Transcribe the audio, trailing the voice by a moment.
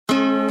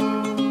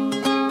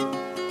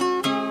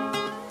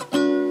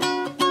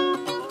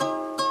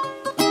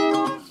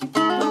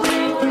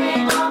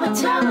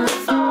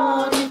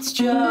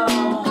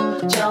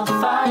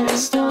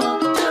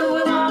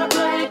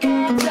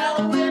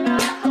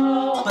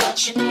what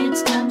she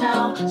needs to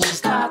know.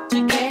 She's got the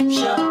game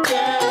show,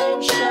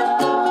 game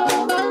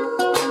show,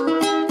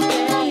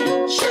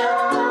 game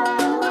show.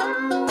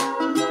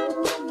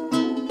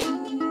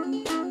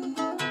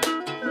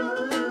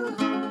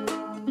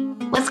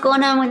 What's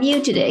going on with you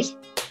today?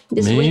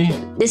 This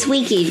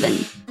week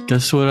even.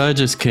 Guess what I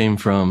just came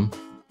from?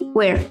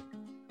 Where?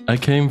 I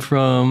came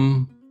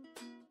from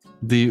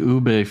the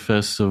Ube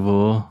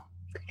Festival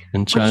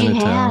in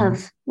Chinatown.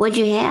 What'd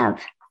you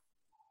have?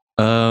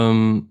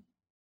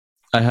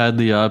 I had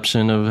the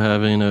option of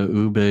having a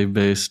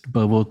ube-based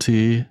bubble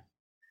tea.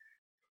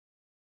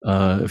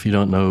 If you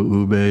don't know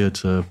ube,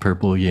 it's a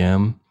purple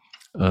yam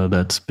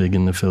that's big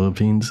in the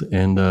Philippines.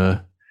 And I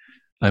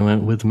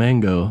went with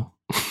mango.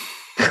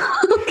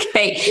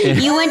 Okay.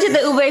 You went to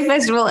the Ube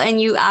Festival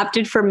and you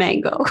opted for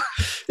mango.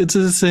 It's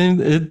the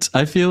same.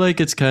 I feel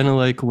like it's kind of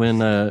like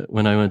when I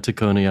went to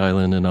Coney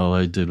Island and all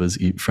I did was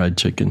eat fried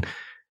chicken.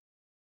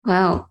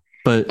 Wow.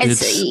 But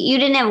you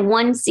didn't have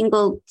one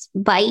single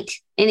bite,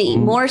 any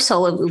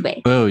morsel of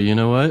ube. Oh, you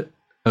know what?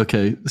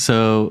 Okay,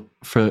 so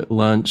for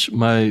lunch,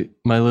 my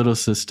little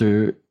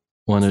sister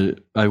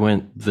I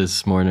went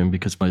this morning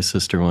because my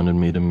sister wanted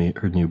me to meet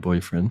her new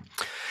boyfriend.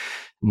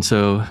 And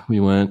so we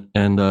went,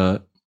 and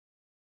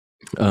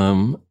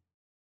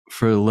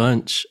for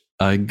lunch,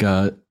 I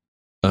got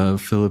a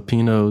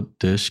Filipino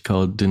dish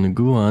called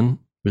dinuguan,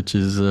 which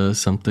is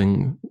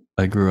something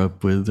I grew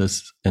up with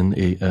and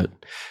ate at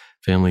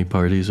family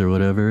parties or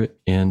whatever.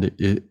 And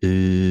it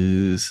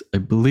is, I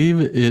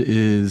believe it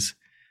is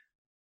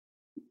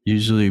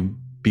usually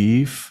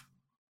beef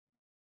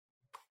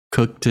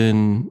cooked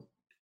in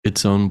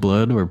its own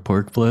blood or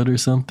pork blood or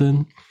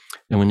something.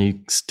 And when you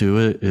stew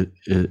it,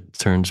 it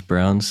turns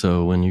brown.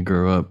 So when you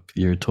grow up,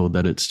 you're told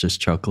that it's just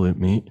chocolate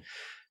meat.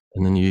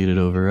 And then you eat it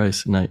over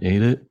rice. And I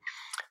ate it.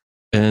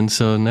 And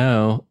so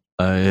now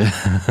I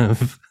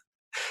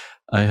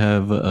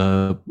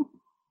have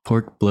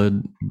pork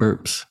blood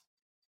burps.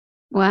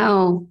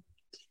 Wow.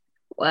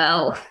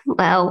 How's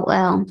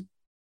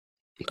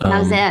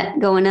that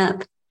going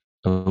up?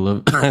 I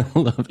love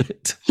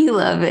it. You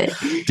love it.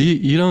 Do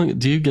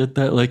you get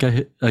that? Like,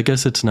 I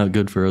guess it's not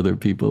good for other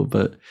people,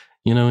 but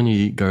you know when you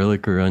eat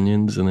garlic or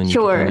onions and then you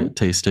kind of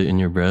taste it in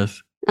your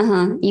breath?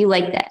 You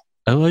like that?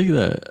 I like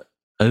that.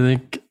 I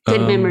think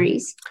good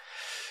memories.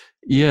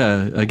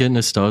 Yeah, I get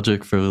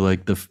nostalgic for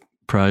like the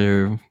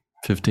prior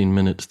 15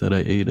 minutes that I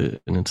ate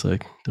it, and it's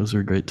like those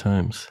were great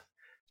times.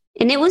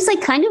 And it was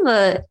like kind of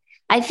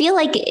I feel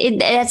like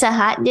it's a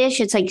hot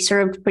dish. It's like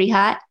served pretty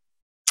hot.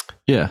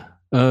 Yeah.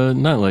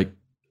 Not like,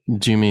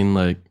 do you mean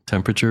like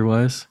temperature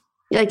wise?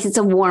 Like it's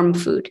a warm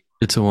food.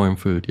 It's a warm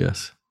food,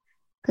 yes.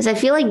 Because I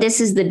feel like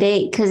this is the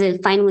day because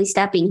it finally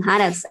stopped being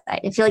hot outside.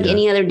 I feel like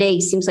any other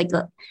day seems like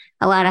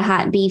a lot of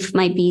hot beef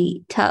might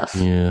be tough.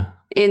 Yeah.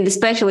 And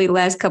especially the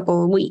last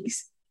couple of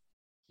weeks.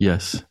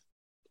 Yes.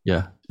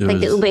 Yeah. The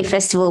Ube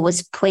Festival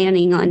was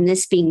planning on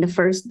this being the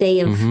first day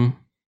of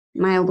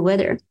mild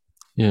weather.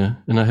 Yeah.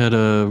 And I had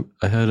a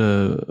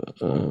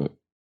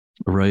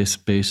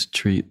rice-based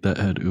treat that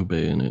had ube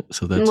in it.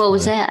 So that's what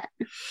was that?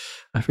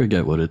 I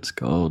forget what it's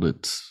called.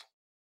 It's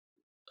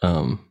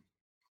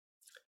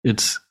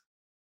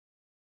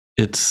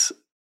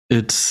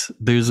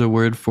there's a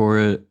word for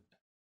it.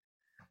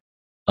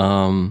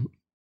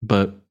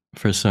 But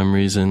for some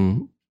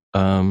reason,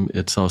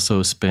 it's also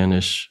a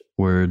Spanish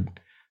word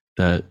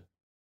that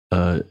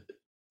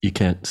you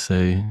can't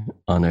say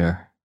on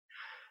air.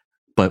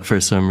 But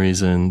for some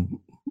reason,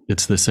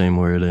 it's the same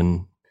word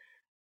in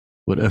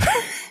whatever.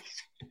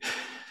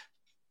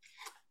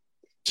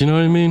 Do you know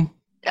what I mean?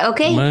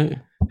 Okay.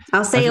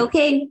 I'll say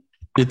okay.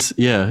 It's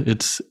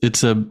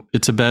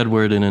a bad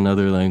word in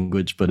another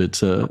language, but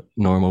it's a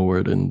normal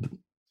word in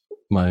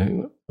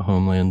my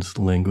homeland's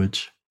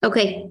language.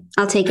 Okay,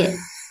 I'll take it.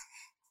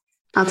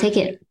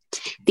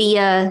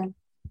 The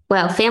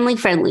family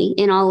friendly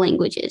in all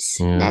languages.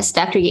 Yeah. That's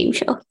Dr. Game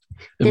Show.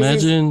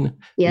 Imagine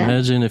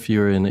if you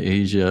were in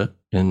Asia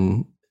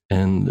and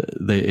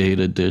they ate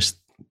a dish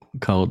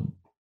called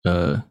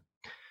jerk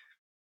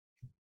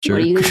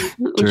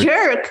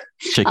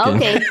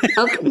chicken.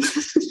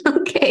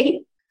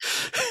 Okay.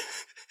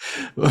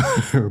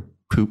 Or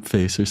poop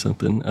face or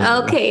something.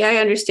 I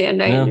understand.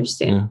 Yeah, it's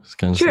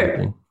kind of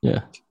something.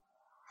 Yeah.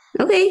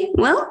 Okay.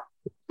 Well,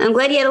 I'm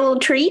glad you had a little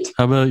treat.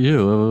 How about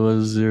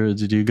you?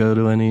 Did you go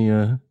to any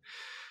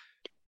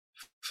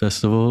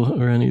festival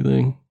or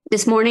anything?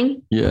 This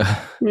morning?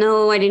 Yeah.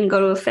 No, I didn't go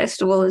to a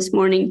festival this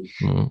morning.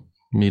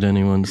 Meet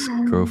anyone's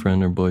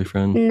girlfriend or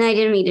boyfriend? No, I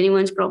didn't meet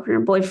anyone's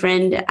girlfriend or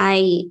boyfriend.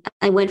 I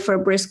went for a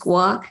brisk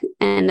walk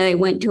and I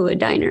went to a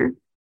diner.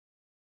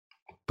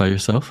 By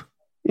yourself?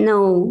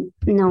 No.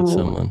 With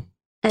someone.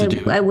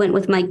 I went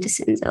with Mike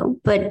DeCenzo.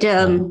 But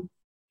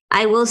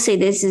I will say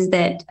this is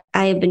that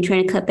I have been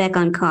trying to cut back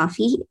on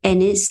coffee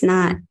and it's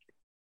not.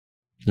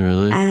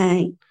 Really?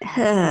 I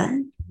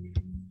don't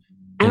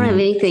have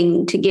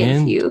anything to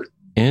give you.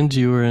 And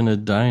you were in a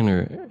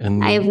diner.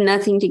 And I have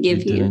nothing to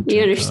give you. Do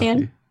you understand?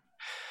 Coffee.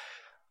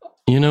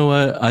 You know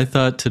what? I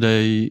thought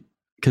today,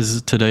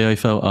 because today I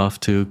felt off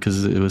too,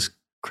 because it was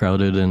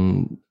crowded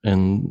and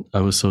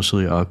I was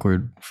socially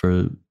awkward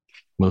for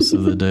most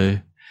of the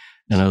day.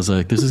 And I was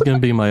like, this is going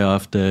to be my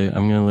off day.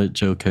 I'm going to let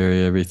Joe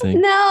carry everything.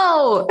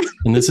 No.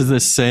 And this is the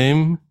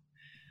same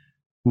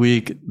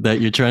week that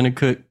you're trying to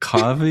cook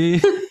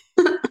coffee.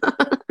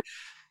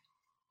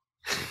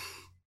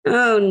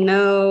 Oh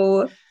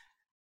no.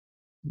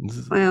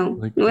 Well,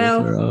 both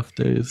our off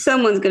days.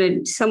 someone's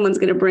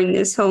gonna bring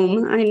this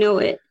home. I know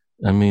it.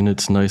 I mean,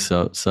 it's nice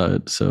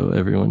outside, so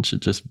everyone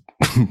should just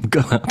go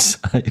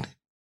outside.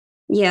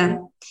 Yeah,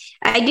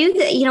 I do.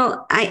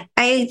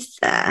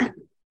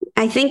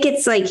 I think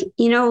it's like,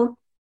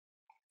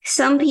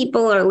 some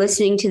people are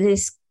listening to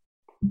this.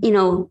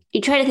 You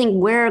try to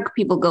think, where are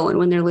people going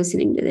when they're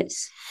listening to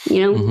this?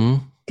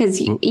 Because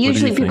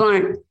usually people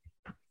aren't.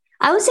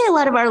 I would say a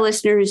lot of our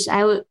listeners,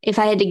 if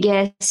I had to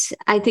guess,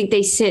 I think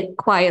they sit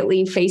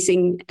quietly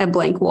facing a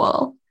blank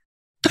wall.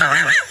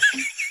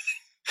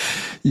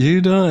 You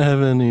don't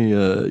have any,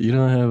 you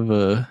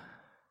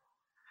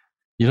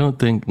don't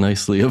think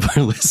nicely of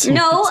our listeners.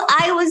 No,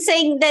 I was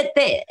saying that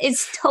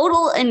it's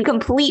total and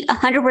complete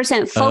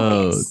 100% focus.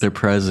 Oh, they're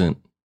present.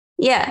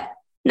 Yeah.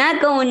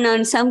 Not going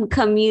on some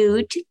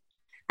commute.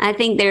 I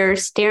think they're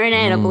staring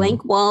at a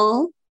blank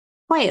wall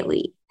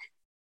quietly.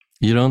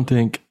 You don't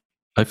think,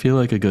 I feel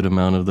like a good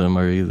amount of them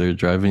are either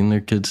driving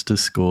their kids to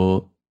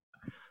school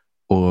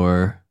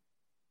or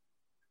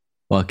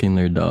walking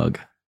their dog.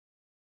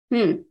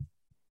 Okay,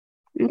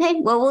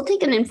 well, we'll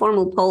take an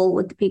informal poll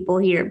with the people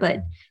here,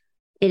 but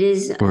it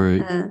is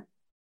or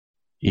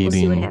we'll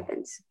see what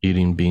happens.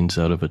 Eating beans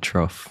out of a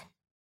trough.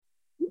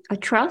 A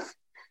trough?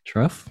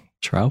 Trough?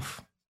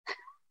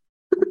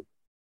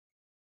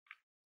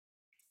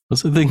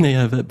 What's the thing they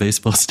have at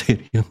baseball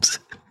stadiums?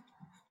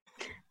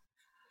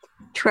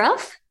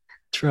 Trough?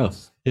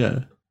 Trough, yeah.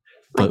 Like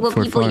But what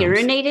for people farms.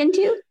 urinate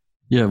into?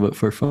 Yeah, but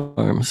for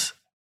farms,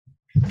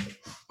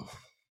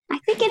 I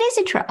think it is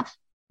a trough.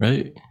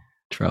 right?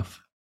 Trough.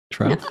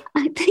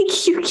 I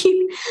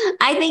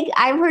think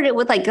I've heard it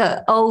with like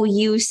a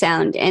OU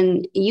sound,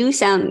 and you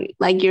sound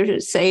like you're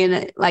saying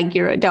it like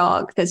you're a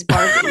dog that's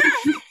barking.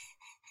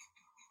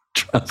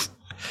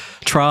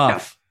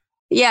 Trough.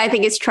 Yeah, I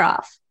think it's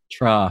trough.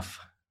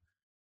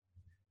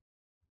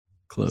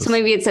 Close. So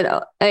maybe it's an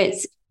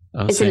It's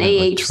an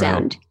AH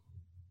sound.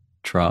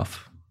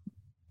 Trough.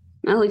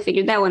 Well, we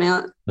figured that one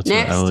out. That's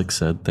Next. what Alex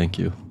said. Thank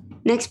you.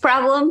 Next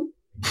problem.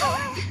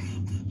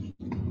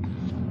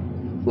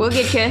 We'll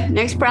get you.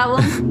 Next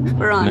problem.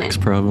 We're on Next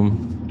it.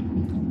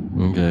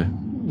 problem. Okay.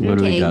 What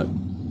do we Okay. got?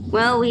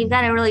 Well, we've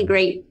got a really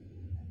great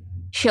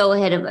show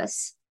ahead of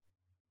us.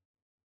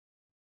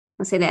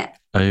 I'll say that.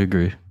 I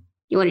agree.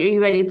 Are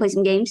you ready to play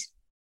some games?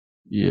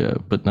 Yeah,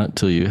 but not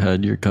till you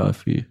had your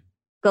coffee.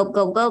 Gulp,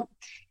 gulp, gulp.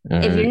 All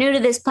If you're right. new to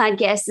this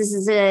podcast,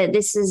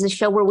 this is a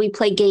show where we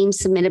play games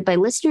submitted by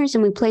listeners,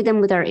 and we play them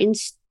with our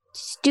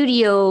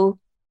studio.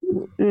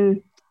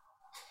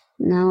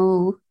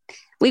 No,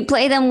 we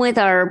play them with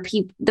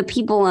the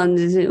people on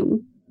the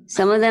Zoom.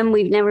 Some of them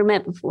we've never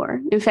met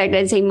before. In fact,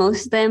 I'd say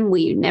most of them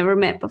we've never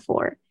met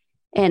before.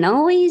 And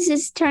always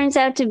it turns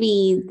out to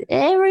be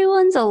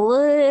everyone's a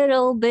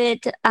little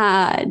bit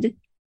odd.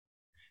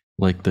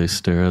 Like they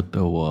stare at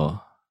the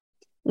wall.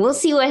 We'll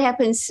see what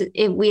happens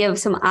if we have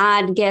some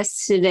odd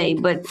guests today,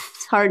 but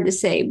it's hard to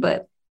say.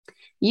 But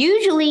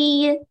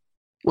usually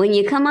when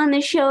you come on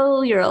the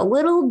show, you're a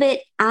little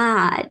bit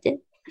odd.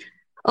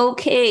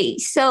 Okay,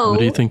 so What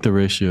do you think the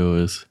ratio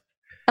is?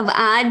 of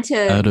odd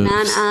to Out of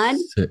non-odd,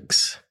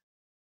 6.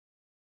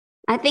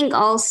 I think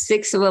all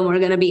 6 of them are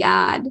going to be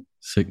odd.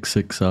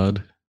 6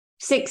 odd.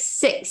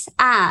 6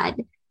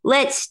 odd.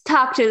 Let's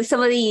talk to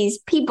some of these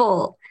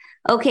people.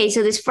 Okay,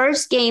 so this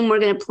first game we're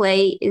going to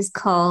play is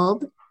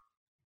called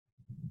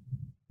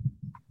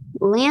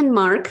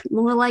Landmark,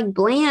 more like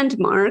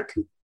Blandmark.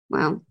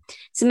 Wow.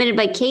 Submitted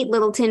by Kate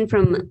Littleton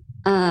from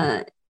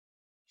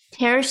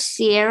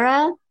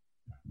Terceira,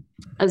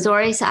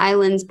 Azores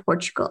Islands,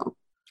 Portugal.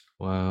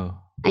 Wow.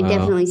 I Wow.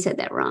 definitely said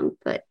that wrong,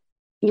 but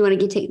you want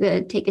to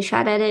take a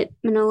shot at it,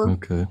 Manolo?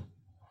 Okay.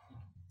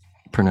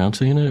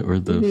 Pronouncing it or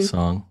the Mhm.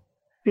 song?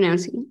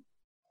 Pronouncing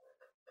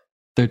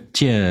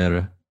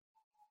Terceira.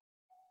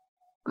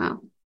 it.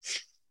 Wow.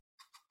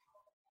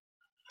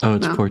 Oh,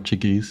 it's Wow.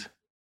 Portuguese.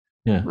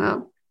 Yeah.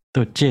 Wow.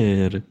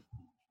 Terceira.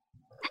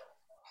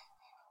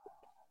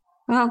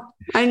 Well,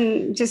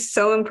 I'm just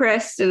so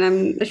impressed, and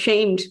I'm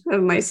ashamed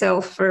of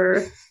myself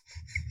for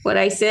what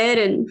I said.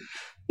 And,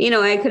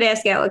 I could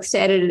ask Alex to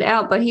edit it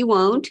out, but he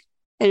won't.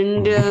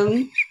 And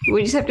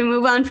we just have to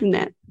move on from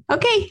that.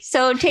 Okay,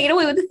 so take it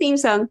away with the theme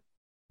song.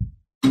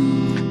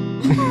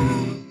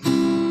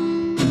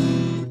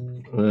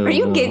 Are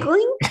you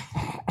giggling?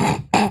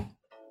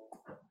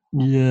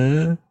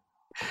 Yeah.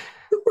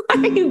 Why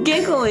are you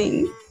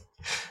giggling?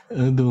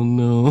 I don't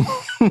know.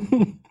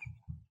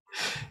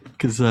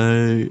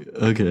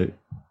 Okay,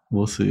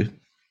 we'll see.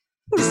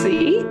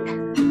 See?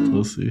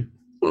 We'll see.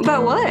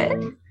 About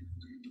what?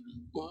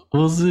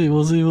 We'll see. What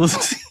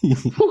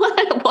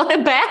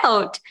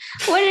about?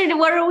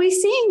 What are we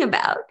seeing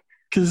about?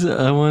 Because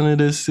I wanted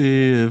to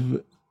see if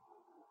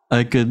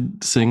I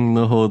could sing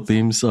the whole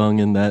theme song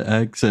in that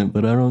accent,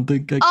 but I don't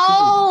think I could.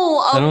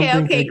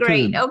 Oh, okay,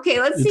 great. Okay,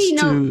 let's see.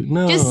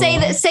 No, just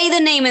say the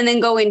name and then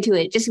go into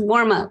it. Just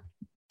warm up.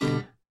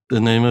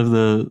 The name of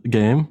the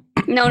game?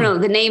 No,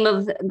 the name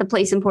of the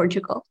place in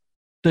Portugal.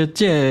 The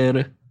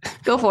chair.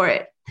 Go for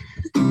it.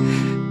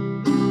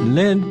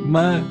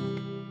 Landmark.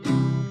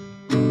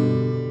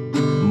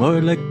 More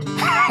like.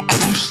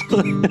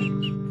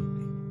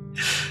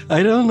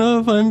 I don't know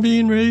if I'm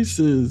being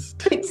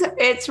racist.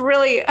 It's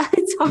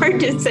hard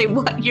to say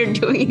what you're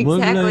doing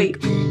exactly.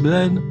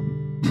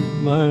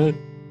 Landmark.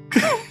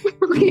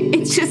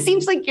 It just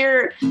seems like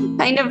you're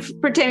kind of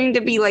pretending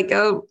to be like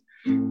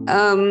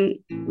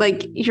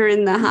like you're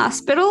in the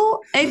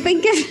hospital. I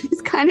think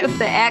it's kind of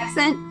the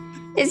accent.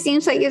 It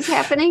seems like it's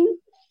happening.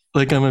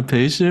 Like I'm a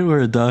patient or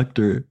a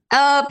doctor?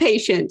 A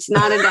patient,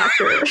 not a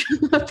doctor.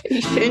 A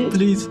patient.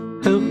 Please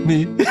help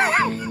me.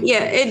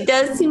 Yeah, it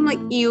does seem like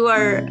you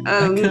are.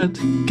 I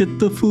can't get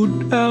the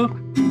food out.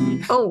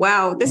 Oh,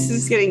 wow. This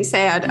is getting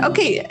sad.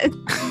 Okay.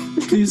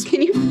 Please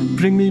Can you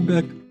bring me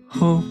back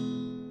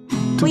home?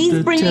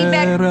 Please bring me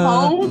back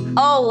home?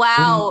 Oh,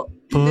 wow.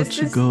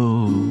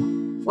 Portugal.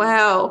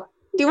 Wow.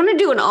 Do you want to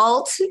do an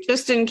alt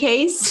just in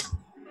case?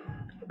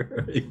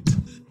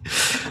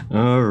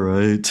 All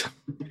right.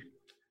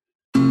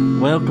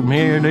 Welcome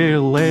here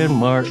to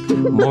Landmark.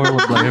 More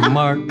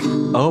Landmark.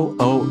 Oh.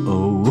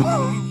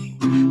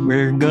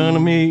 We're gonna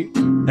meet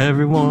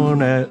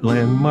everyone at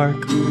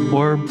Landmark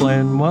or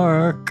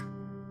Landmark.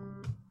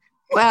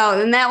 Wow,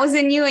 and that was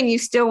in you, and you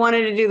still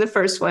wanted to do the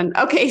first one.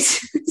 Okay,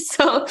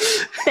 so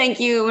thank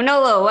you,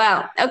 Manolo.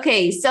 Wow.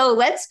 Okay, so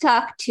let's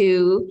talk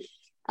to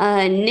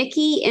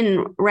Nikki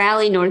in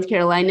Raleigh, North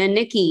Carolina.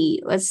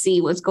 Nikki, let's see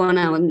what's going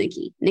on with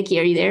Nikki. Nikki,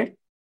 are you there?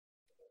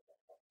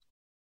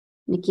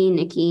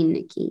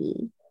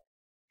 Nikki.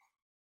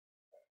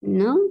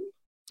 No?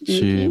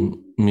 She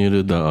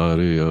muted the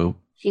audio.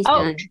 She's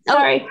done.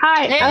 Sorry.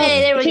 Hi.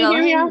 There we go.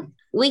 Hear me now?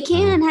 We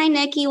can. Hi,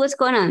 Nikki. What's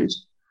going on?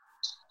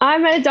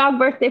 I'm at a dog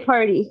birthday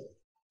party.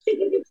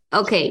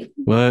 Okay.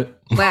 What?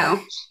 Wow.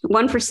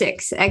 1 for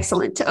 6.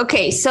 Excellent.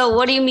 Okay. So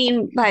what do you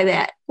mean by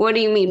that?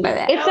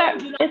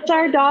 It's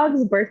our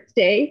dog's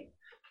birthday.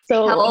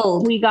 So How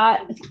old? We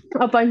got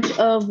a bunch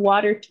of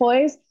water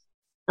toys,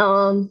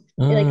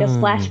 like a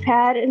splash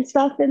pad and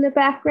stuff in the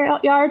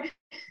backyard.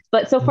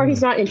 But so far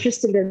he's not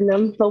interested in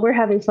them, but we're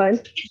having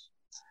fun.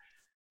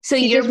 So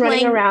he's you're just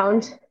running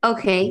around.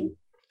 Okay.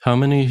 How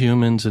many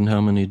humans and how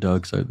many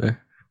dogs are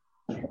there?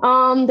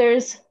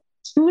 There's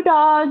 2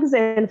 dogs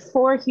and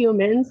 4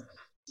 humans.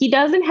 He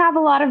doesn't have a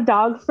lot of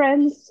dog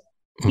friends.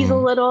 He's a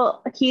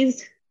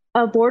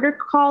border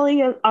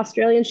collie, an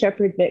Australian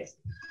Shepherd mix,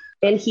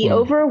 and he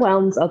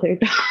overwhelms other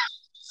dogs.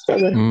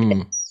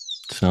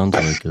 Sounds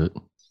like it.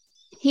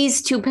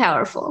 He's too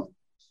powerful.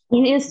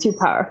 He is too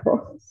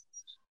powerful.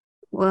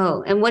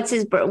 Whoa. And what's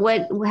his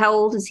how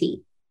old is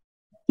he?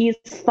 He's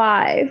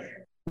 5.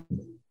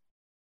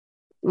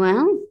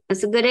 Well,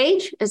 that's a good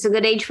age. That's a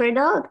good age for a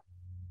dog.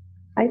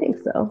 I think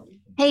so.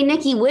 Hey,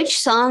 Nikki, which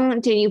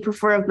song do you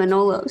prefer of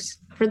Manolo's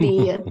for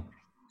the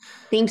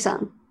theme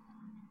song?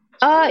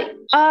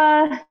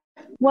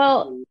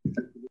 Well,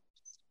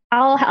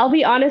 I'll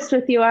be honest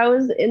with you. I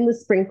was in the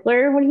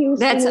sprinkler when he was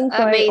singing, so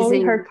I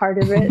only heard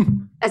part of it.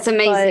 That's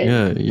amazing.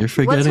 Yeah, you're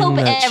forgetting. Let's hope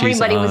that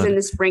everybody was in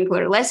the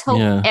sprinkler. Let's hope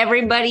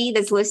everybody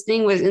that's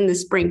listening was in the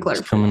sprinkler.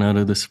 She's coming out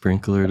of the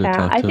sprinkler to talk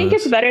to us. I think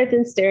it's better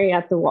than staring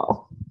at the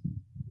wall.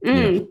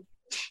 Yeah.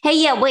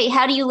 Hey, wait,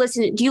 how do you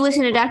listen? Do you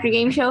listen to Dr.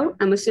 Game Show?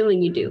 I'm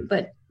assuming you do,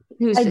 but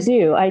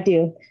I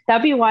do.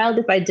 That'd be wild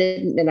if I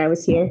didn't and I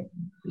was here.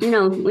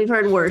 We've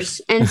heard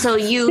worse. And so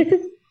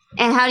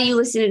and how do you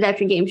listen to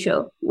Dr. Game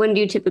Show? When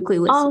do you typically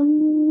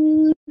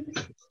listen?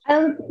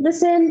 I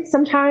listen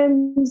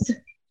sometimes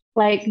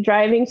like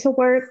driving to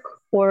work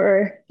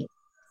or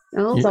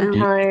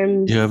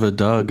sometimes. You have a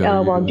dog.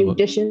 While doing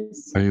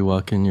dishes. Are you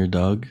walking your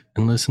dog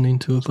and listening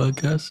to a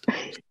podcast?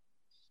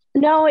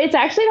 No, it's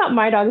actually not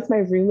my dog. It's my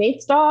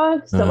roommate's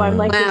dog. So I'm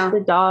like just the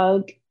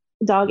dog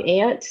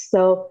aunt.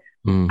 So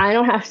I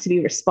don't have to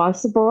be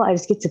responsible. I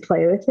just get to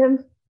play with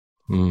him.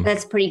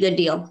 That's a pretty good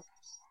deal.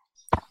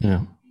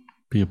 Yeah.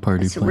 Be a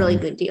party planner. A really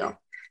good deal.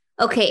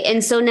 Okay.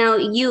 And so now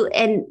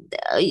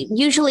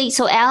usually,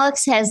 so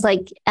Alex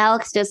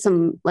does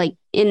some like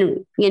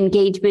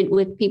engagement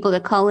with people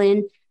that call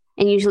in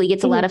and usually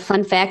gets a lot of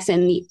fun facts.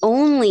 And the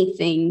only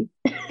thing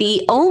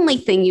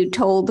you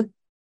told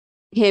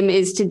him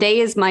is today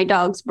is my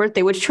dog's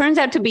birthday, which turns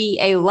out to be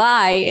a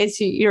lie.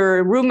 It's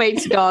your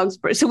roommate's dog's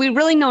birthday. So we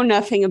really know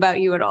nothing about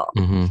you at all.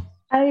 Mm-hmm.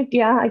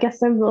 I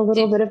guess I'm a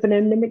little bit of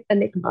an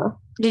enigma.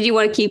 Did you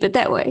want to keep it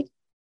that way?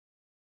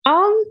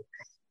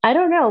 I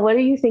don't know. What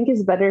do you think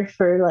is better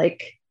for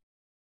like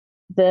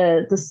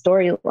the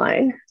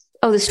storyline?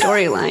 Oh, the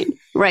storyline.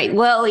 Right.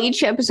 Well,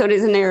 each episode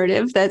is a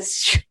narrative.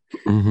 That's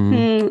true.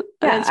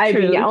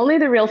 Only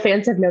the real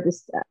fans have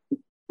noticed that.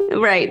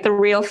 Right. The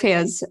real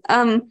fans.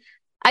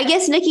 I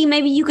guess, Nikki,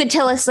 maybe you could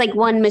tell us like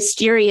one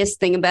mysterious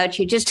thing about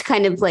you, just to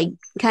kind of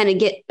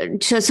get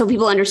so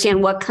people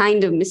understand what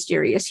kind of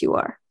mysterious you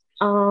are.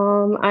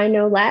 I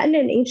know Latin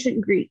and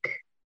ancient Greek.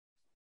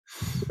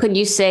 Could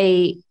you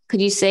say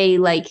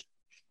like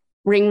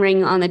ring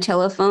ring on the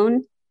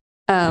telephone?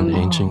 In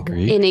ancient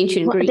Greek. In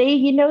ancient Well, Greek.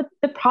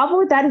 the problem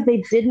with that is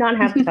they did not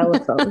have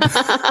telephones.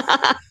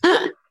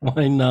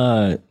 Why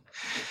not?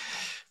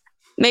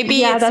 Maybe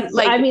yeah, it's that's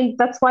like. I mean,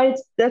 that's why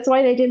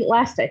they didn't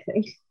last, I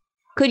think.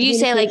 Could you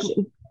say like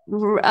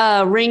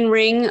ring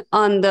ring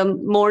on the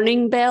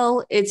morning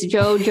bell? It's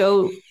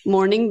Joe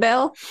morning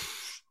bell.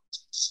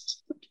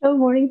 Oh,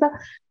 morning bell.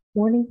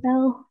 Morning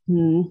bell.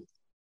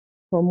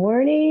 Well,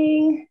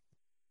 morning.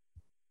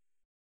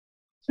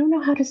 I don't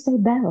know how to say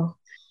bell.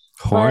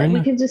 Horn?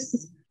 We can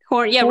just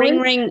Horn. Yeah, horn? ring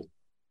ring.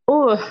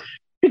 Oh,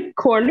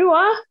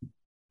 Cornua.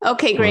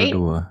 Okay, great.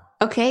 Cordua.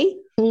 Okay.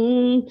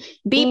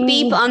 Beep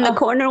beep on the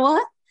corner.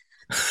 What?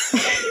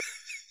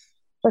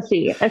 Let's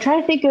see. I'm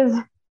trying to think of.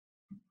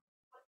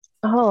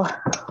 Oh,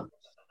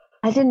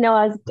 I didn't know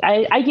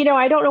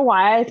I don't know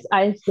why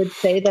I would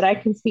say that I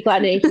can speak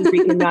Latin and ancient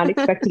Greek and not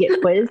expect to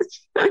get quizzed.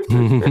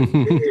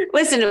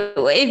 Listen,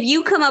 if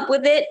you come up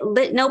with it,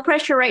 no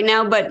pressure right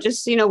now, but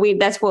just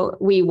that's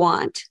what we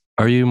want.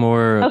 Are you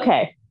more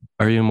Okay?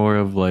 Are you more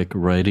of like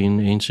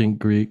writing ancient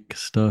Greek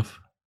stuff?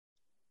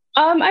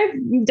 I've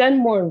done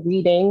more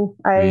reading.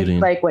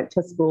 I went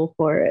to school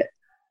for it.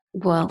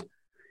 Well,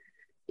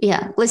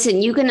 yeah.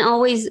 Listen, you can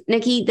always,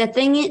 Nikki, the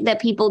thing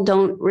that people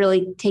don't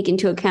really take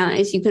into account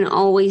is you can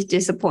always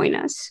disappoint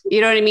us.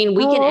 You know what I mean?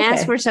 We can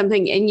ask for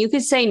something and you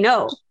could say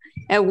no,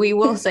 and we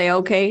will say,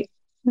 okay,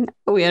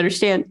 we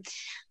understand.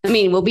 I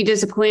mean, we'll be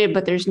disappointed,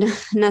 but there's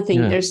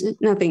nothing. Yeah. There's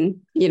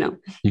nothing, You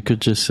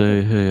could just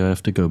say, hey, I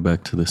have to go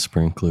back to the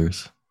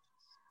sprinklers.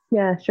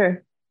 Yeah,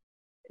 sure.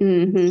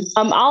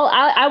 Mm-hmm.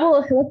 I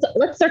will.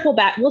 Let's circle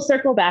back. We'll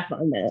circle back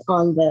on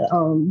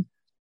the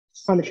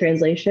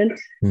translation.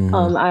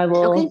 Mm-hmm. I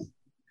will,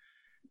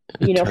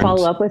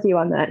 follow up with you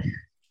on that.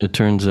 It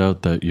turns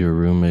out that your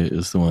roommate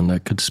is the one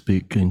that could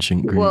speak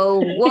ancient Greek.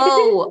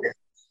 Whoa.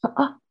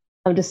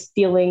 I'm just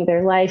stealing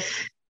their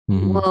life.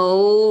 Mm-hmm.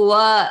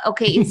 Whoa.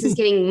 Okay, this is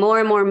getting more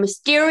and more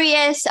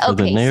mysterious. Okay. For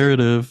the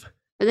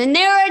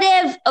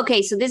narrative.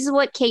 Okay, so this is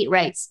what Kate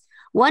writes.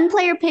 One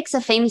player picks a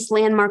famous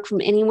landmark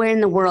from anywhere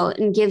in the world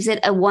and gives it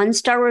a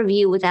 1-star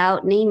review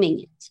without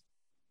naming it.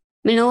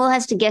 Manolo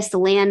has to guess the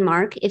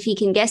landmark. If he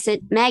can guess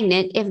it,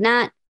 magnet. If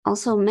not,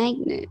 also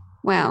magnet.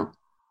 Wow.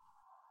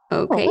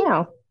 Okay. Oh,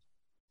 wow.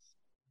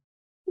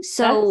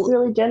 So that's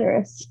really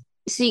generous.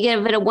 So you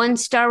give it a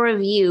 1-star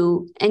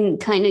review and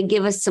kind of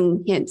give us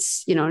some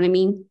hints. You know what I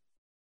mean?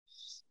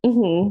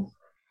 Mm-hmm.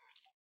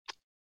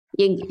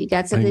 You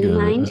got something in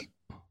mind?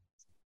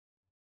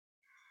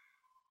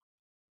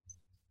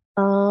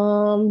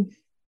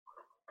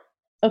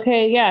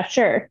 Okay, yeah,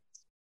 sure.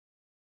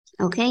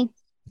 Okay,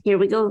 here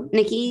we go.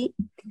 Nikki,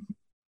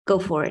 go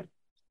for it.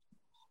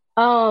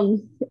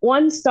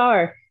 1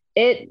 star.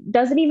 It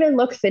doesn't even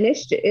look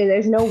finished.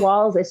 There's no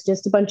walls. It's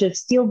just a bunch of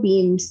steel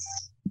beams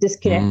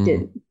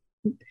disconnected,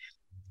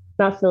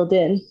 not filled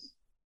in.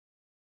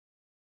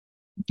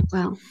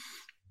 Wow.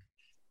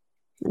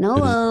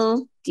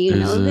 Manolo, do you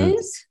know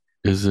this?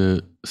 Is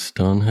it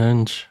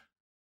Stonehenge?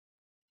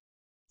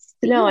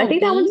 No, I think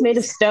that one's made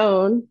of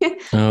stone.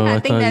 Oh, I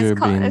think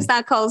it's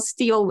not called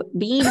steel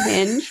beam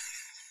hinge.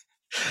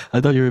 I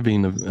thought you were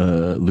being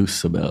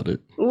loose about it.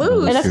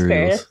 Loose.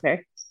 That's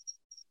fair.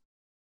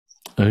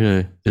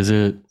 Okay. Is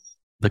it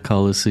the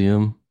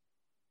Colosseum?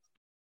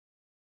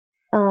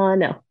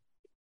 No.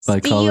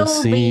 By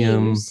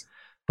Colosseum,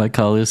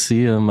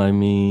 I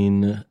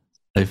mean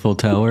Eiffel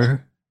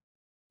Tower.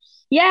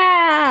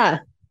 Yeah.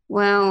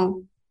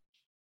 Wow,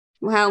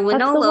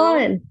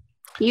 Manolo.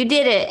 You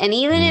did it. And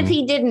even if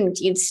he didn't,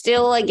 you'd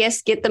still, I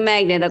guess, get the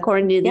magnet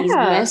according to these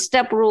messed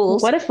up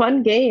rules. What a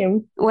fun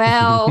game.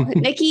 Wow.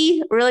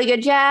 Nikki, really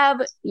good job.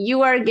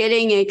 You are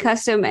getting a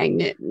custom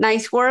magnet.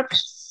 Nice work.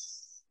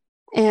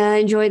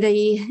 Enjoy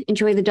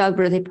the dog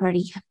birthday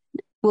party.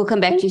 We'll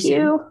come back to you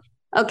soon.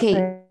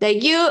 Okay.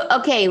 Thank you.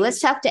 Okay. Let's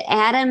talk to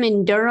Adam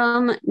in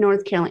Durham,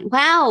 North Carolina.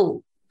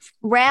 Wow.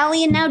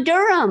 Raleigh and now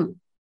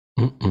Durham.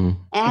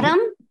 Adam?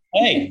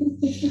 Hey.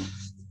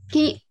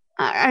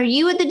 Are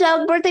you at the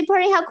dog birthday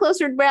party? How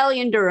close are Raleigh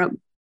and Durham?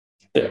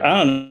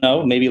 I don't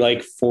know, maybe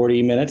like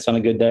 40 minutes on a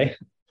good day.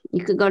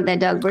 You could go to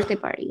that dog birthday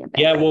party.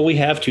 Yeah, well, we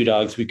have 2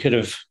 dogs. We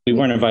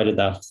weren't invited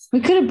though.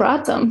 We could have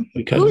brought them.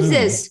 Who's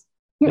this?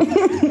 No.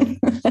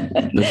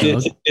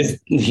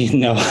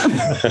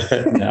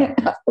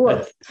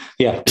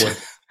 Yeah.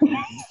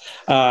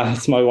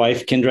 It's my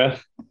wife, Kendra.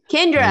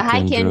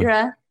 Hi,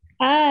 Kendra.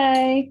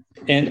 Hi.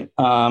 And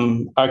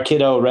our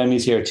kiddo,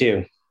 Remy's here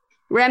too.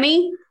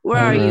 Remy, where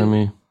are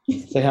you?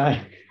 Say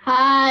hi.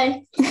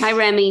 Hi. Hi,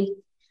 Remy.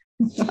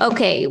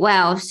 Okay,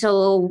 wow.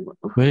 So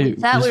we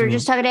thought we were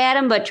just talking to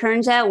Adam, but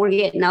turns out we're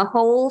getting a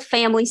whole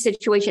family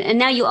situation. And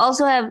now you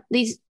also have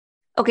these.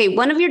 Okay,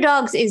 one of your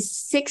dogs is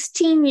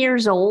 16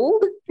 years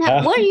old.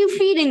 What are you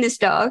feeding this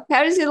dog?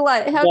 How does it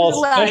like?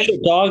 Special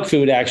dog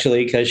food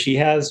actually, because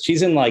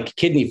she's in like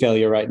kidney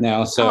failure right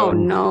now. So oh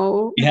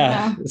no.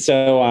 Yeah.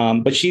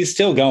 So but she's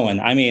still going.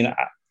 I mean,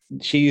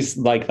 she's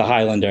like the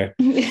Highlander.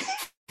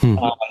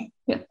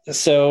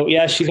 So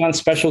yeah, she's on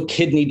special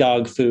kidney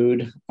dog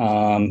food,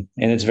 and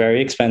it's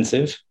very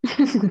expensive.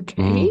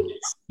 Mm.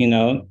 You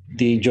know,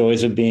 the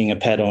joys of being a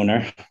pet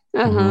owner.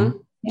 Uh-huh.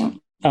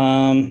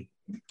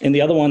 And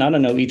the other one, I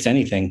don't know, eats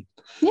anything.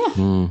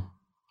 Mm.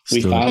 We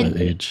Still found at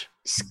that age.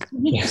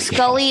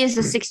 Scully is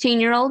the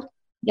 16-year-old.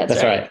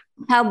 That's right.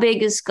 How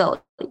big is Scully?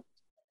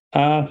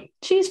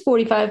 She's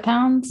 45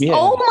 pounds. Yeah.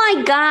 Oh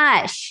my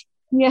gosh.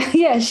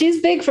 Yeah,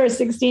 she's big for a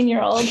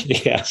 16-year-old.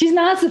 Yeah. She's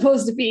not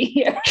supposed to be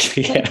here.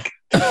 Yeah.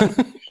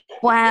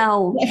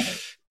 Wow.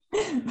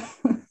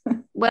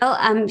 Well,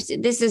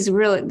 this is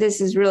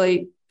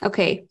really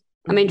okay.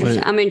 I'm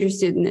interested. Wait. I'm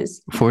interested in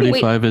this.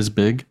 45 is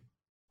big?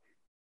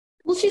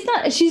 Well,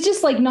 she's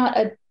just like not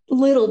a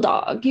little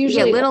dog.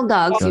 Usually, Yeah, little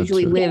dogs Gotcha.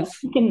 usually live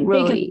they can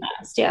really,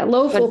 fast. Yeah,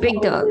 low but full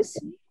big power dogs.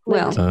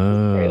 live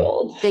Well, very Oh,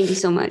 old. thank you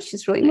so much.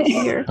 It's really nice to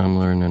hear. I'm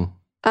learning.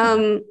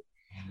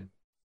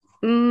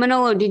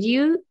 Manolo, did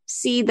you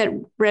see that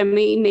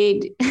Remy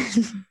made?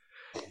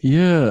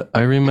 Yeah,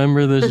 I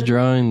remember this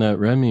drawing that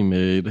Remy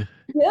made.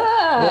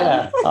 Yeah.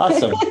 Yeah.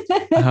 Awesome.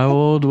 How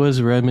old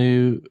was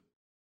Remy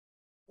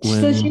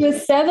So when she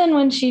was 7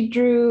 when she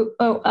drew.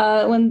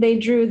 When they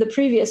drew the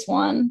previous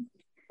one,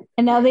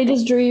 and now they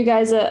just drew you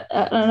guys an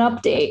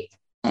update.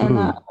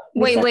 And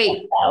we sent Wait.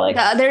 it to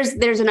Alex.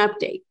 There's an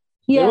update.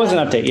 Yeah, It was an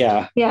update.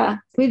 Yeah. yeah.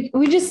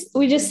 We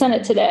just sent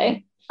it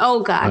today.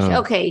 Oh gosh. Oh.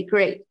 Okay,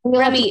 great. We'll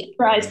have to Remy, keep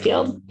our eyes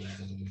peeled.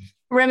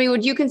 Remy,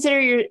 would you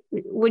consider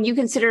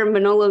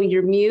Manolo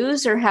your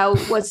muse, or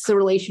what's the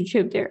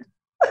relationship there?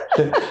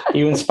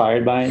 You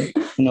inspired by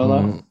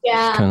Nola?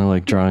 Yeah. kind of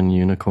like drawing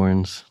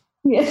unicorns?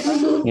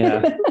 Yeah.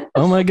 Yeah.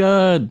 Oh my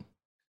God,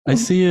 I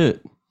see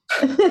it.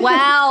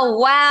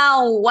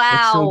 Wow.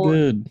 That's so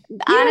good.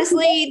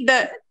 Honestly,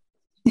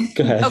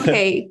 Go ahead.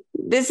 okay,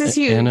 this is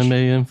huge. Anime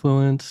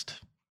influenced?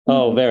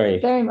 Oh, very.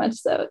 Very much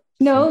so.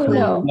 No.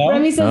 No?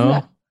 Remy says No?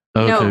 no.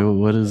 Okay, No.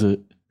 what is it?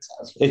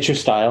 It's your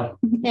style.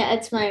 Yeah,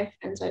 it's my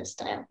friend's art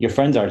style. Your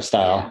friend's art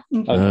style.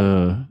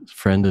 Okay.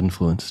 Friend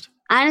influenced.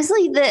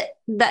 Honestly,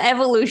 the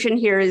evolution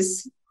here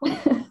is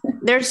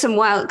there's some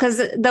wild, because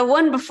the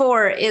one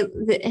before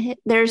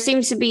there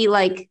seems to be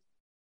like,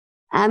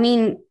 I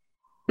mean,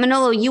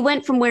 Manolo, you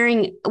went from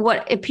wearing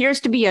what appears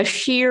to be a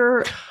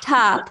sheer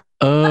top.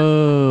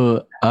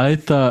 Oh, I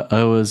thought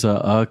I was an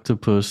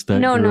octopus that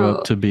No, grew no.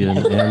 up to be an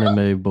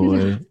anime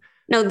boy.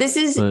 No, this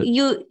is But-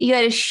 you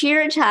had a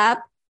sheer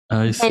top.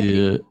 I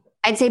see it.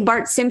 I'd say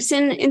Bart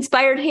Simpson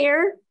inspired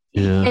hair.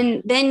 Yeah.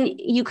 And then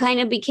you kind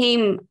of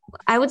became,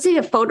 I would say,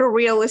 a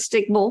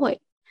photorealistic boy.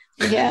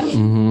 Yeah.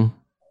 Mm-hmm.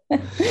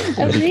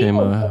 I became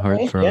a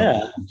heartthrob.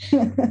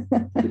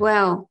 Yeah.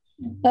 Wow.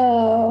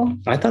 Oh,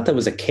 I thought that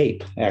was a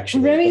cape,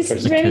 actually. Remy's The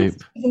first- Remy's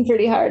cape. working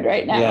pretty hard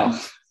right now. Yeah.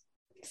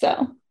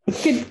 So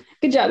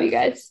good job, you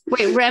guys.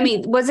 Wait,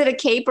 Remy, was it a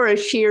cape or a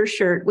sheer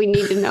shirt? We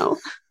need to know.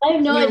 I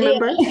have no You idea.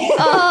 remember?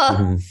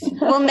 Oh,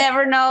 we'll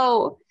never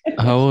know.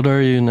 How old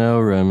are you now,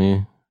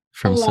 Remy?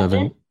 From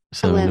 11.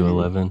 7 to 11.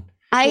 11.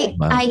 I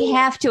Wow.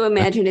 have to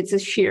imagine it's a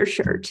sheer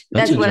shirt.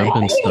 That's a what jump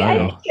in I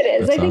style. think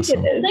it is. That's I think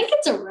awesome. it I is. think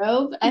it's a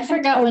robe. I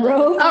forgot A what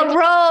robe? A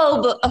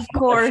robe, of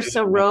course,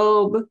 a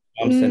robe.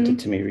 Mom sent it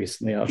to me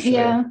recently. I'll show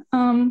Yeah.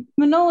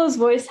 Manolo's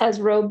voice has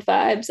robe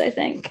vibes, I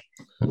think.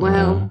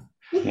 Wow.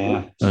 you.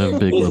 Yeah. I have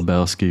big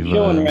Lebowski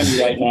Showing Remy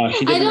vibes. right now.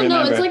 She I didn't don't know.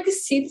 remember. It's like a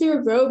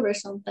see-through robe or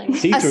something. A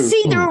See-through.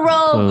 see-through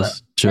robe.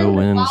 Close. Joe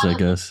wins, I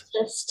guess.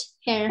 Just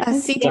hair. A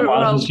see-through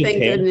bottom robe, is just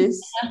thank hair.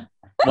 goodness.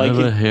 I have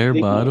a his- hair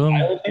his bottom.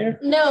 style of hair?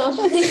 No,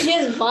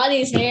 his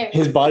body's hair.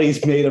 His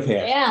body's made of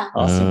hair. Yeah.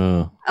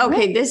 Awesome. Oh,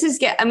 Okay, this is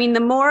I mean, the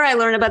more I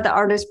learn about the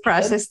artist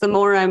process, the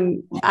more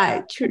I'm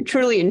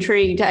truly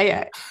intrigued.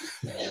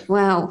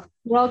 Wow.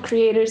 We're all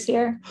creators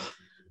here.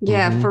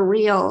 Yeah, Mhm. for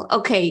real.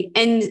 Okay.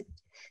 And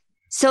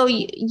so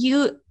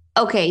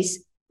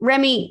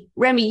Remy,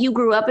 you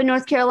grew up in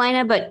North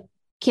Carolina, but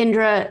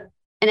Kendra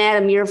and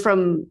Adam, you're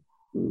from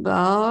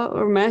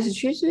or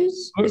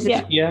Massachusetts? Is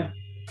it- Yeah.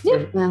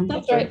 Yeah. Well,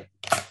 That's right.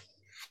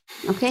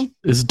 okay.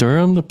 is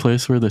Durham the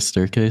place where the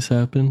staircase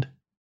happened?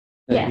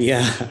 Yes.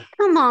 Yeah.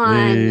 Come on.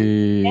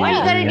 Hey. Why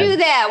you gotta do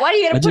that? Why do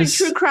you gotta I put just-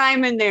 true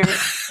crime in there?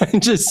 I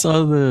just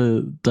saw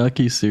the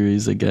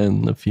docu-series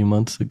again a few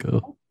months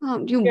ago.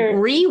 Oh, you Sure.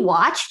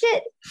 rewatched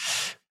it?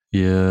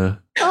 Yeah.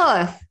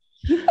 Oh,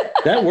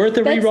 That worth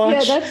a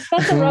rewatch?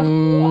 That's a rough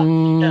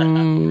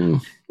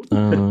rewatch.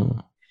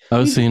 I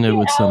was You seeing it hear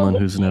with someone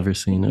owls. who's never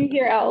seen You it.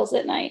 hear owls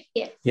at night.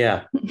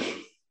 Yeah.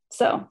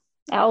 So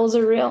owls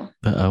are real.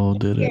 The owl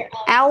did it. Here,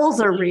 owls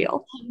are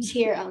real. Sometimes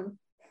hear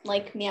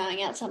like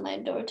meowing outside my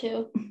door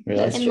too,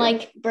 Really? and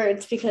like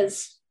birds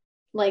because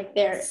like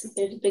there's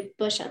a big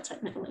bush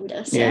outside my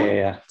window. So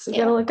Yeah. So you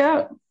gotta look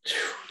out.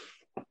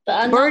 but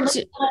I'm Birds-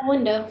 not looking out my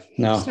window.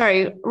 No.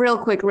 Sorry, real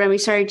quick, Remy.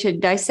 Sorry to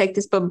dissect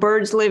this, but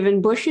birds live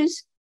in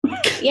bushes.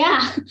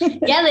 Yeah,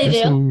 yeah, they There's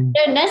do. some-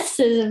 Their nest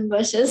is in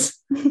bushes.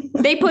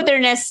 They put their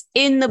nests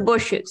in the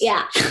bushes.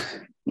 Yeah,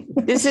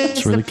 This is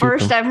That's where the they keep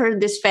first them. I've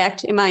heard this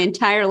fact in my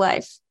entire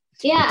life.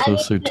 Yeah,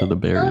 closer to the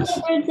berries.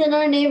 The birds in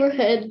our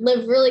neighborhood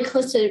live really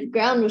close to the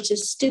ground, which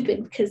is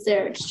stupid because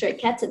there are stray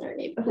cats in our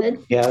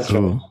neighborhood. Yeah, that's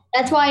true. Ooh.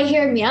 That's why I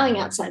hear meowing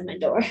outside my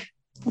door.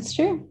 That's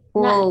true.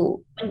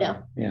 Whoa.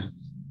 Window.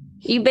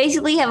 You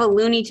basically have a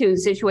Looney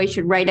Tunes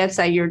situation right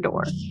outside your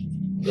door.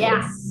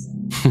 Yes.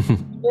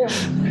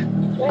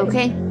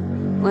 Okay.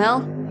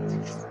 Well,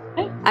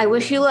 I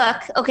wish you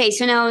luck. Okay,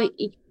 so now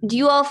do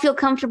you all feel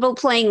comfortable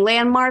playing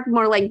Landmark,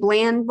 more like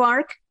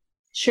Blandmark?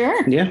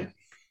 Sure. Yeah.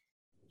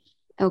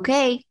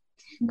 Okay.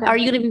 Are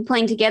you going to be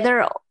playing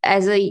together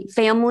as a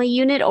family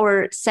unit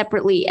or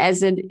separately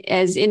as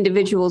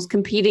individuals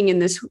competing in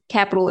this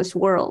capitalist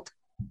world?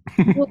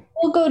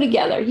 We'll go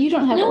together. You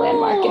don't have a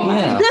landmark in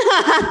mind.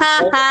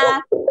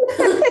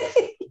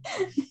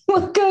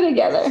 We'll go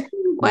together.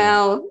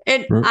 Well,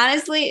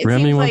 honestly,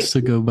 Remy seems wants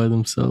to go by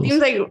themselves.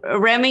 Seems like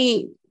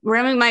Remy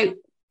might.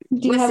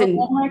 Do you have a Listen.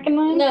 landmark in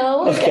mind?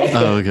 No. Okay.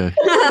 Oh, okay.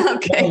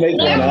 Okay.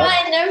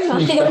 Never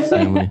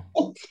mind.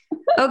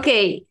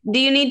 Okay. Do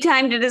you need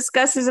time to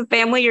discuss as a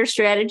family your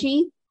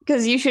strategy?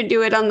 Because you should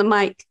do it on the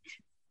mic.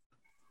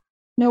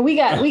 No, we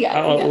got it. We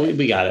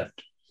got it.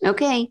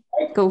 Okay.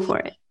 Go for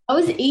it. I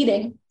was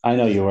eating. I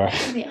know you were.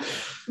 Yeah.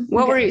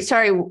 What were you?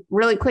 Sorry,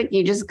 really quick.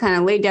 You just kind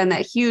of laid down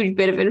that huge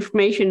bit of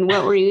information.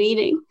 What were you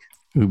eating?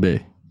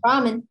 Ube.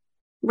 Ramen.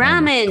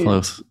 Ramen.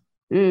 Close.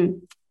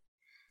 Mm.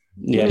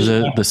 Yeah. Is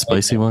it the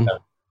spicy one?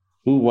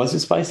 Ooh, was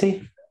it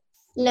spicy?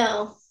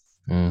 No.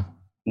 Yeah.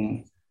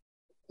 Mm.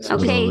 That's what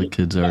all Okay. the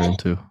kids are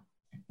into.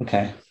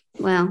 Okay.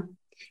 Well,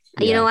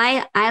 you Yeah. know,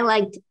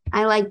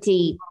 I like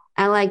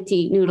to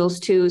eat noodles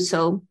too.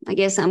 So I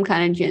guess I'm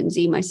kind of Gen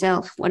Z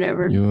myself.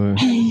 Whatever. You're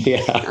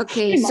Yeah.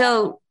 Okay.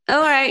 So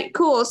all right,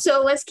 cool.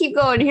 So let's keep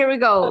going. Here we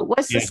go.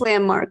 What's this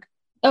landmark?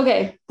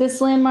 Okay,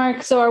 this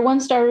landmark. So our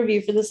 1-star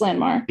review for this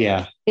landmark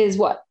Yeah. is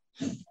what?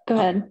 Go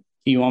ahead.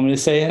 You want me to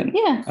say it?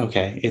 Yeah.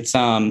 Okay. It's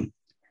let's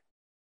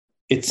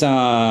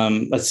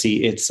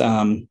see. It's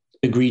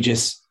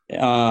egregious,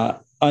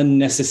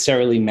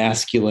 unnecessarily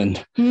masculine.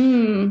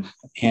 Hmm.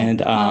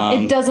 And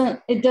it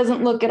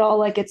doesn't look at all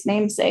like its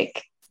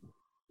namesake.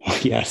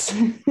 yes.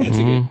 That's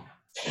a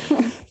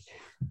good.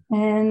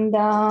 And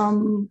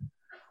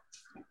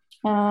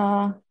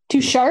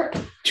too sharp.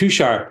 Too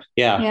sharp.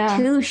 Yeah. Yeah.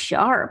 Too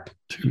sharp.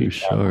 too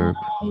sharp.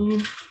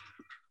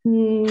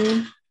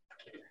 Hmm.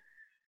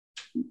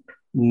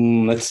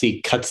 Let's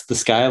see. Cuts the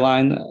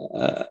skyline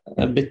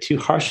a bit too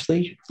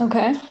harshly.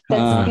 Okay,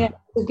 that's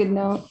a good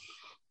note.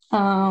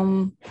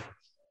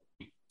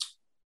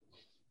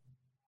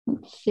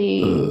 Let's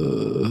see.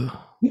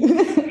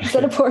 Is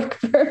that a pork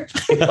burp?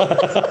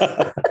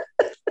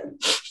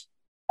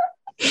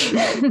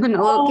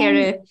 Manolo,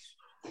 care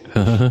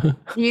to?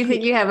 Do you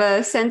think you have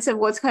a sense of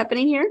what's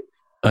happening here?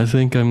 I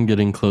think I'm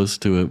getting close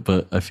to it,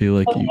 but I feel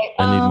like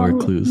I need more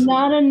clues.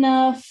 Not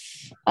enough.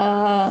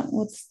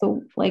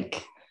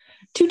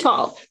 Too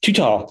tall. Too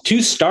tall.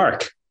 Too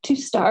stark. Too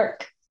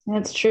stark.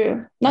 That's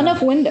true. Not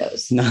enough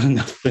windows. Not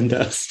enough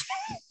windows.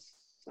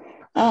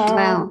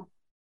 Wow.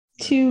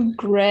 Too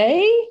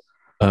gray.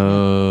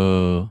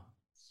 Oh,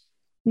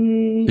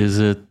 Mm, is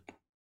it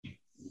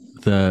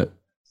that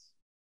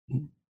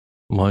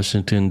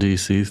Washington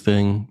D.C.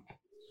 thing,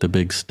 the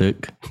big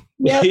stick?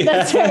 yep, Yeah,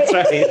 that's right. that's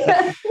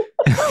right.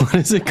 What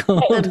is it The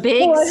called?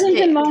 big Washington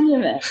stick.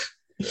 Monument.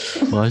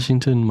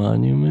 Washington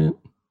Monument.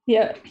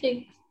 Yep,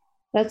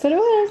 that's what it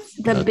was.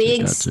 The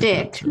big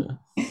stick. gotcha.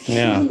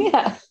 Yeah.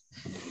 Yeah.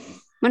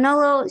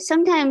 Manolo,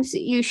 sometimes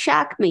you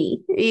shock me.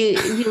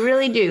 You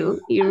really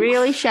do. You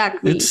really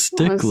shock me. It's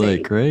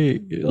stick-like, right?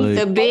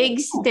 The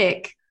big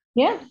stick.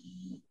 Yeah.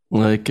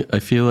 Like I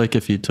feel like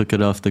if you took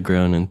it off the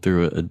ground and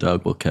threw it, a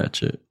dog will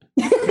catch it.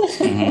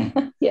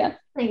 Yeah.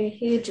 Like a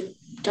huge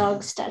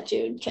dog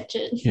statue and catch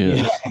it.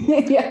 Yeah,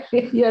 Yeah.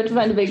 You have to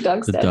find a big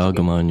dog the statue. dog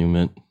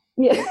monument.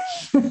 Yeah.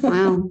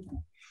 Wow.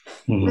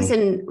 Mhm.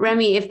 Listen,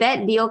 Remy, if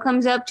that deal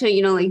comes up to,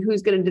 like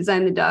who's going to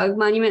design the dog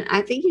monument,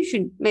 I think you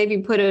should maybe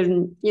put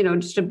in,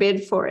 just a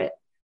bid for it.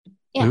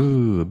 Yeah.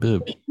 Ooh, a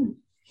bib. Do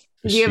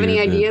you have any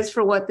ideas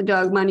for what the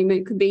dog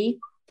monument could be?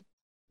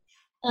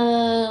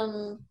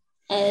 I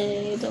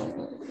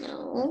don't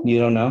know. You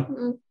don't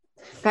know?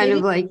 Kind Maybe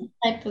of like,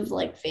 type of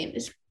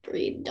famous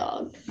breed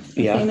dog.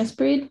 Yeah. Famous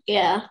breed.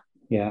 Yeah.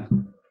 Yeah.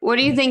 what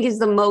do you think is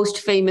the most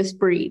famous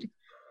breed?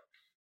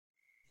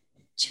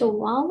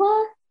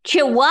 Chihuahua?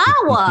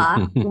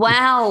 Chihuahua.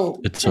 Wow.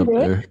 It's up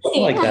there. I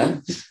like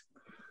that.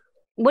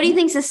 What do you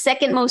think is the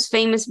second most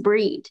famous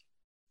breed?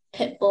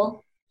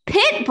 Pitbull.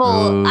 Pitbull.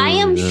 Oh, I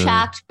am yeah.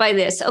 shocked by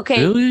this.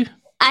 Okay. Really?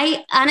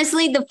 I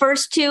honestly, the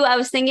first two,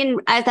 I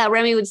thought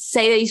Remy would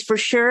say these for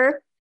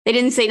sure. They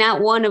didn't say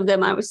not one of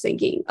them. I was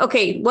thinking,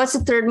 okay, what's the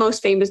third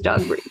most famous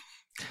dog breed?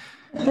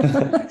 You're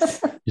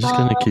just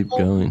gonna keep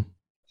going.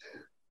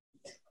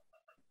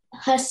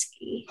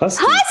 Husky.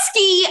 Husky.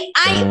 Husky.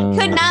 I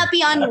could not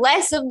be on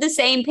less of the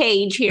same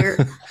page here.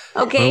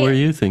 Okay. What were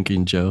you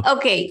thinking, Joe?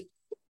 Okay.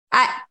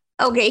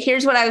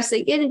 Here's what I was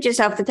thinking just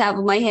off the top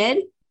of my head.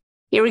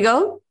 Here we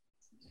go.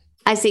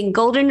 I say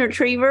golden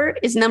retriever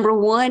is number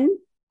one.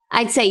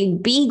 I'd say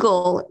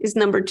beagle is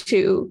number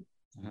two.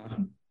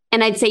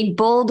 And I'd say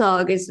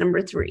bulldog is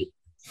number 3.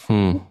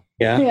 Yeah.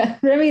 Yeah,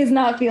 Remy is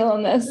not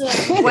feeling this.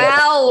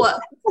 Wow.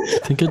 I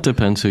think it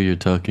depends who you're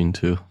talking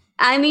to.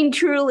 I mean,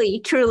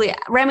 truly.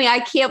 Remy, I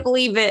can't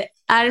believe it.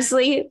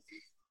 Honestly,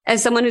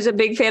 as someone who's a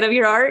big fan of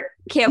your art,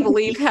 can't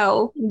believe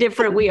how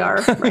different we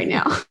are right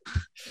now.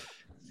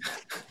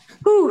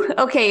 Whew,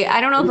 okay, I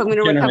don't know if I'm going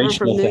to recover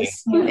from Generational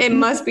this. It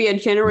must be a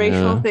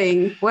generational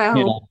thing. Wow.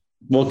 Yeah.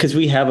 Well, because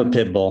we have a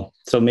pit bull,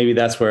 so maybe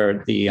that's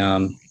where the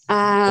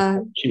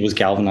she was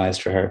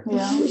galvanized for her.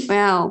 Yeah.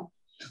 Wow.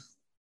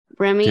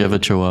 Remy, Do you have a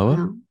Chihuahua?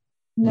 wow.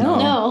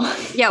 No.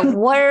 Yeah,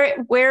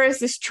 where is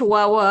this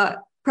Chihuahua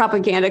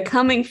propaganda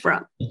coming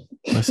from?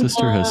 My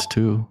sister has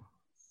 2.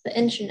 The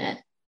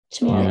internet.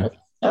 Yeah.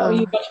 Oh,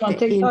 you watch them on The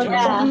TikTok? internet.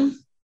 Yeah.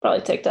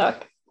 Probably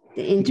TikTok.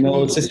 The internet.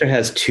 No, sister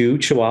has 2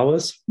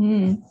 Chihuahuas.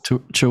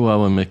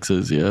 Chihuahua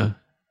mixes, yeah.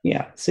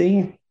 Yeah.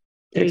 See,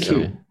 they're There you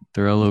cute. go.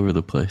 They're all over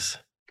the place.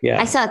 Yeah.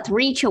 I saw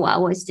 3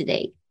 Chihuahuas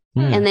today,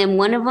 Hmm. and then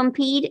one of them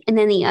peed, and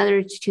then the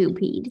other 2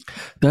 peed.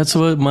 That's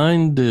what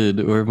mine did,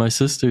 or my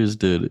sister's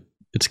did.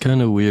 It's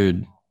kind of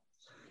weird.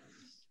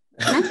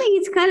 I think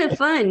it's kind of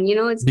fun.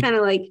 It's kind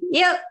of like,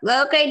 yep,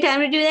 okay,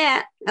 time to do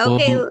that.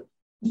 Okay. Well,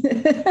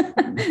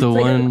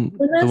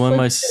 the one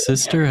my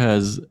sister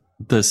has,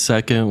 the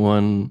second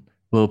one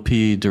will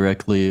pee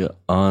directly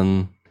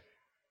on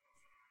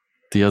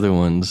the other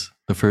ones,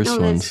 the first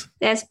No, ones.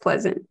 that's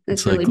pleasant.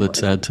 That's It's really like, let's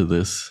pleasant. add to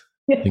this.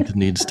 I think it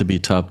needs to be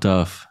topped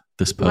off,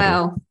 this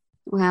puddle.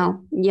 Wow.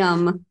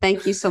 Yum.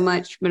 Thank you so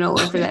much,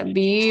 Manolo, for that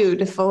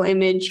beautiful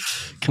image.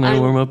 Can I On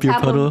warm up your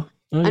top of- puddle?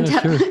 Oh, On yeah,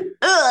 top,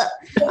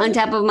 sure. on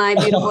top of my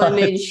beautiful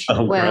image.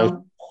 Oh,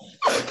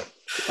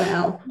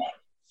 Wow.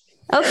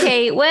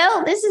 Okay,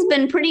 well, this has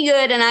been pretty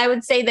good, and I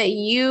would say that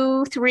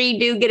you 3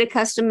 do get a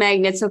custom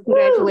magnet, so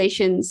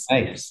congratulations.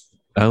 Nice.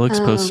 Alex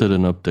Oh. posted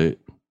an update.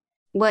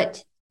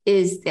 What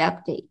is the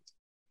update?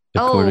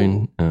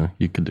 According,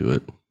 you could do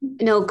it.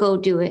 No, go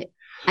do it.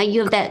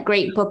 You have that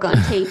great book on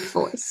tape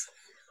voice.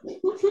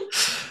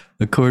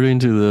 According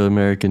to the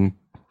American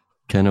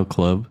Kennel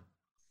Club,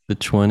 the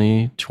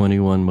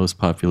 2021 most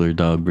popular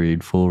dog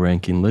breed full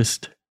ranking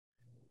list.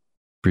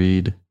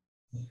 Breed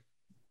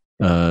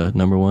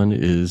number 1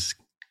 is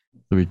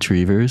the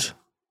Retrievers,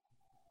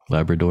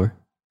 Labrador.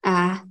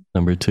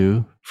 Number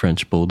 2,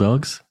 French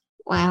Bulldogs.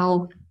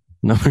 Wow.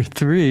 Number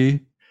 3,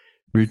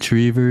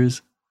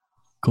 Retrievers,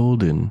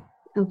 Golden.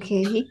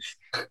 Okay.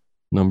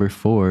 Number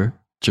 4,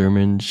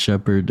 German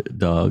Shepherd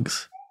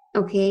Dogs.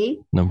 Okay.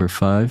 Number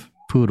 5,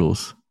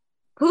 Poodles.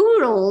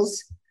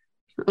 Poodles.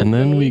 And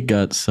then Okay. we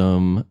got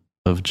some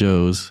of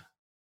Joe's.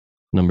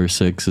 Number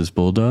 6 is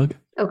Bulldog.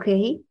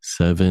 Okay.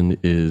 7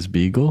 is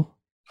Beagle.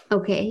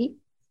 Okay.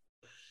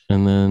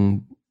 And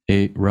then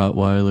 8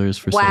 Rottweilers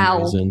for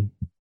Wow. some reason.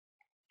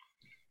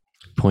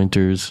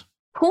 Pointers,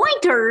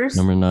 Pointers.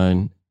 number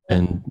 9.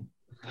 And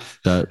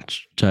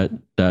Dutch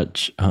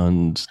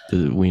Huns,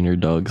 the Wiener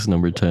Dogs,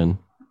 number 10.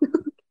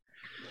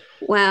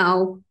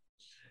 Wow.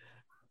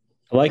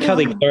 I like how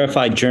they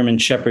clarified German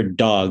Shepherd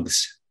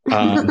dogs.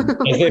 As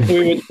if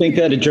we would think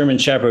that a German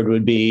Shepherd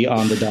would be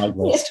on the dog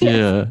list.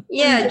 Yeah.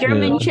 Yeah,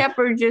 German Yeah.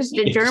 Shepherd, just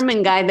a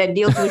German guy that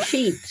deals with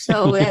sheep.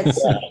 So that's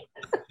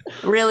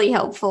really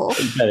helpful.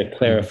 We gotta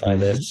clarify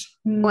this.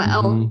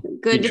 Wow.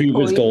 Mhm. Good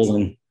Retrievers point.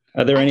 golden.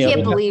 Are there I any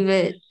can't other? believe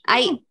it.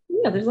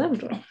 Yeah, there's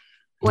Labrador.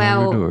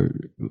 Wow. Labrador.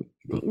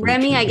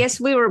 Remy, I guess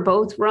we were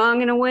both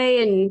wrong in a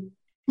way, and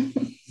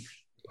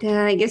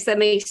I guess that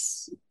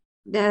makes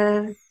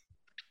You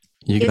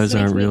guess guys it makes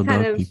aren't me real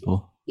kind dog of-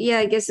 people. yeah,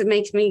 I guess it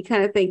makes me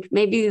kind of think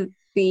maybe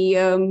the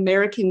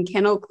American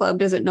Kennel Club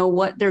doesn't know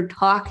what they're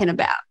talking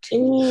about.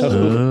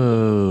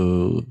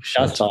 Oh,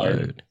 shots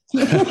fired.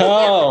 fired.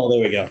 Oh,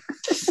 there we go.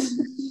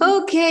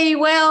 Okay,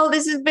 well,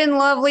 this has been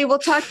lovely. We'll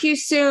talk to you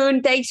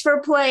soon. Thanks for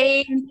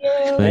playing.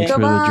 Thanks for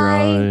the Goodbye.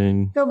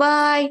 drawing.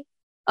 Goodbye.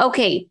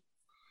 Okay,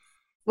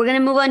 we're gonna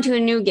move on to a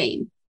new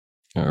game.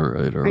 All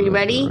right. Are you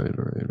ready? All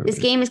right. This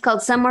game is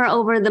called Somewhere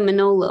Over the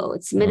Manolo.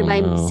 It's submitted Oh, by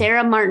no.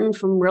 Sarah Martin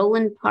from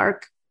Roland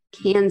Park,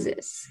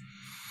 Kansas.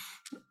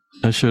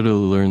 I should have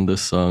learned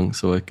this song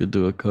so I could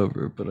do a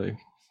cover, but I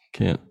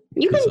can't.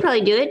 You can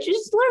probably do it.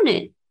 Just learn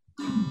it.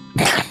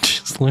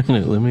 Just learn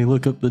it. Let me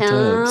look up the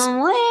tabs.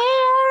 Somewhere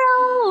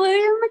over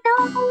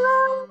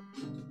the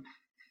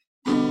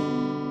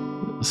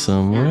Manolo.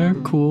 Somewhere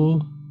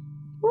cool.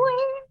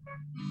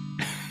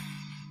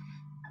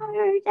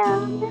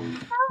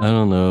 I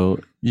don't know.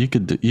 You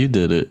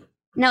did it.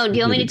 No, do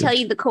you want me Did to it tell good.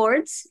 you the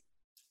chords?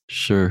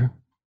 Sure.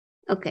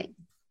 Okay.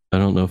 I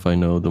don't know if I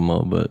know them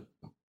all, but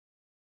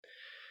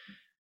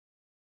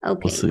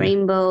Okay. see.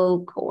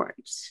 Rainbow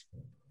chords.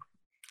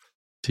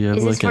 do you have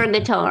Is this like for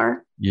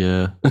guitar?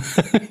 Yeah.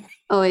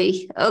 Oh,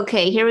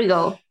 okay. Here we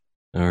go.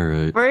 All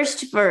right.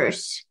 First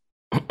verse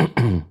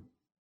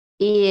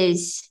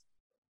is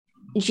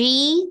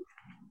G,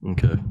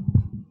 Okay.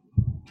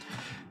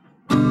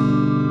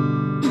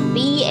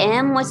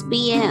 BM. What's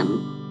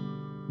BM?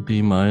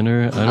 B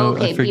minor.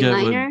 Okay, I B forget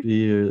minor. what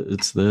B.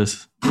 It's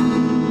this.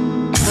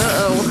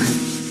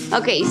 Uh-oh.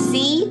 Okay,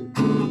 C.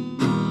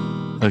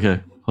 Okay,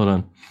 hold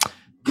on.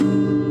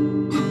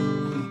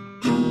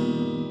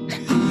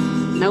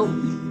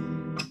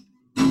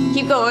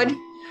 good.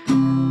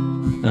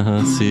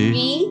 C.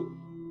 G.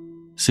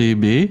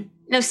 CB.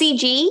 No,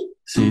 CG.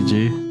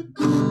 CG.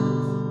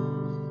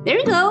 There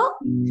you go.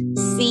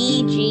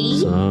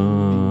 CG. Somewhere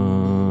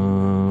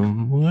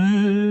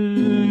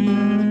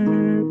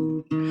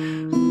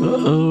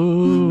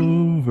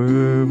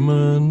over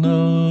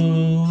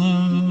Manolo.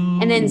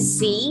 And then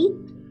C.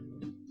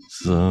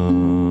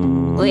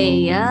 Some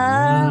Way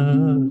up.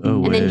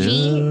 And then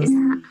G is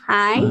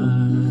high.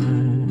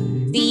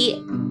 C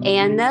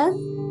and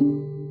the.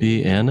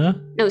 B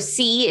Anna. No,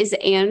 C is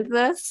and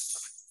the.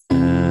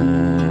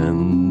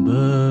 And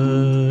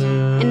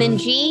the. And then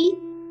G.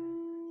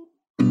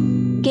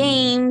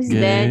 Games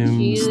that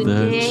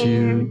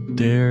you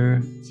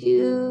dare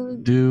to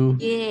do.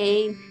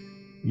 Yay.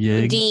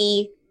 Yay.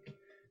 D.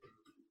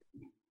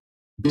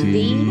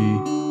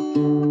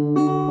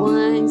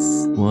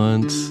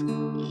 Once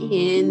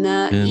in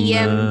the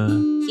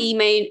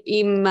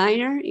E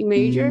minor.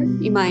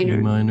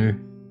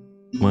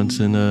 Once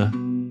in a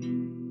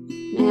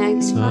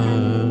Max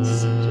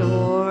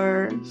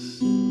store.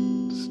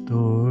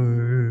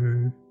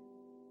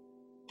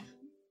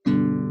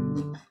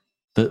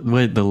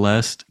 Wait, the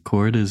last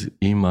chord is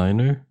E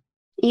minor?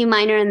 E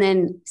minor and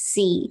then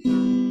C.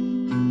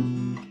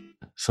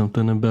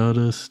 Something about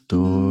a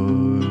store.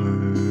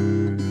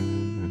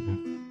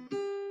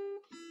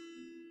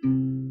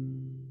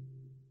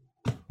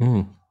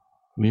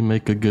 We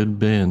make a good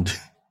band.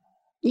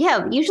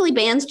 Yeah, usually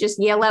bands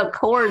just yell out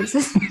chords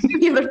as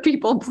the other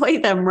people play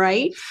them,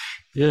 right?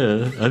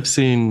 Yeah, I've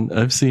seen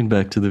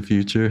Back to the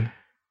Future.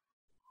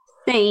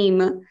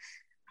 Same.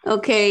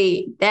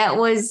 Okay, that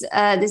was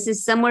this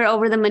is Somewhere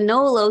Over the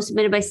Manolo,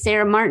 submitted by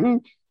Sarah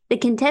Martin. The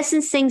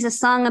contestant sings a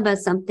song about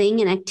something,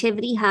 an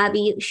activity,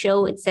 hobby,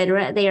 show,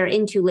 etc. they are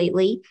into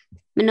lately.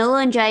 Manolo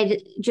and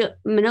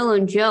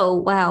Joe,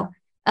 wow,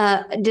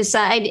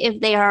 decide if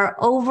they are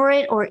over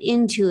it or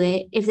into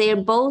it. If they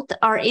both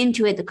are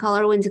into it, the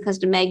caller wins a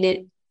custom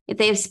magnet. If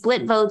they have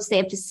split votes, they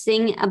have to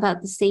sing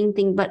about the same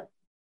thing, but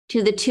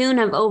to the tune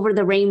of Over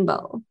the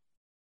Rainbow.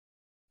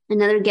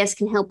 Another guest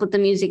can help with the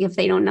music if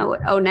they don't know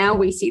it. Oh, now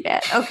we see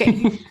that.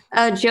 Okay.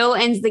 Joe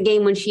ends the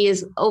game when she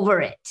is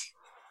over it.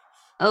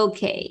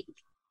 Okay.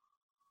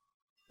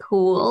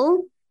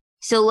 Cool.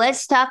 So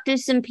let's talk to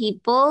some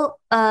people.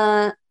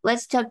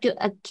 Let's talk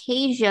to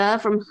Acacia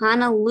from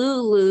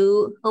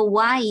Honolulu,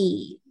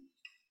 Hawaii.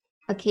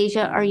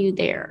 Acacia, are you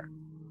there?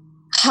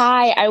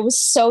 Hi, I was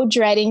so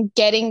dreading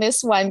getting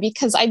this one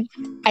because I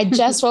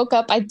just woke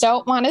up. I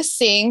don't want to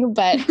sing,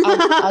 but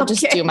I'll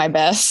just do my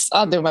best.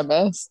 I'll do my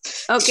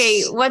best.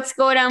 Okay, what's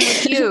going on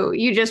with you?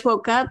 You just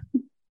woke up?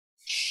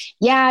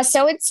 Yeah,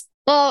 so it's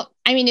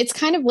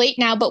kind of late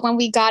now, but when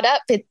we got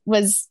up, it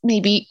was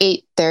maybe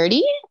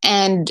 8:30,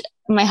 and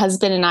my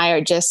husband and I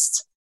are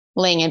just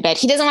laying in bed.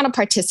 He doesn't want to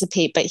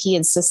participate, but he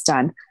insists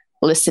on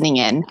listening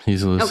in.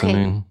 He's listening.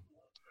 Okay.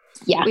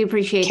 Yeah, we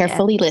appreciate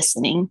carefully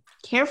listening.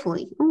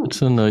 Carefully. Ooh.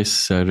 It's a nice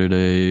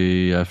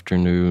Saturday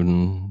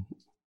afternoon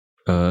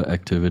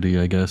activity,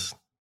 I guess.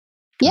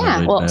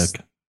 Yeah, well,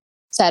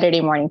 Saturday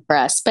morning for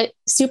us, but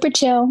super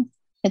chill.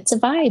 It's a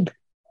vibe.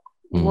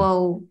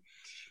 Whoa.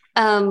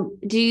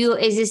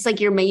 Is this like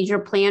your major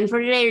plan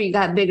for today, or you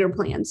got bigger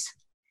plans?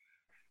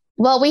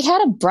 Well, we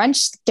had a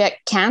brunch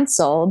get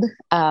canceled,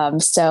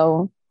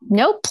 so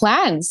no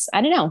plans.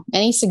 I don't know.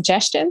 Any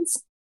suggestions?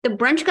 The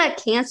brunch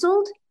got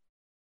canceled?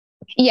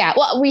 Yeah,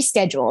 well,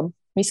 rescheduled.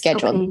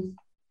 Okay.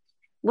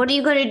 What are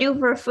you going to do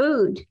for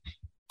food?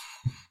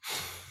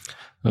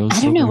 I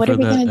don't know. What are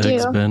we going to do?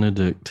 Eggs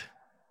Benedict.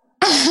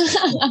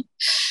 I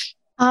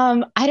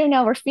don't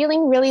know. We're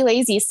feeling really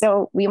lazy,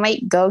 so we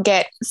might go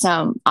get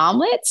some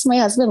omelets. My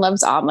husband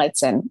loves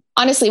omelets, and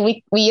honestly,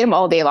 we eat them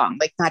all day long,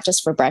 like not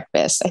just for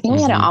breakfast. I think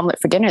we had an omelet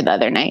for dinner the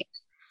other night.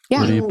 Yeah.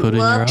 What do you put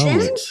in your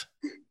omelets?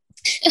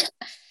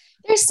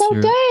 They're so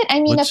good. I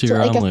mean, what's your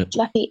like omelet? A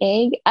fluffy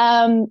egg.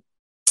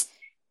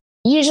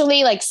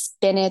 Usually like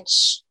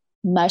spinach,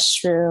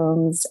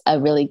 mushrooms,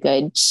 a really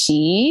good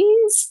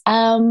cheese.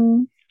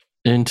 Into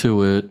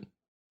it.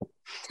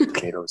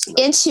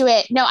 Into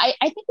it. No, I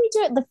think we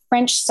do it the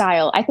French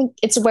style. I think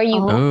it's where you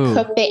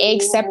cook the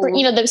egg separate,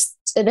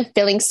 the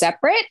filling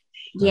separate.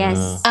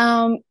 Yes.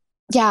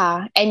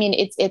 Yeah. I mean,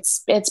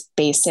 it's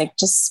basic,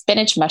 just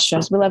spinach,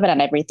 mushrooms. We love it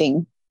on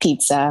everything.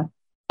 Pizza,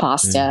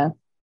 pasta.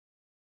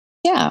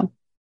 Yeah.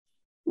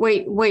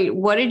 Wait,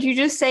 what did you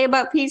just say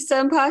about pizza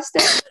and pasta?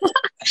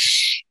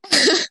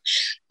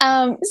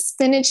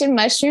 Spinach and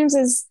mushrooms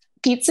is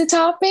pizza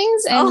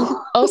toppings and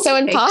also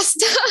in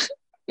pasta.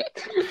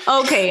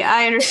 Okay,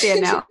 I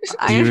understand now.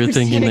 You were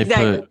thinking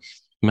exactly.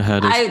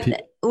 they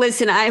put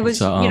listen, I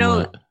was,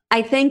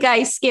 I think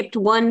I skipped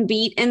one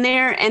beat in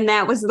there, and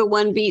that was the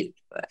one beat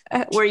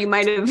where you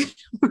might have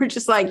were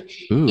just like,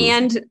 ooh.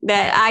 And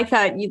that I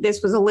thought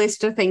this was a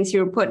list of things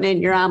you were putting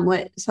in your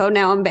omelet. So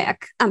now I'm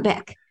back.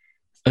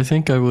 I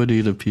think I would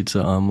eat a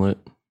pizza omelet.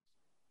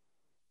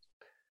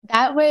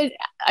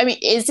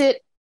 Is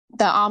it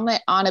the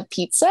omelet on a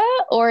pizza,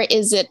 or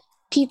is it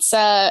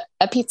a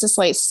pizza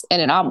slice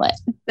and an omelet?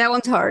 That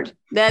one's hard.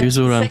 That Here's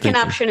what I'm second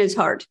thinking. option is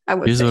hard.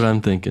 Here's what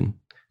I'm thinking.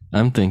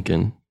 I'm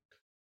thinking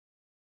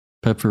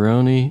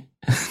pepperoni,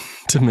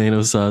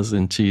 tomato sauce,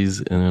 and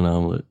cheese in an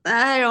omelet.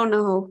 I don't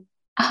know.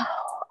 Oh,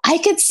 I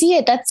could see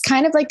it. That's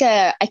kind of like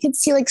I could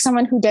see like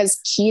someone who does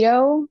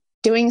keto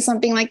doing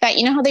something like that.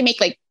 You know how they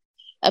make like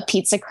a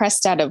pizza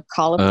crust out of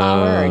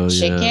cauliflower or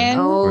chicken? Yeah.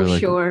 Oh, Or, like,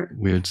 sure.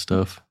 Weird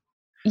stuff.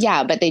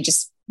 Yeah, but they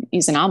just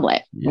use an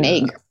omelet, an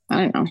egg.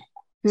 I don't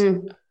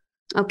know.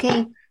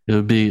 Okay.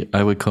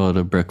 I would call it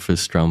a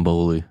breakfast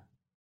stromboli.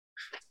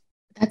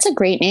 That's a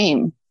great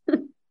name.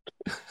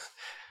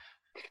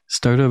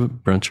 Start a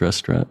brunch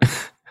restaurant.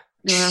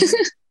 Yeah.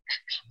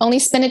 Only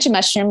spinach and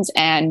mushrooms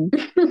and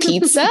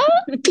pizza?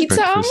 Pizza Breakfast.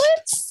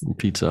 omelets?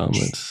 Pizza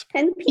omelets.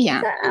 And pizza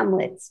Yeah.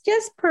 omelets.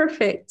 Just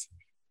perfect.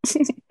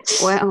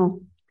 Wow.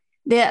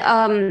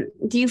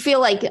 Do you feel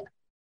like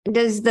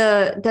does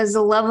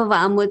the love of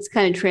omelets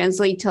kind of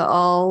translate to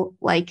all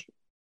like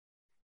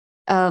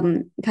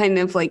kind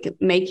of like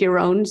make your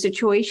own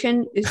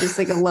situation? It's just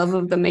like a love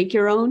of the make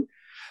your own?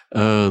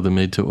 Oh, the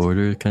made to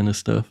order kind of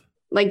stuff.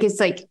 Like it's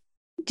like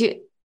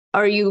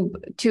are you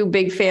two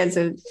big fans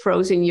of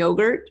frozen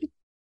yogurt?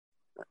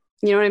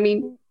 You know what I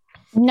mean?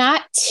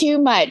 Not too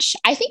much.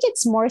 I think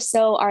it's more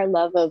so our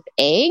love of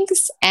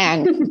eggs,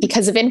 and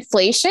because of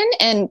inflation,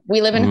 and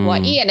we live in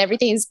Hawaii and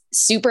everything's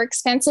super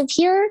expensive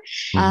here.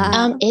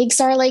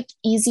 Eggs are like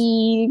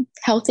easy,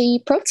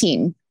 healthy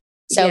protein.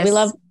 So we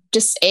love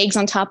just eggs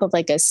on top of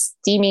like a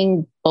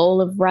steaming bowl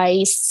of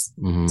rice,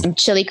 some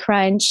chili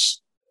crunch.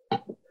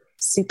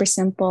 Super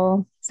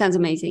simple. Sounds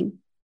amazing.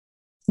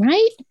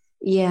 Right?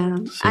 Yeah.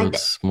 So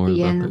it's more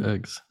about the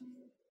eggs.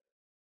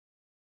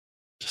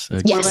 Just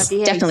eggs. Yes,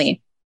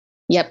 definitely.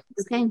 Yep.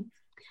 Okay.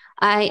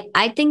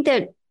 I think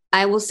that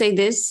I will say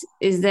this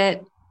is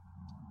that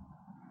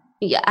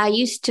I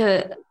used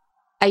to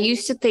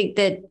think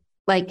that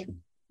like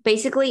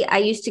basically I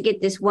used to get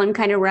this one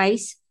kind of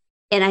rice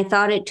and I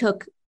thought it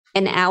took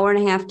an hour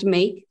and a half to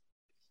make.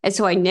 And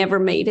so I never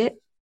made it.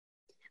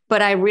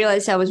 But I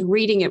realized I was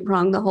reading it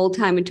wrong the whole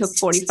time. It took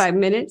 45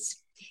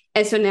 minutes.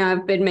 And so now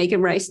I've been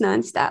making rice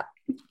nonstop.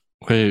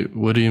 Wait,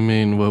 what do you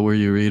mean? What were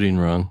you reading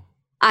wrong?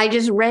 I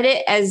just read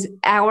it as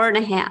hour and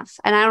a half.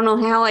 And I don't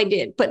know how I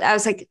did, but I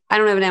was like, I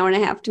don't have an hour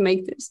and a half to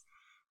make this.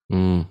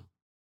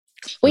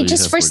 Wait,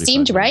 just for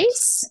steamed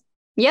rice?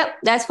 Yep,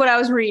 that's what I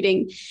was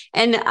reading.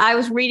 And I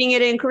was reading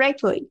it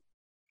incorrectly.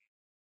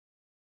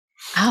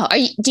 Oh,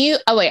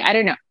 wait, I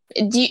don't know.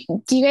 Do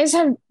you guys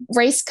have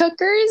rice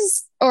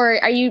cookers, or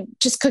are you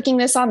just cooking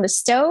this on the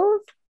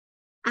stove?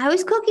 I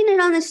was cooking it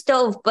on the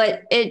stove,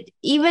 but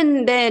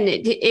even then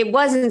it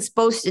wasn't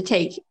supposed to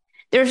take.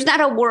 There's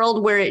not a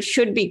world where it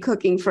should be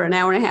cooking for an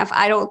hour and a half,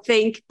 I don't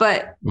think.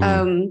 But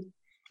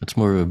it's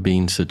more of a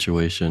bean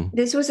situation.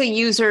 This was a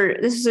user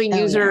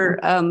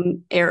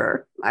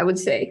error, I would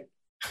say.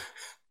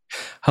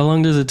 How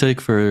long does it take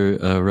for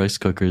a rice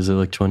cooker? Is it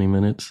like 20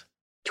 minutes?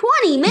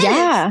 20 minutes?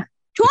 Yeah.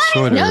 20?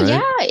 Shorter, no, right?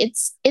 yeah,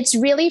 it's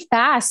really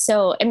fast.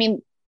 So I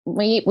mean,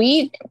 we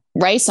eat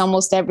rice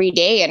almost every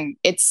day, and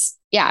it's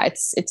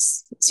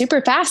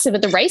super fast.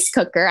 But the rice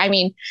cooker, I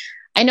mean,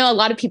 I know a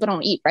lot of people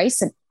don't eat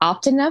rice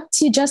often enough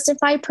to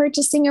justify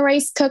purchasing a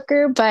rice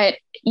cooker, but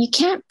you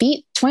can't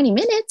beat 20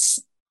 minutes.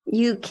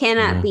 You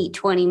cannot beat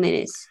 20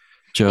 minutes.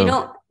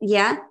 Joe,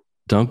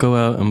 don't go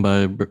out and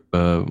buy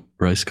a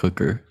rice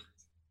cooker.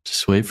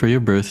 Just wait for your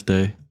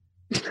birthday.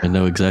 I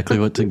know exactly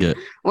what to get.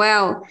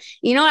 Wow.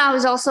 You know what I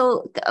was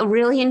also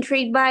really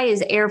intrigued by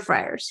is air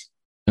fryers.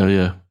 Oh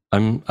yeah.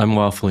 I'm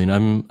waffling.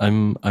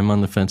 I'm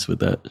on the fence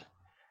with that.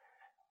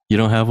 You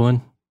don't have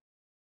one?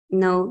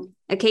 No.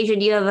 Acacia,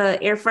 do you have an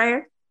air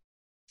fryer?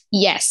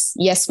 Yes,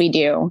 we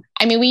do.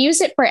 I mean, we use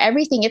it for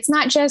everything. It's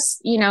not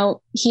just,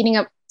 heating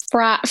up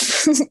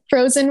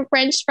frozen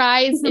French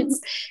fries. It's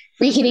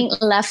reheating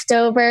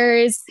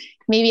leftovers,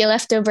 maybe a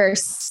leftover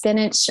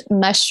spinach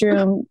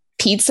mushroom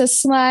pizza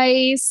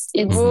slice.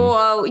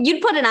 Whoa,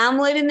 you'd put an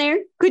omelet in there?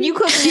 Could you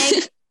cook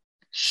an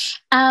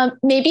egg?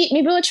 Maybe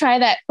we'll try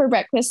that for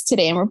breakfast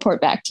today and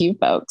report back to you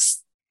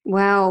folks.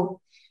 Wow.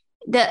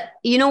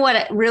 You know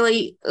what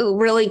really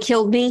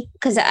killed me?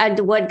 Because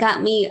what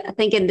got me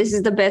thinking this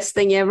is the best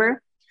thing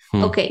ever.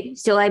 Okay,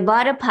 so I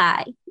bought a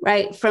pie,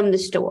 right, from the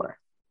store.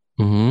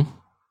 And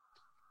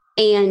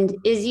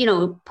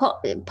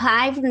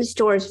pie from the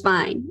store is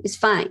fine. It's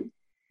fine.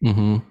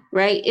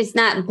 Right? It's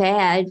not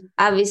bad.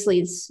 Obviously,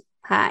 it's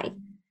pie.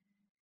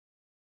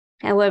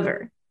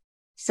 However,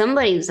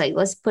 somebody was like,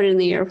 let's put it in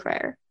the air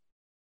fryer.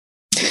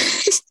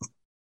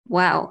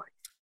 Wow.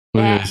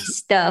 That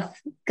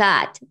stuff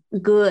got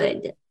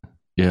good.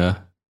 Yeah.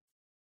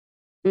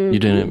 You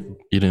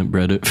didn't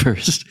bread it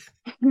first.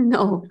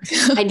 No,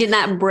 I did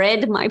not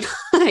bread my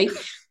pie,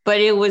 but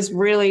it was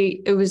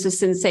a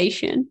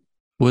sensation.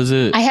 Was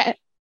it?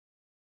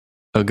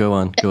 Oh, go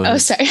on. Go ahead. Oh,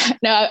 sorry.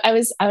 No, I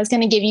was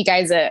going to give you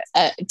guys a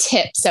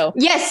tip. So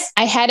yes,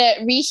 I had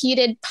a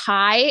reheated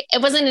pie.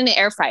 It wasn't in an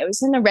air fryer. It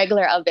was in a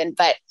regular oven,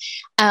 but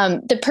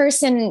the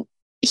person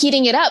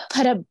heating it up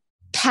put a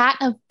pat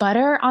of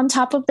butter on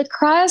top of the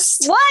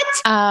crust. What?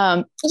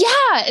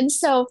 Yeah. And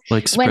so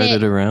like spread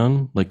it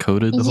around, like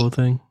coated the whole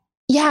thing.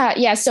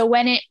 Yeah. So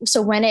when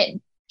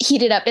it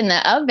heat it up in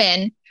the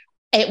oven,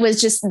 it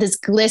was just this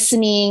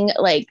glistening,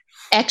 like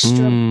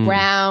extra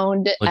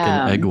brown, like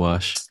an egg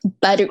wash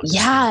butter.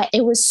 Yeah,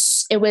 it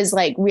was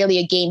like really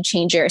a game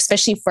changer,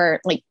 especially for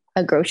like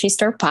a grocery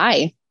store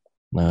pie.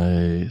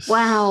 Nice.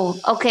 Wow.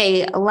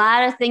 Okay, a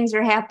lot of things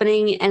are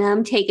happening, and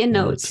I'm taking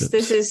notes.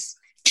 This is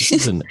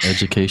an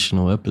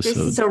educational episode. This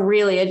is a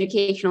really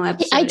educational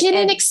episode. I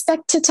didn't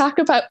expect to talk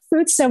about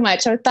food so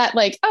much. I thought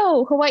like,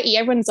 oh, Hawaii.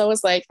 Everyone's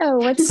always like, oh,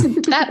 what's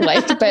that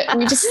like? But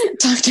we just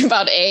talked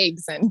about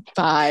eggs and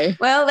pie.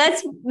 Well,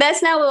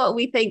 that's not what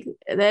we think.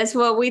 That's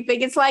what we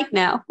think it's like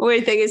now.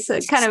 We think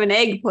it's kind of an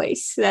egg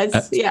place.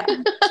 That's yeah.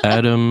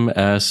 Adam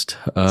asked,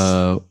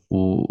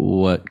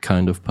 what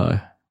kind of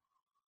pie?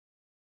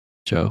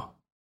 Joe.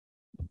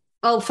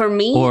 Oh, for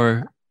me?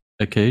 Or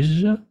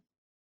Acacia?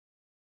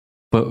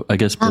 But I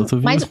guess both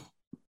of you?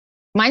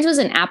 Mine was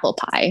an apple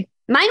pie.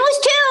 Mine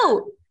was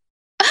too.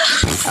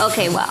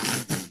 Okay, wow.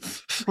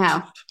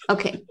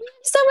 Okay.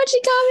 So much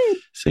in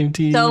common. Same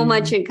team. So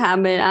much in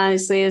common,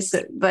 honestly. It's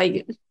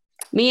like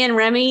me and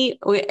Remy,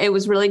 it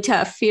was really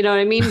tough. You know what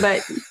I mean?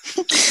 But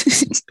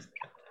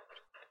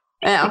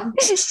well.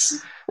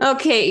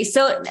 Okay,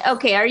 so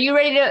are you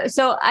ready to?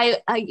 So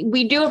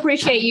we do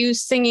appreciate you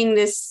singing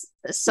this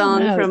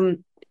song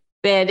from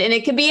bed, and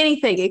it could be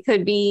anything. It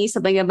could be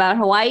something about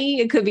Hawaii.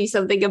 It could be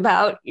something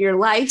about your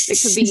life. It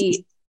could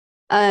be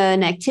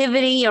an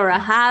activity or a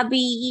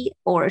hobby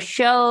or a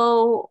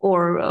show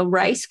or a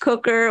rice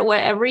cooker,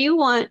 whatever you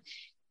want.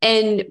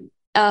 And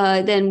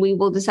then we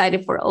will decide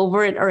if we're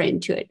over it or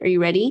into it. Are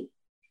you ready?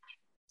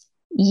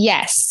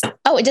 Yes.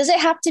 Oh, does it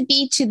have to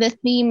be to the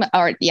theme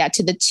or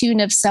to the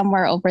tune of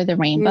Somewhere Over the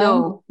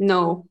Rainbow?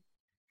 No.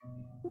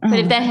 But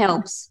if that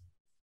helps,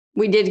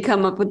 we did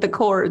come up with the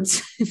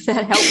chords. If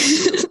that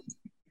helps.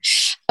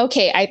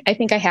 Okay, I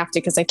think I have to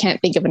because I can't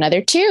think of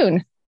another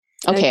tune.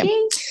 Okay.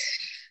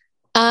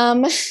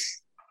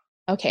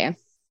 Okay.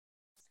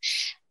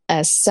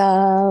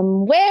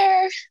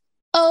 Somewhere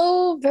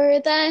over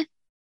the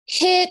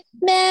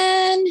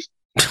hitman,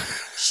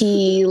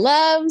 he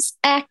loves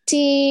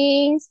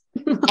acting,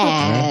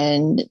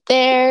 and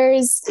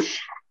there's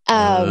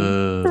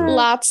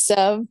lots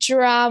of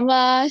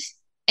drama,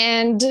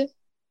 and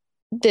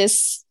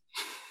this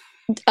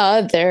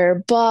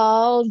other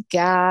bald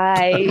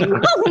guy.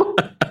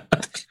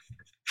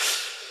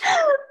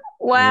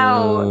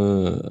 Wow.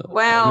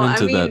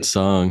 I'm into that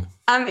song.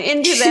 I'm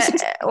into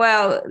that.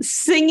 Wow.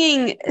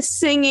 Singing,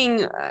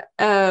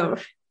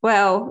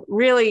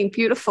 really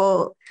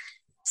beautiful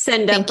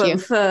send up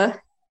of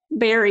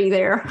Barry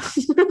there.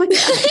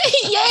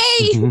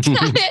 Yay!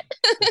 Got it.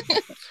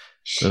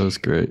 That was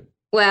great.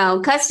 Wow.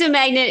 Custom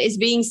magnet is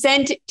being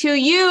sent to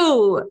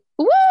you.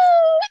 Woo!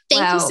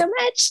 Thank you so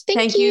much.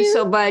 Thank you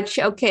so much.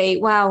 Okay.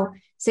 Wow.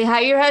 Say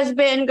hi to your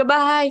husband.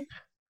 Goodbye.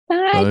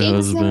 Bye.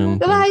 Thanks, husband.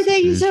 Goodbye.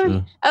 Thank you,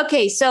 sir.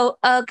 Okay. So,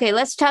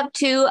 let's talk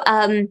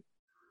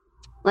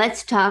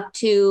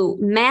to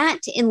Matt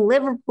in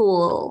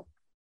Liverpool.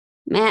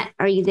 Matt,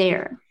 are you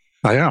there?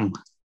 I am.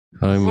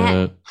 Hi,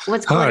 Matt.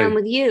 What's going on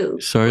with you?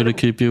 Sorry to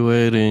keep you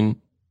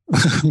waiting.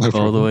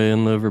 All the way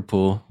in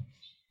Liverpool.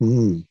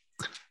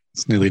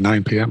 It's nearly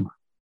 9 p.m.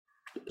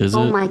 Is it?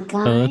 Oh my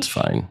God. Oh, that's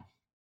fine.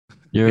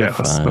 You're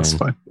fine. That's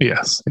fine.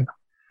 Yes. Yeah.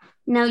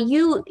 Now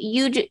you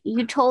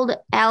told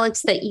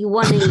Alex that you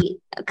won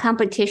a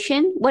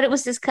competition. What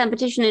was this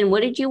competition, and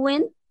what did you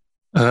win?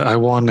 I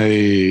won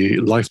a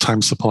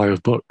lifetime supply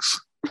of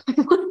books.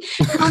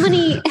 How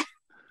many?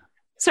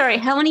 Sorry,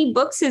 how many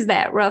books is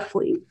that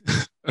roughly?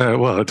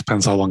 Well, it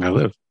depends how long I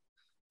live.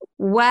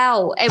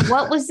 Wow! And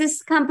what was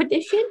this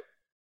competition?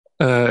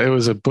 It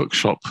was a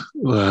bookshop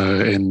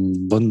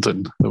in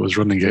London that was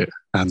running it,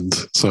 and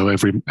so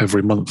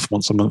every month,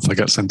 once a month, I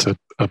get sent a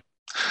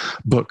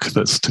book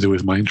that's to do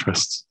with my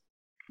interests.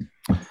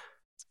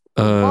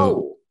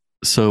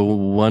 So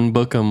one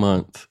book a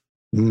month.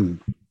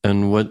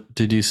 And what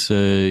did you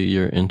say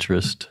your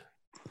interest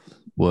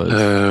was?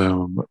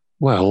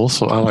 Well,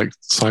 also I like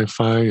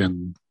sci-fi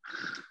and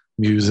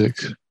music.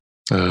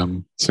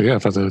 So yeah,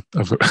 I've had a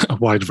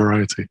wide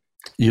variety.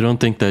 You don't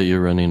think that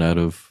you're running out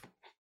of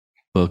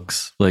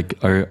books?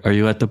 Like, are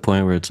you at the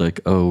point where it's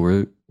like,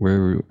 oh,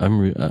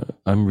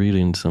 I'm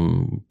reading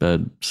some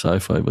bad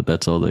sci-fi, but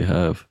that's all they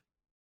have?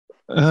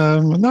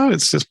 No,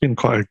 it's just been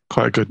quite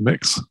a good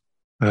mix.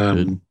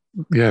 Good.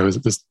 Yeah, there's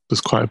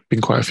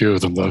been quite a few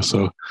of them though.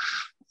 So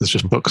there's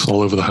just books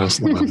all over the house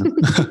at the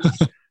moment.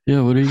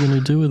 Yeah, what are you going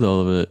to do with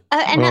all of it?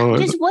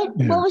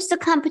 What was the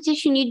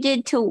competition you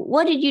did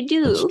what did you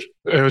do?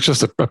 It was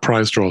just a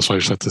prize draw, so I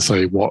just had to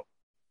say what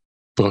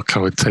book I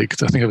would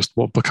take. I think it was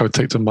what book I would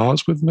take to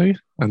Mars with me,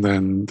 and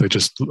then they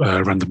just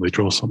randomly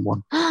draw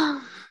someone.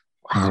 Wow.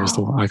 And that was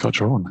the one I got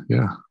drawn.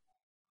 Yeah.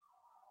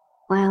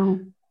 Wow.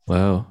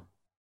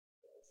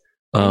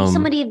 Are you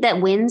somebody that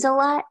wins a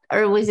lot,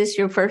 or was this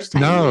your first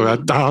time? No,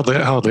 hardly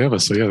ever.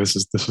 So yeah,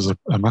 this was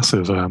a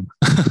massive,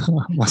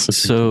 massive.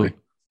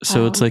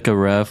 So it's like a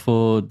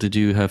raffle. Did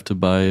you have to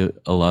buy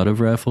a lot of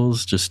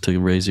raffles just to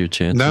raise your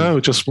chances? No,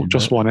 just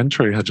one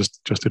entry. I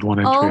just did one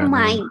entry. Oh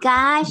my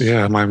gosh!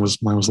 Yeah, mine was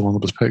the one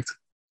that was picked.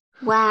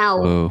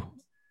 Wow. Whoa.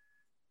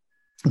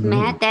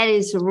 Matt,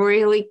 that's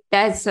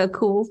a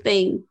cool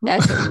thing.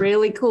 That's a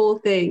really cool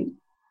thing.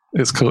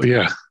 It's cool.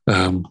 Yeah.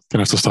 Gonna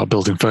have to start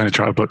building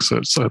furniture out of books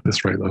at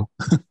this rate, though.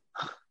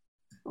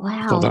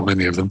 Wow. Not that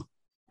many of them.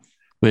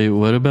 Wait,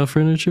 what about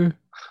furniture?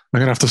 I'm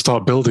gonna have to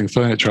start building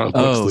furniture out of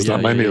books. There's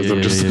that many of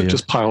them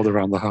just piled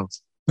around the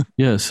house.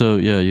 Yeah. So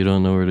you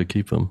don't know where to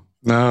keep them.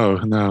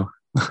 No.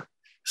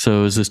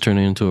 So is this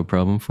turning into a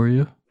problem for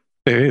you?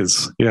 It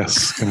is.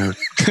 Yes.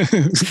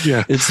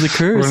 Yeah. It's the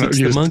curse. It's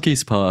the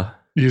monkey's paw.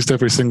 Used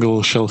every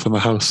single shelf in the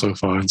house so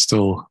far, and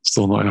still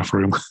not enough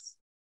room.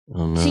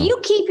 Oh no. So you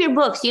keep your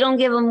books. You don't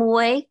give them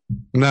away?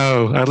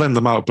 No, I lend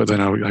them out, but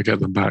then I get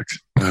them back.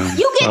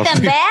 You get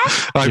them back?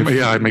 I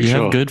make you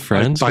sure. have good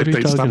friends? What are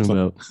you talking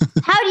about?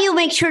 How do you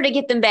make sure to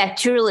get them back?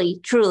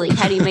 Truly.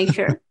 How do you make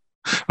sure?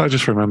 I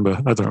just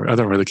remember. I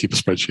don't really keep a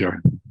spreadsheet or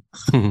anything.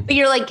 But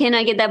you're like, can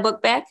I get that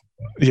book back?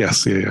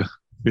 Yes, yeah,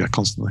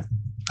 constantly.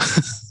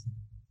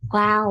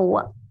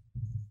 Wow.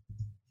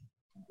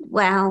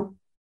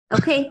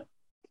 Okay.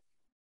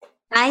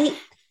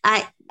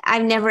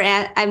 I've never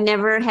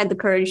had the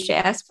courage to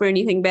ask for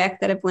anything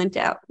back that I've lent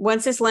out.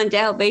 Once it's lent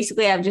out,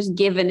 basically I've just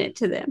given it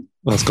to them.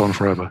 That's gone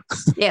forever.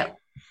 Yeah.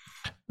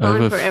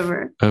 Gone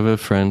forever. I have a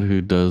friend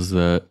who does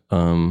that,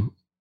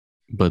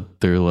 but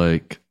they're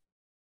like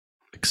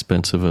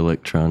expensive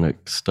electronic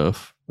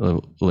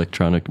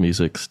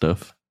music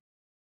stuff.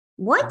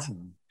 What?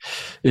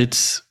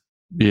 It's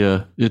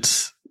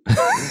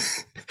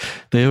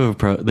they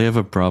have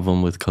a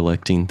problem with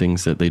collecting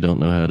things that they don't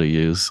know how to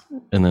use,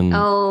 and then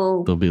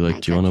they'll be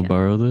like, "Do you want to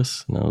borrow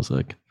this?" And I was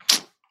like,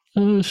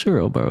 "Sure,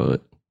 I'll borrow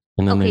it."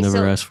 And then they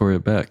never ask for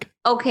it back.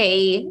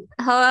 Okay,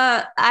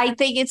 I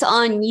think it's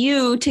on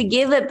you to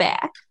give it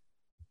back.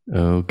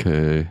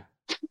 Okay.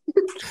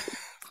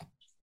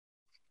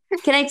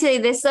 Can I tell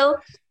you this though?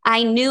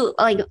 I knew,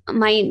 like,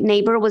 my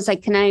neighbor was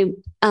like, "Can I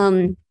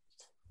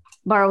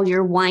borrow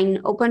your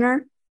wine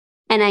opener?"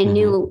 And I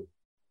knew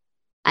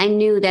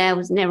that I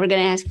was never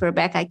going to ask for it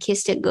back. I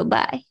kissed it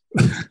goodbye.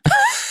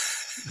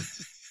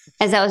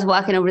 As I was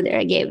walking over there,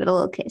 I gave it a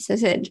little kiss. I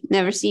said,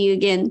 "Never see you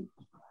again."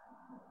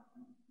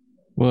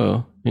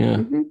 Well, yeah.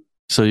 Mm-hmm.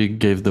 So you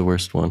gave the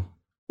worst one?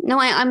 No,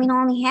 I mean,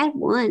 I only had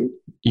one.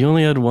 You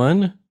only had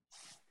one?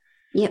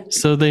 Yep.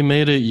 So they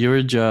made it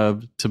your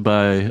job to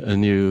buy a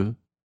new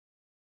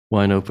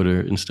wine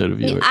opener instead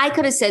of yours. I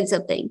could have said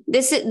something.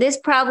 This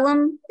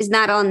problem is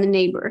not on the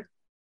neighbor.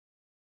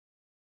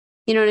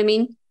 You know what I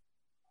mean?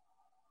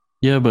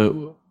 Yeah, but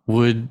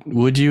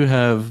would you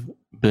have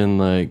been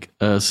like,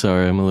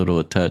 sorry, I'm a little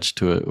attached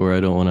to it, or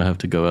I don't want to have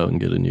to go out and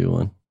get a new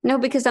one? No,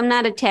 because I'm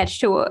not attached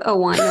to a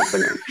wine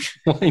opener.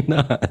 Why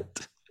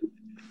not?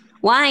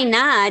 Why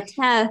not?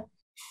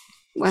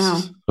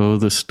 Wow. Oh,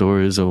 the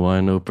stories a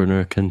wine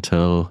opener can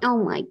tell.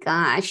 Oh my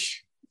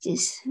gosh.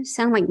 Just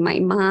sound like my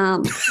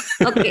mom.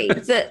 Okay.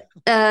 So,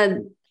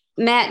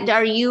 Matt,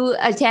 are you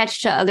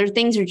attached to other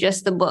things or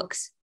just the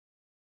books?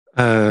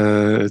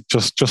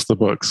 Just the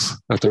books.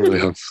 I don't really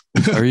have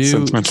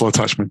sentimental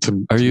attachment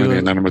to many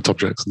inanimate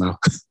objects now.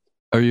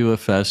 Are you a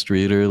fast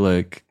reader?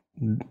 Like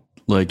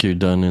you're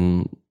done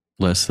in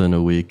less than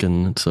a week,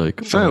 and it's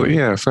like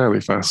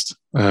fairly fast.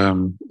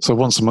 So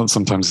once a month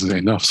sometimes isn't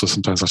enough. So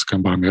sometimes I have to go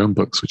and buy my own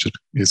books, which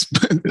is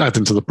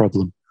adding to the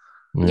problem.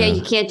 Yeah,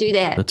 you can't do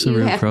that. That's a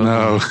real problem.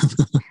 No.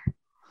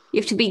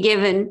 You have to be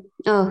given.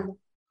 Oh.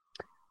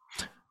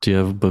 Do you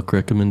have book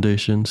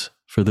recommendations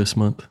for this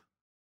month?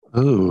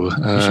 Oh,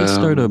 you should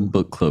start a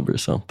book club or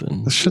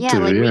something. Should do,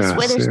 like yes, Reese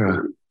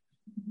Witherspoon.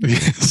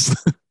 Yes.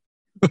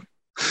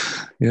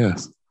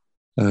 Yes.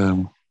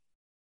 Or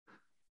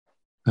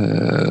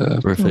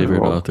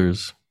favorite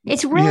authors.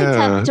 It's really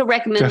tough to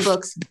recommend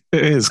books.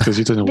 It is, because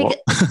you don't know what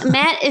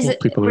Matt is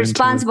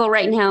responsible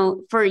right now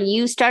for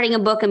you starting a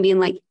book and being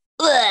like,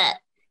 "Ugh,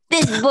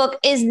 this book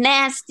is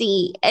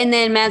nasty," and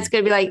then Matt's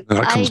gonna be like,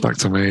 that comes back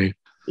to me.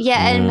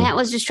 Yeah, and Matt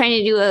was just trying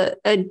to do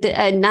a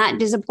not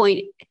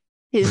disappoint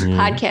his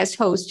podcast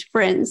host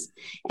friends,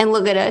 and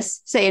look at us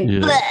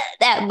saying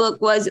that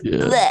book was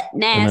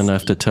nasty. And then I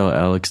have to tell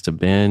Alex to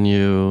ban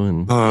you.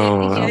 And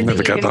I'll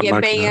never get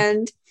that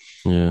banned.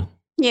 Yeah.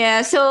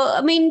 Yeah. So,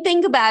 I mean,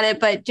 think about it,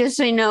 but just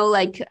so you know,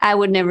 like, I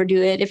would never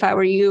do it if I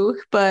were you,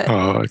 but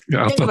I'll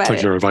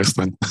take your advice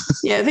then.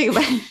 Yeah. Think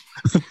about it.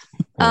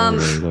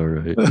 All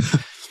right.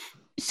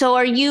 So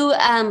are you,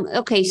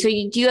 okay. So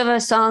do you have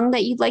a song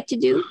that you'd like to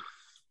do?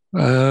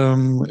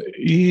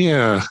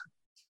 Yeah.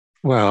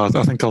 Well,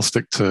 I think I'll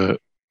stick to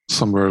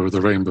Somewhere Over the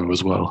Rainbow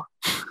as well.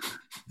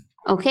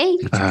 Okay.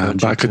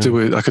 But I could do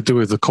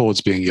with the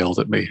chords being yelled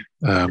at me.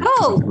 I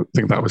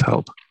think that would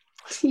help.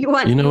 You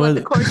want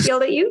the chords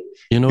yelled at you?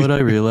 You know what I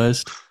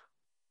realized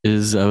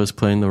is I was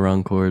playing the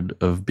wrong chord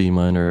of B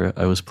minor.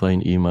 I was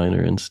playing E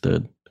minor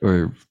instead,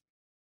 or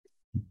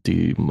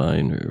D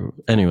minor.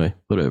 Anyway,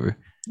 whatever.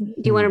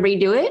 Do you want to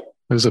redo it?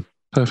 It was a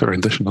perfect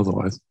rendition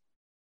otherwise.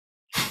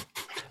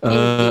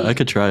 I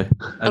could try.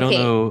 I don't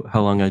know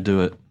how long I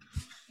do it.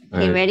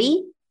 Okay,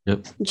 ready?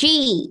 Yep.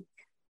 G.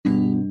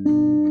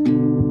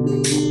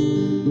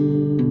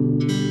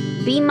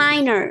 B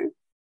minor.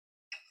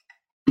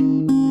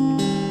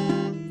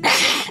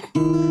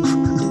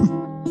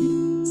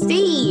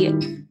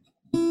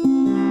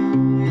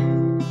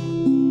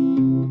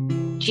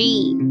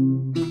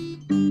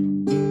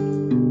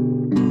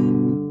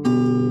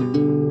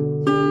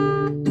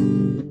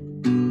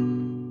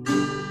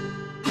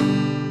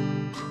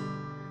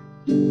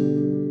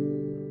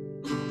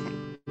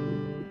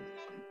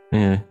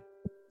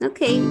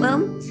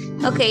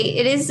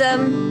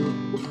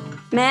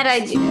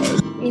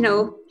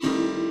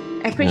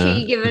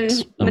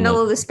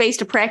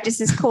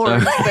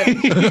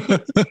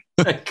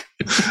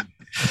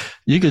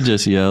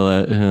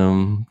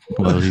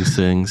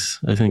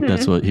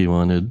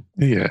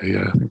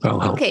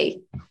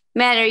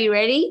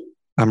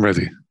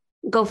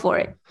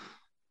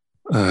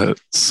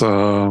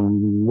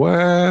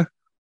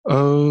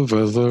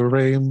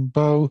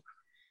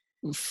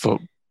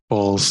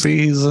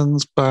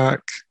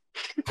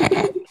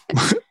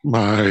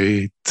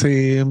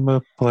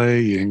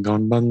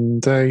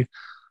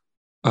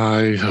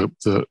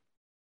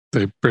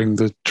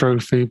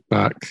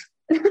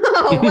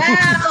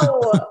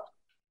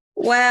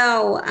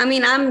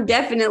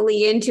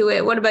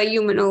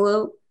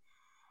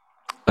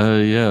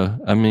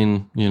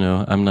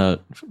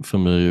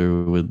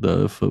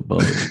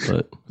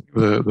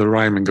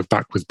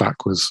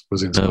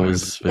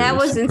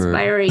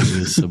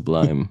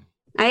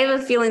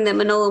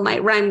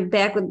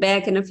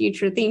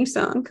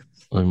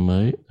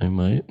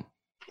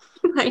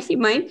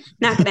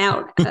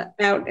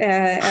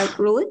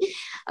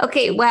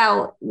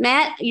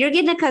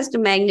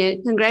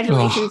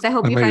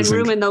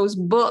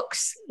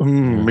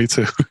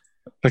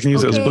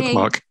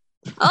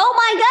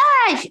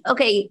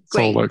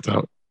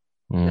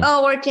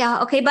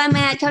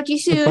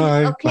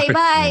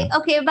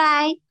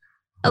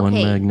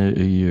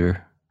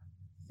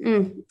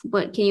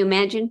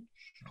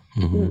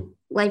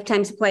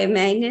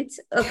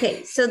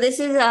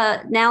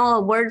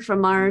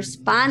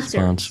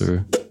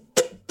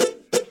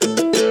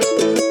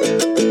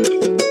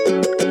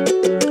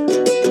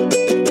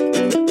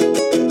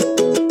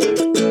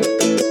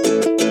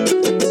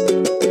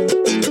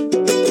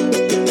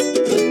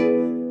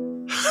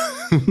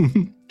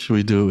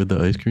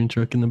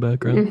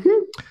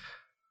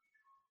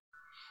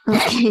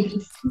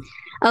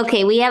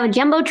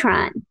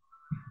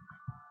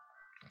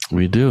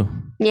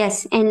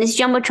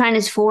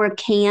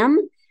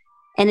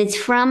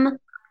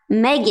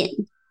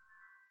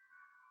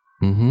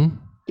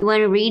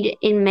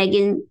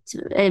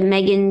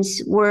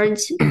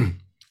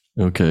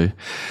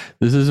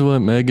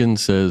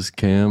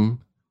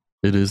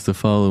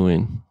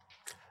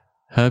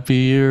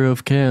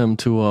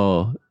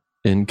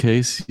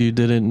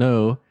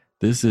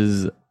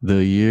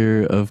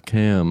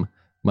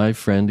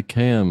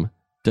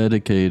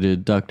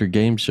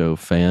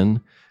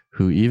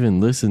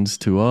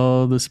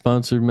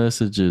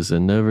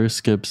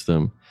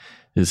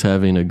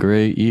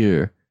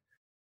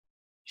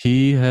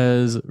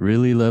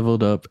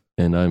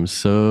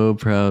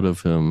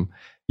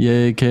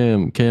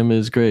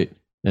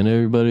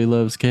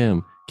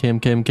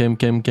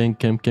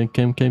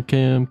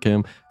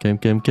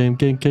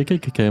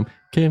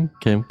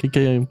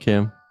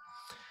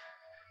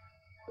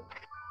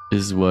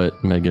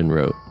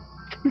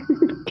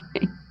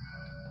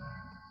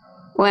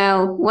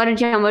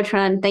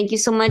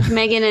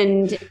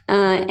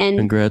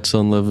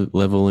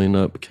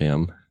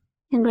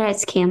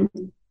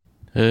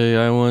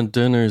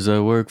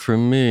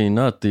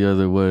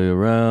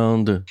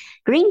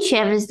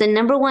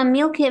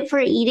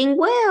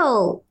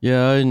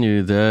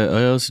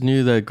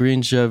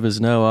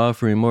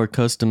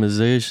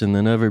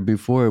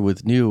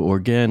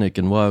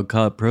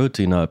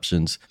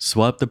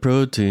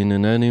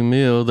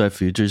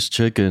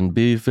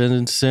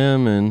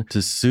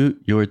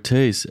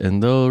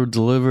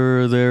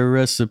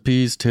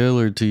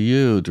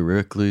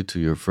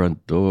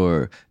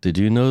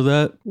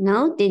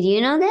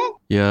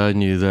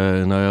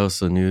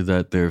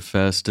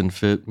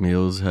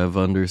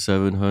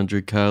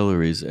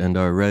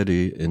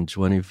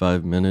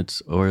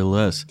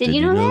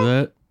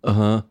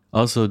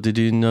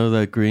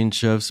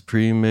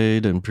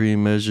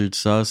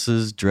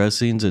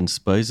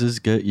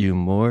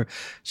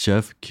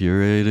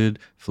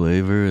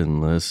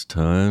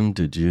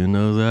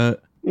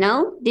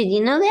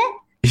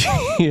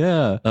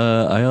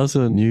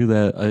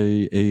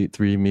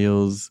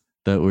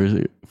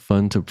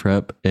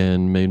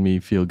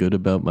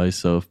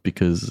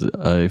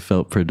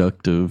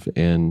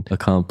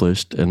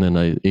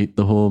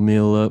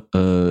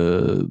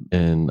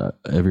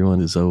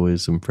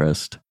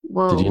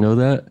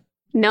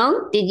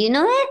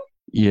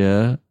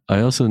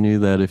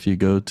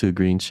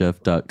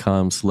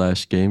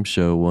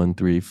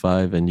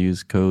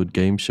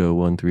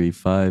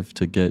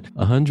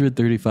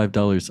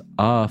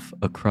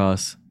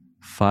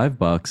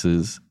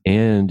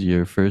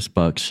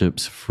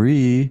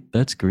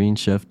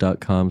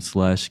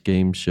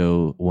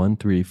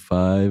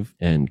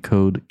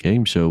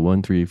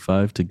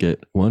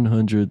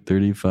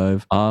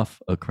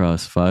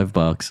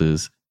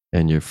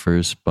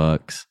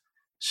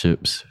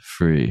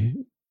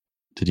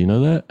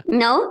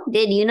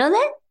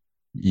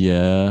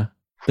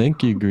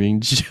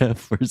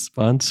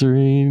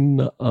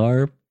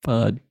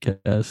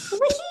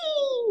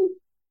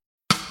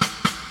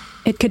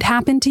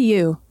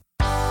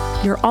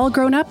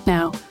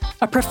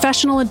 a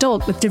professional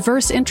adult with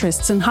diverse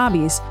interests and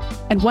hobbies.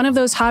 And one of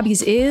those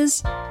hobbies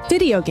is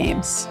video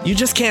games. You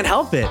just can't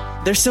help it.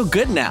 They're so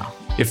good now.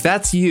 If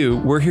that's you,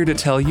 we're here to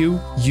tell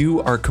you,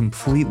 you are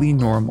completely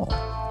normal.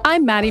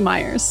 I'm Maddie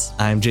Myers.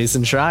 I'm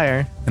Jason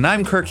Schreier. And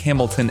I'm Kirk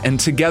Hamilton, and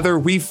together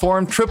we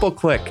form Triple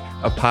Click,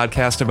 a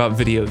podcast about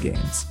video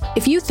games.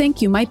 If you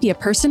think you might be a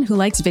person who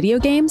likes video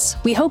games,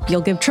 we hope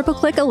you'll give Triple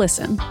Click a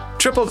listen.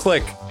 Triple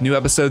Click, new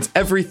episodes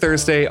every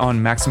Thursday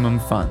on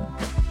Maximum Fun.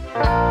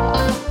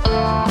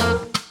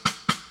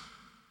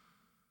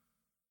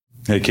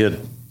 Hey,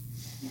 kid.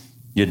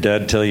 Your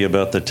dad tell you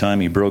about the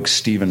time he broke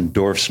Stephen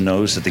Dorff's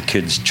nose at the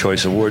Kids'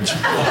 Choice Awards?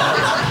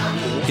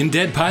 In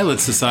Dead Pilot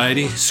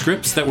Society,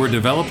 scripts that were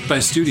developed by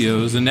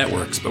studios and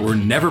networks but were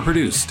never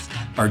produced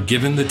are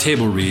given the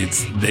table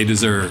reads they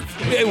deserve.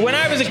 When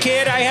I was a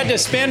kid, I had to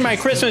spend my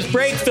Christmas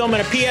break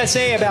filming a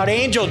PSA about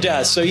angel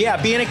dust. So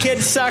yeah, being a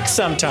kid sucks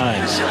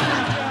sometimes.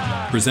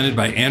 Presented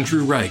by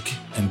Andrew Reich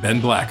and Ben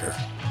Blacker.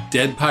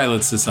 Dead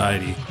Pilot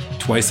Society,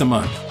 twice a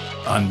month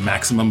on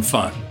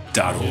MaximumFun.org.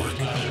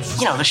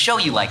 You know, the show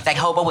you like, that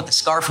hobo with the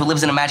scarf who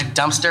lives in a magic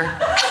dumpster.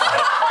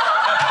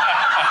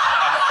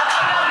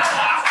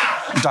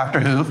 Doctor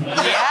Who?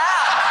 Yeah!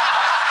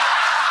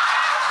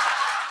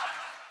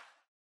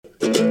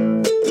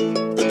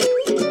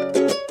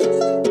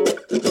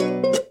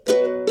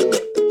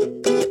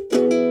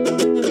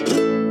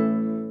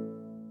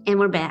 And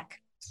we're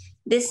back.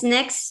 This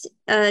next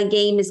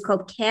game is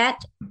called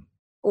Cat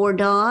or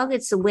Dog.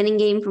 It's a winning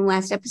game from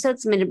last episode,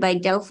 submitted by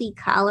Delphi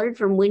Collard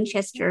from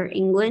Winchester,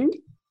 England.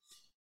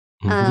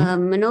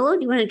 Manolo,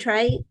 do you want to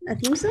try a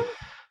theme song?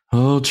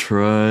 I'll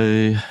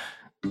try.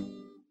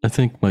 I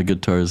think my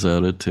guitar's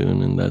out of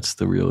tune, and that's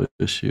the real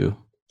issue.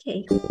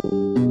 Okay.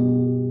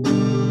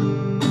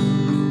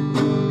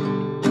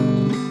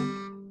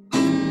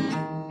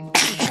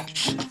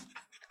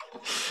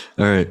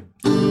 All right.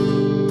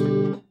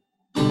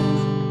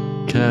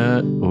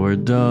 Cat or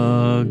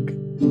dog?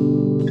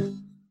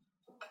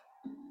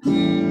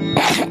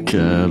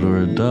 Cat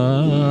or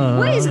dog?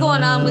 What is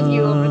going on with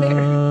you over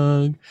there?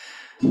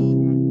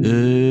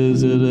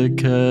 Is it a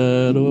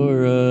cat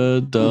or a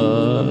dog?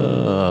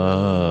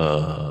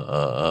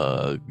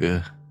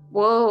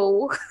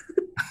 Whoa.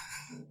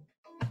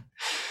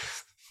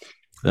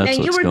 That's and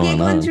you what's were going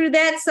giggling on. through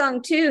that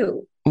song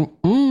too.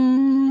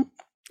 Mm-mm.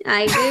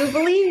 I do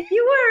believe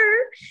you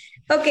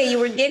were. Okay, you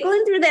were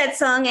giggling through that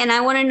song, and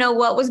I want to know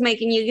what was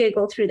making you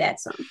giggle through that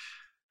song.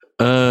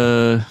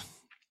 I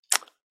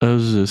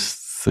was just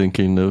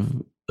thinking of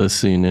a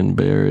scene in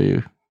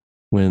Barry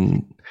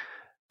when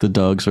the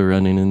dogs were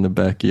running in the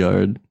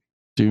backyard.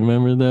 Do you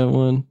remember that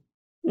one?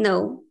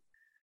 No.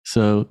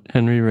 So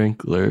Henry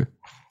Winkler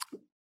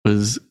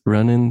was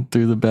running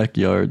through the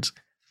backyards,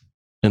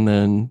 and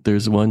then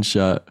there's one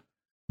shot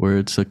where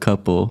it's a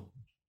couple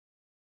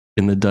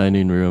in the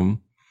dining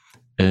room,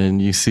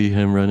 and you see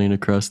him running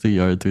across the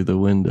yard through the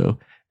window,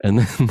 and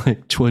then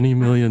like 20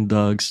 million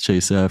dogs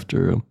chase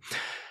after him.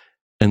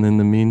 And in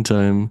the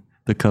meantime,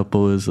 the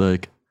couple is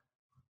like,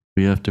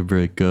 we have to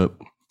break up.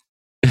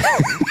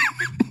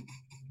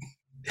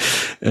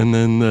 And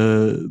then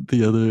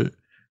the other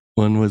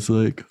one was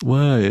like,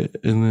 why?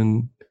 And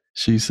then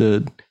she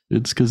said,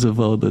 it's because of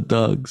all the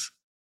dogs.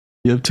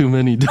 You have too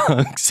many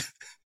dogs.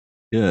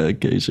 Yeah,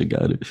 Acacia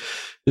got it.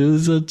 It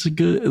was such a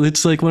good,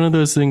 it's like one of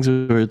those things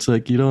where it's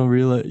like you don't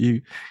realize,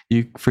 you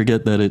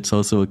forget that it's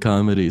also a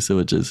comedy, so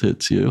it just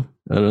hits you.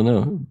 I don't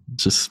know,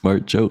 just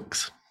smart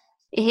jokes.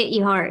 It hit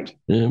you hard.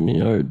 It hit me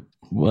hard.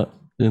 What?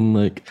 In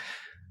like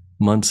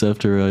months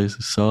after I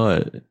saw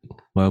it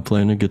while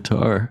playing a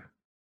guitar.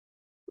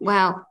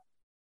 Wow.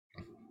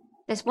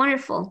 That's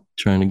wonderful.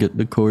 Trying to get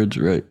the chords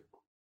right.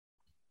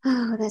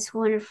 Oh, that's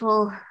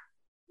wonderful.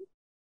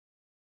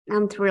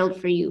 I'm thrilled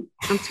for you.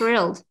 I'm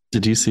thrilled.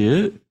 Did you see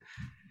it?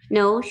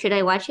 No, should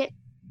I watch it?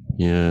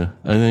 Yeah,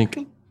 I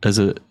think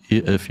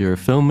if you're a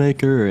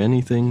filmmaker or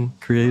anything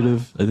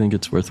creative, I think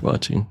it's worth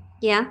watching.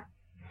 Yeah.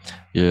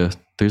 Yeah,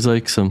 there's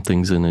like some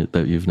things in it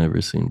that you've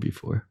never seen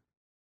before.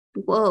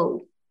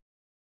 Whoa.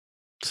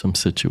 Some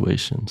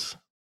situations.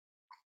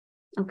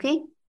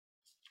 Okay.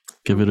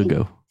 Give it a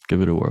go.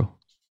 Give it a whirl.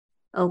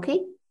 Okay.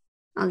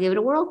 I'll give it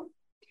a whirl.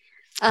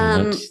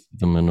 And that's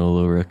the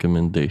Manolo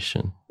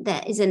recommendation.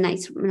 That is a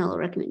nice Manolo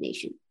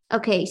recommendation.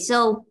 Okay,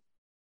 so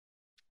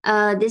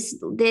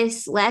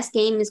this last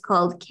game is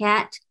called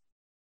Cat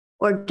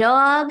or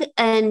Dog,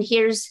 and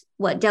here's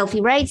what Delphi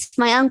writes.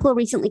 My uncle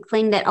recently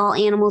claimed that all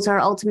animals are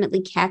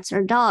ultimately cats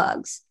or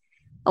dogs.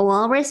 A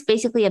walrus,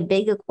 basically a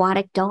big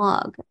aquatic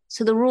dog.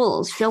 So the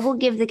rules: Joe will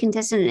give the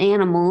contestant an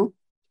animal.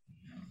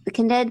 The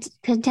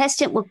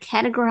contestant will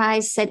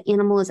categorize said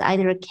animal as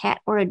either a cat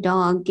or a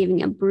dog,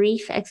 giving a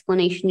brief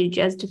explanation to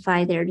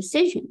justify their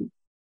decision.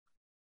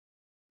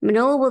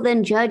 Manolo will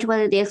then judge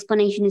whether the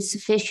explanation is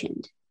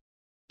sufficient.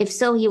 If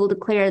so, he will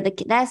declare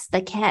that's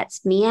the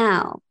cat's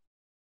meow.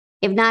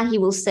 If not, he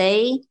will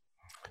say,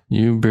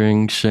 you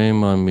bring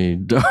shame on me,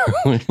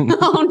 Darwin.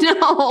 Oh,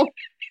 no.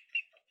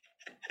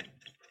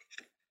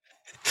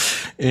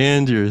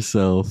 And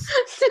yourself.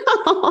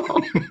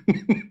 No.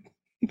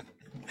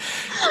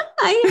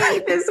 I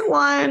hate this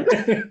one.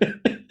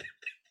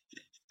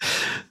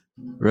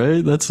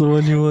 Right? That's the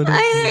one you want. I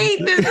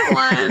hate this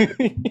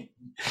one.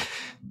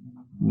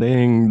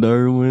 Dang,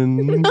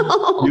 Darwin.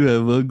 No. You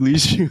have ugly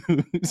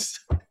shoes.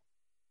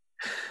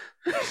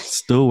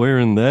 Still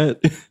wearing that.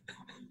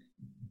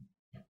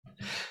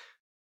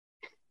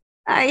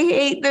 I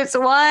hate this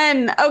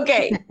one.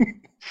 Okay.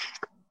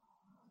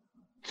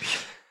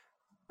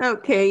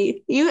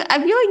 Okay.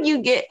 I feel like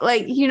you get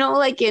like,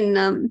 like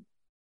in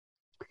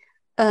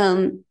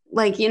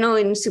like,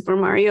 in Super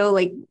Mario,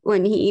 like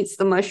when he eats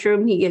the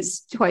mushroom, he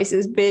gets twice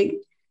as big.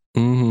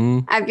 Mm-hmm.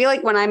 I feel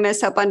like when I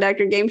mess up on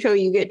Dr. Game Show,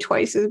 you get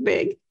twice as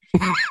big.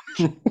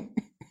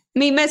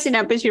 Me messing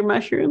up is your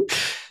mushroom.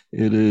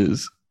 It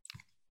is.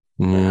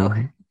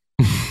 Yeah.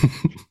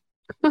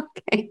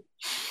 Okay.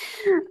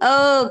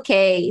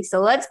 Okay.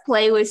 So let's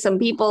play with some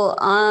people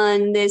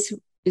on this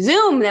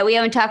Zoom that we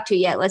haven't talked to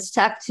yet. Let's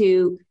talk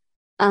to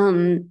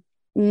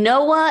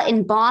Noah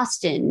in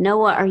Boston.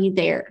 Noah, are you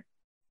there?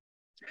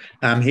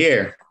 I'm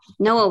here.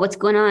 Noah, what's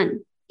going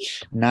on?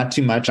 Not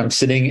too much. I'm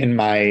sitting in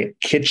my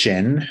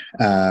kitchen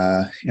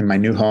in my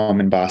new home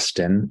in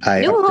Boston.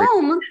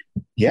 Home?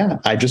 Yeah,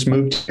 I just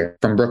moved here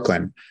from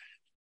Brooklyn.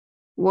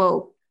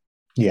 Whoa.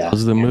 Yeah.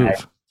 How's the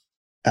move?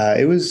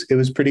 It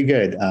was pretty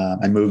good.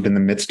 I moved in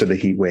the midst of the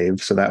heat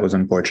wave, so that was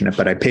unfortunate.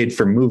 But I paid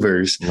for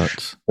movers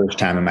first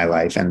time in my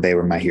life, and they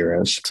were my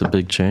heroes. It's a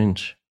big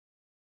change.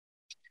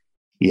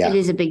 Yeah, it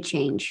is a big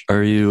change.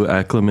 Are you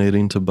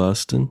acclimating to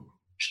Boston?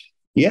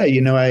 Yeah,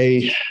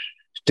 I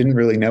didn't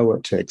really know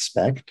what to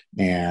expect,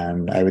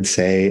 and I would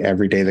say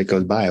every day that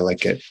goes by, I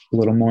like it a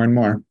little more and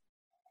more.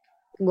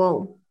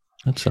 Whoa.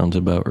 That sounds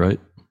about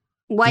right.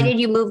 Why did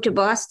you move to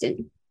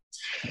Boston?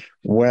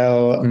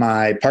 Well,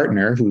 my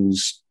partner,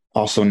 who's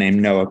also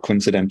named Noah,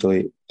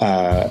 coincidentally,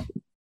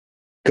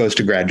 goes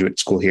to graduate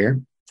school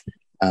here.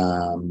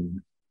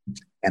 And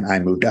I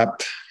moved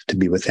up to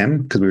be with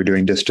him because we were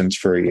doing distance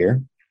for a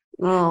year.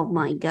 Oh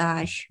my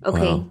gosh.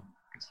 Okay.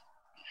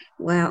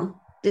 Wow.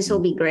 This will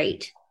be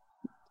great.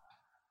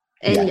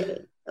 And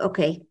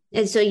okay.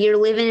 And so you're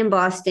living in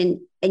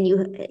Boston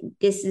and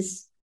this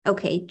is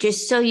okay.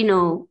 Just so you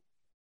know,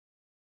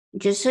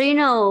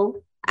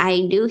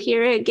 I do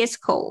hear it gets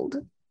cold.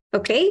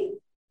 Okay.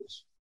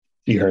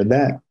 You heard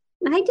that?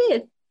 I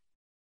did.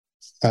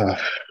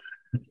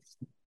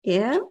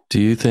 Yeah. Do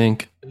you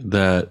think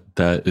that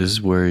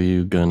is where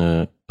you're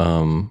gonna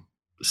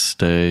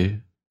stay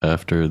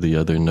after the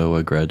other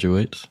Noah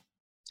graduates?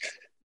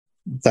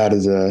 That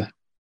is a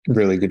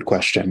really good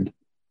question.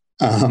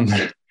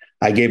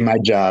 I gave my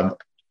job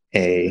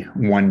a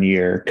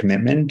 1-year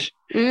commitment.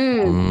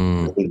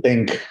 We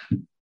think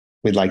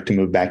we'd like to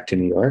move back to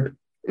New York,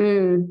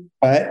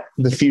 but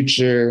the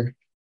future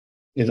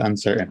is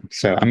uncertain.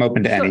 So I'm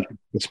open to anything at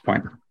this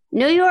point.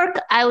 New York,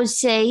 I would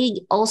say,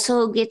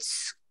 also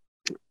gets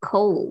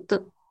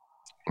cold.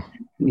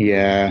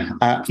 Yeah.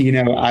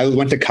 I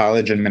went to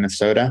college in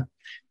Minnesota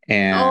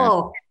and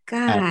oh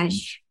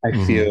gosh. I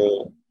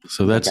feel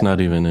so that's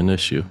not even an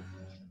issue.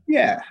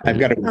 Yeah. I've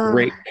got a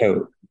great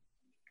coat.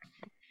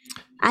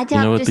 I talked you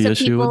know what to the some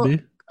issue people. would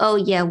be? Oh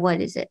yeah,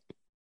 what is it?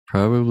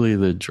 Probably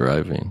the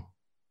driving.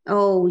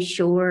 Oh,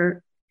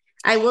 sure.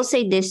 I will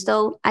say this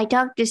though. I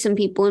talked to some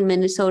people in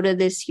Minnesota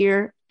this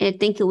year. I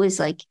think it was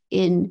like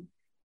in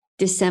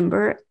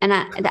December, and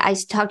I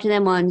talked to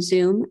them on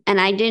Zoom, and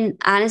I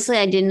didn't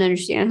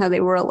understand how they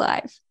were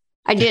alive.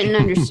 I didn't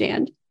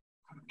understand.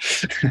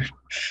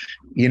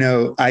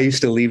 I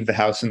used to leave the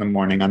house in the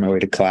morning on my way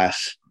to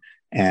class,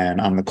 and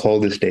on the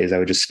coldest days, I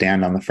would just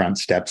stand on the front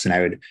steps and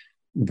I would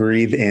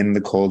breathe in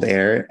the cold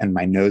air, and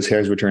my nose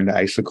hairs would turn to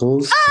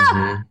icicles.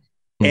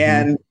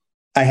 And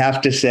I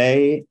have to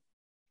say,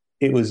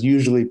 it was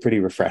usually pretty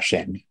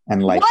refreshing.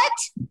 And like,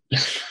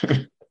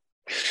 what?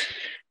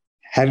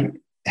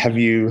 Have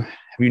you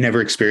never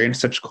experienced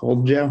such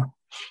cold, Joe?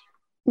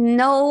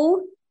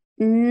 No,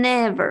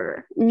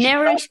 never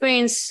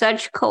experienced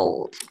such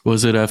cold.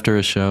 Was it after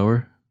a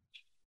shower?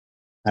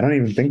 I don't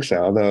even think so,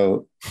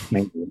 although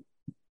maybe.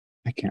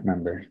 I can't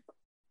remember.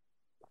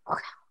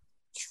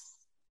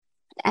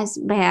 That's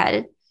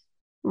bad.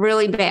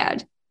 Really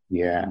bad.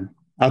 Yeah.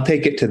 I'll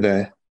take it to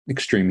the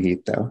extreme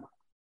heat though.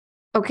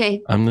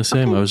 Okay. I'm the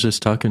same. I was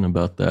just talking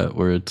about that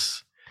where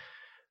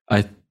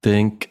I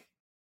think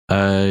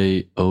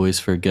I always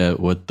forget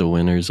what the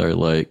winters are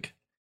like,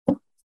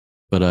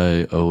 but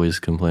I always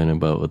complain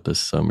about what the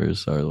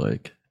summers are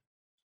like.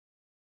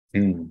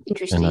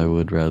 Interesting. And I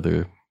would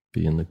rather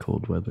be in the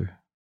cold weather.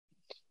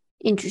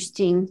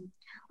 Interesting.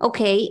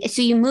 Okay.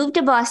 So you moved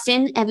to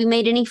Boston. Have you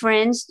made any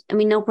friends? I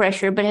mean, no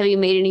pressure, but have you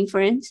made any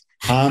friends?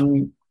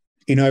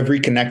 I've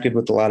reconnected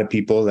with a lot of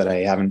people that I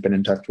haven't been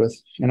in touch with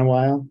in a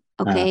while.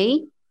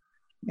 Okay.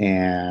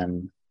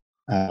 And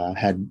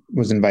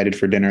was invited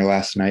for dinner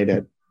last night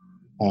at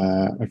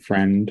a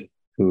friend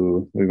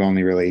who we've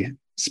only really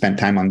spent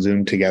time on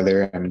Zoom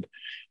together, and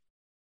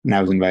I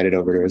was invited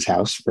over to his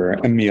house for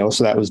a meal,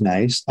 so that was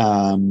nice.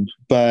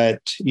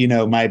 But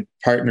my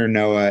partner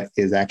Noah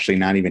is actually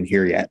not even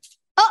here yet.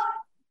 Oh,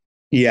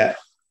 yeah.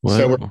 What?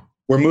 So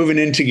we're moving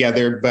in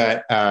together,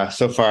 but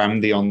so far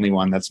I'm the only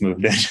one that's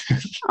moved in.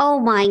 Oh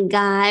my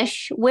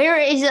gosh. Where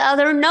is the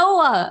other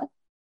Noah?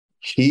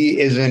 He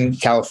is in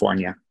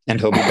California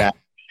and he'll be back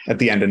at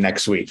the end of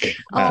next week.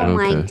 Oh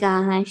my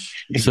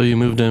gosh. So you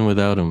moved in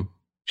without him?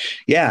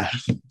 Yeah,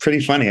 pretty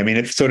funny. I mean,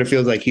 it sort of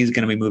feels like he's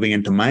going to be moving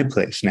into my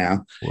place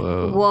now.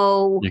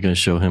 Whoa. You're going to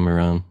show him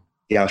around?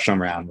 Yeah, I'll show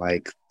him around.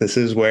 Like, this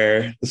is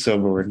where the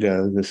silverware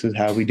goes. This is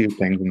how we do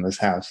things in this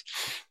house.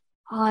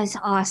 Oh, it's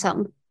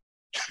awesome.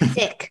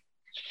 Sick.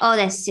 Oh,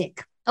 that's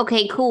sick.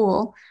 Okay,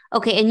 cool.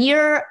 Okay, and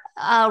you're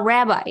a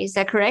rabbi, is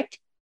that correct?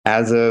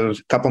 As of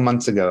a couple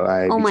months ago,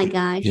 Oh my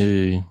gosh.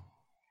 Yay.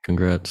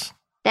 Congrats.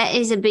 That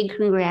is a big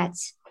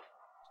congrats.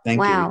 Thank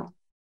wow. you.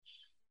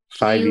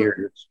 5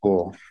 years of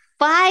school.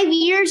 5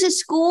 years of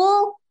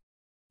school?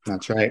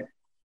 That's right.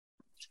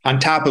 On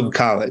top of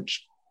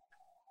college.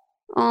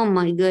 Oh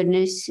my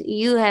goodness.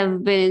 You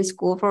have been in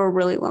school for a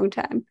really long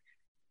time.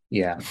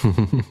 Yeah.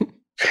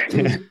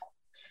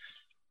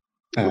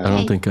 I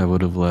don't think I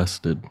would have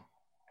lasted.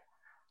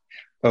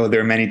 Oh,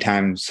 there are many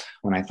times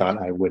when I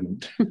thought I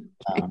wouldn't.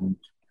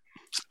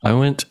 I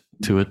went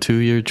to a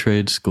 2-year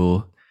trade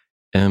school,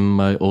 and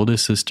my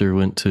oldest sister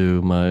went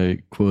to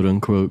my quote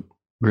unquote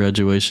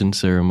graduation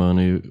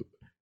ceremony,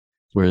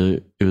 where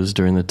it was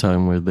during the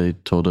time where they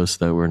told us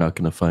that we're not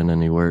going to find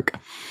any work.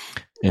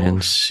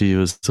 And she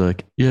was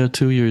like, yeah,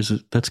 2 years,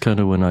 that's kind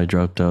of when I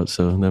dropped out.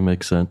 So that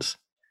makes sense.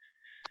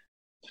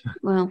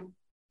 Well,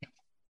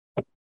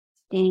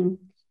 dang.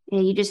 Yeah,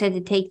 you just had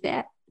to take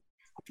that.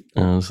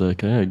 And I was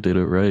like, hey, I did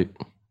it right.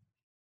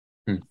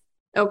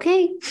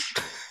 Okay.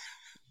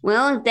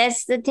 Well, if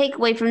that's the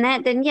takeaway from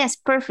that, then yes,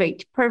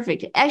 perfect.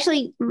 Perfect.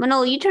 Actually,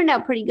 Manolo, you turned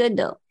out pretty good,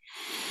 though.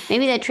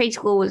 Maybe that trade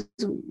school was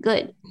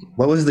good.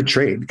 What was the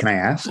trade? Can I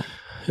ask?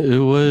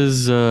 It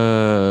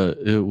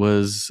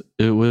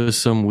was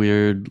some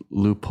weird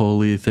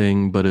loophole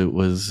thing, but it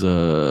was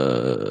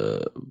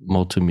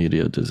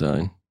multimedia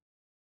design.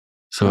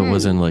 So it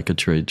wasn't like a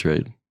trade.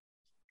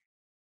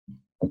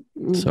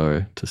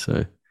 Sorry to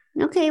say.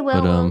 Okay,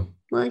 well, but,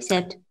 we'll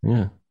accept.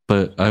 Yeah,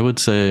 but I would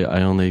say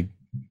I only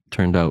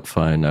turned out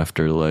fine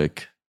after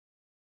like,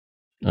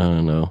 I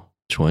don't know,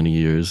 20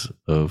 years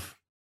of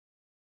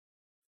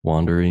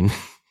wandering,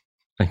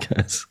 I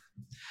guess.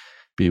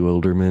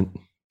 Bewilderment.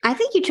 I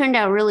think you turned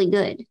out really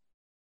good,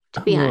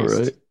 to be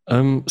honest.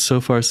 All right.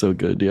 So far so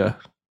good, yeah.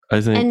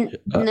 I think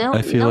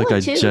I feel like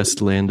I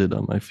just landed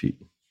on my feet.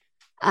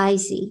 I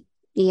see.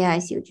 Yeah, I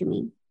see what you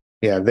mean.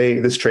 Yeah,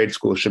 this trade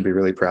school should be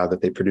really proud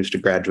that they produced a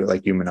graduate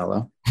like you,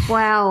 Manolo.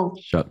 Wow.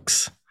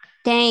 Shucks.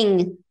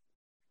 Dang.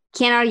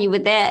 Can't argue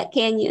with that,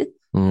 can you?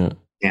 Yeah.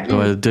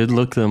 So I did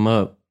look them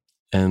up,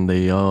 and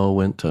they all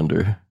went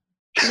under.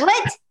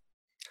 What?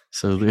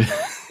 So they're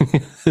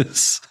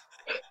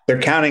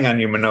counting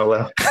on you,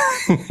 Manolo.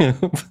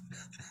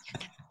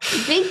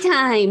 Big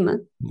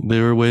time.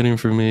 They were waiting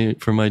for me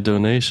for my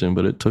donation,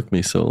 but it took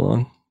me so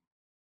long.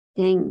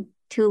 Dang,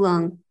 too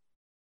long.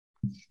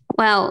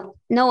 Well,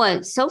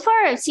 Noah, so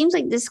far it seems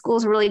like this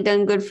school's really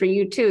done good for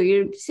you too.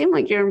 You seem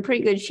like you're in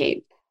pretty good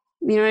shape.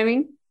 You know what I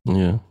mean?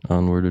 Yeah,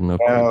 onward and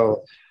upward.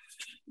 Well,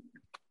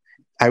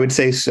 I would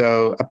say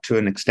so up to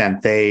an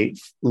extent. They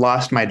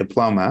lost my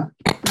diploma.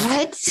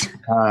 What?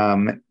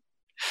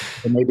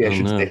 Maybe I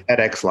should say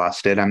FedEx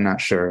lost it. I'm not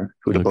sure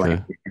who to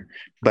blame here.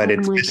 But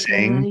it's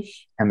missing,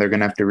 and they're going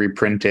to have to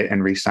reprint it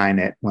and re-sign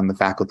it when the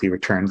faculty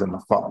returns in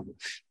the fall.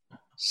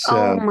 So,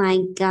 oh my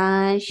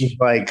gosh. It's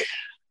like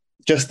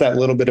just that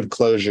little bit of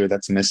closure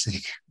that's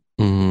missing,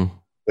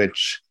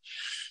 which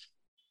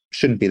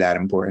shouldn't be that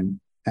important,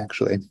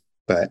 actually.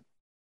 But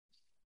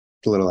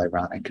it's a little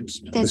ironic.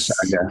 The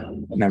saga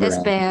never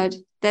ends. Bad.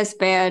 That's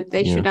bad.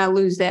 They should not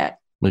lose that.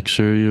 Make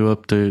sure you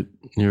update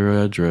your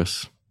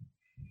address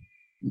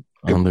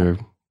on their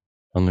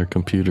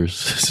computer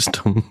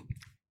system.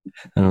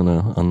 I don't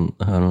know.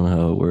 I don't know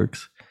how it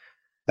works.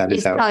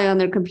 It's probably on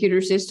their computer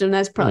system.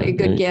 That's probably a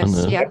good guess.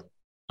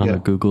 On a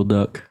Google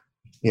Doc.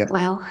 Yeah.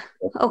 Wow.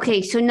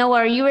 Okay. So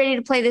Noah, are you ready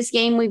to play this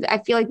game? I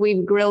feel like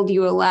we've grilled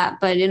you a lot,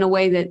 but in a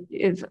way that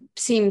it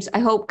seems, I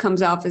hope,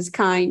 comes off as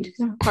kind.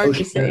 Hard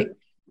to say.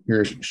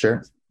 You're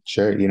sure.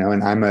 You know,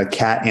 and I'm a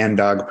cat and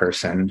dog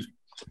person.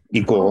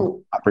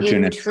 Equal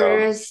opportunity.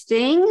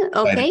 Interesting.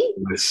 Okay.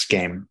 This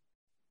game.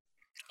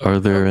 Are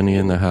there any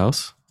in the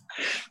house?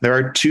 There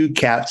are 2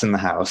 cats in the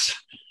house.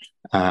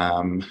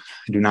 I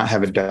do not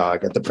have a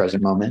dog at the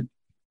present moment,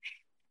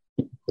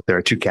 but there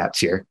are 2 cats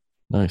here.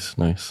 Nice.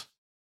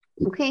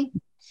 Okay,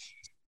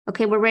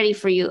 we're ready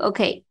for you.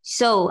 Okay,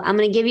 so I'm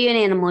going to give you an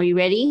animal. Are you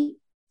ready?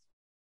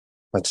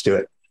 Let's do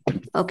it.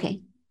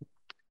 Okay.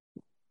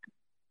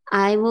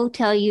 I will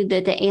tell you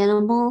that the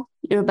animal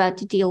you're about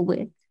to deal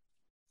with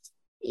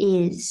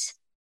is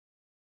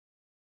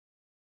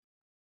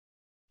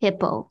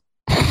hippo.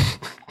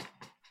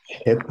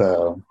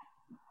 Hippo.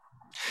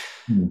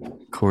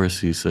 Of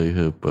course you say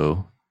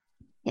hippo.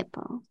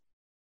 Hippo.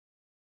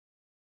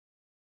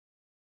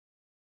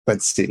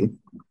 Let's see.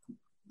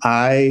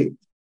 I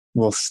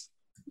will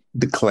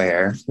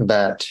declare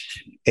that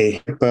a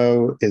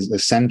hippo is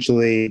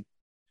essentially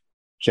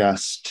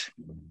just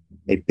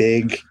a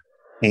big,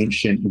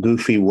 ancient,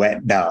 goofy,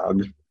 wet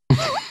dog.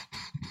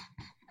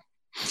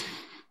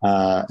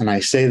 And I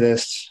say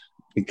this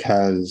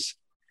because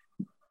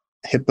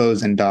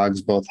hippos and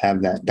dogs both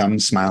have that dumb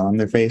smile on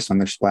their face when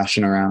they're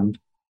splashing around.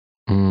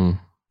 And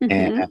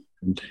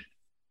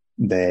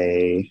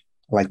they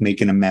like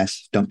making a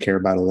mess, don't care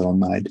about a little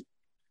mud.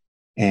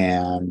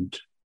 And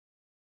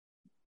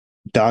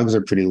dogs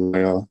are pretty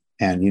loyal.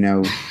 And,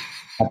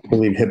 I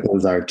believe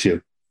hippos are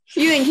too.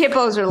 You think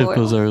hippos are loyal?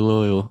 Hippos are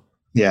loyal.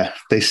 Yeah.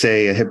 They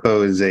say a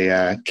hippo is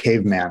a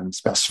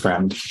caveman's best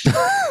friend.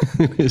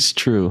 It's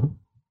true.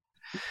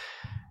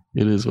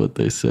 It is what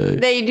they say.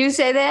 They do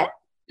say that?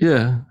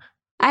 Yeah.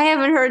 I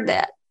haven't heard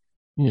that.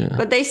 Yeah.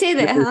 But they say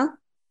that, huh?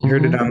 You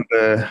heard it on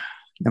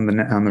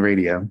the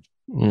radio.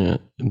 Yeah.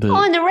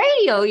 On the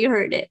radio you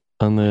heard it.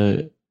 On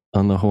the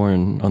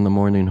horn, on the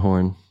morning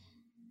horn.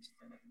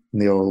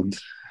 The old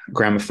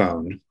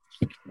gramophone.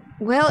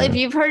 Well, if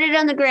you've heard it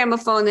on the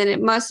gramophone, then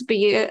it must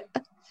be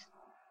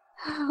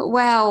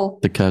wow.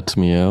 The cat's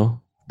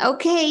meow.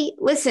 Okay,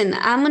 listen,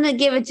 I'm gonna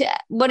give it to.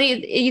 What do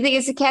you think?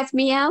 It's the cat's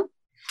meow?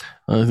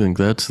 I think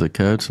that's the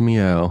cat's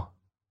meow.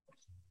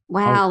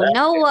 Wow,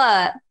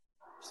 Noah,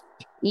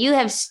 you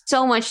have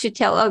so much to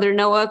tell other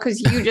Noah because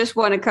you just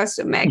won a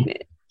custom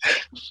magnet.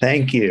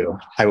 Thank you.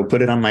 I will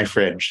put it on my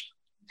fridge.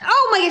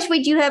 Oh my gosh!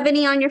 Wait, do you have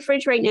any on your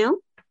fridge right now?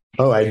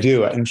 Oh, I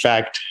do. In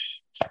fact,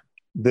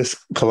 this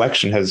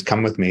collection has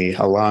come with me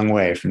a long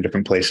way from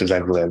different places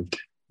I've lived.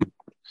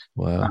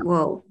 Wow.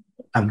 Whoa.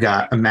 I've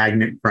got a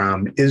magnet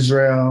from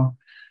Israel.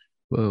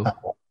 Whoa.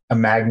 A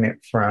magnet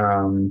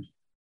from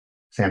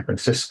San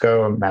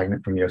Francisco, a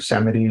magnet from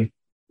Yosemite,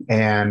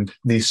 and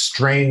these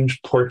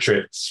strange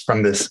portraits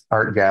from this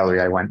art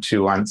gallery I went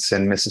to once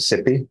in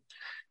Mississippi.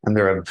 And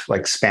they're of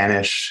like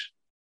Spanish,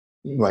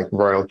 like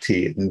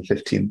royalty in the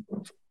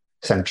 15th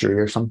century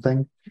or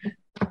something.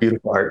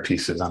 Beautiful art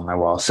pieces on my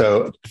wall.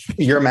 So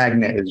your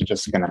magnet is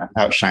just going to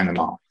outshine them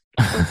all.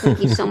 Well,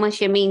 thank you so much.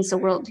 It means the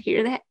world to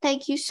hear that.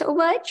 Thank you so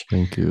much.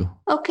 Thank you.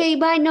 Okay,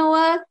 bye,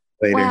 Noah.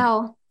 Later.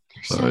 Wow.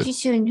 Talk to you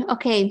soon.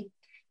 Okay.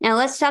 Now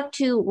let's talk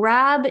to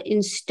Rob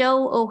in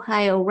Stowe,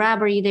 Ohio.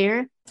 Rob, are you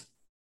there?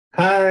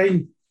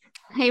 Hi.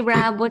 Hey,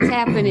 Rob, what's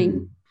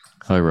happening?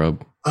 Hi,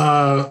 Rob.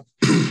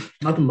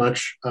 Nothing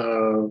much.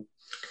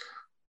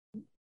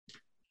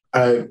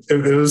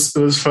 It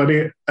was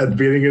funny at the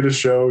beginning of the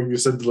show. You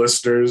said the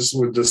listeners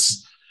would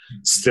just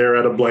stare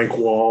at a blank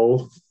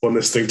wall when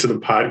listening to the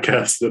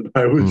podcast, and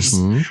I was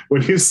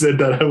when you said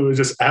that, I was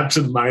just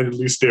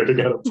absentmindedly staring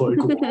at a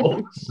blank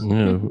wall.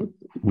 Yeah,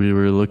 we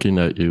were looking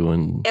at you,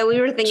 and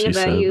we were thinking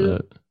about you.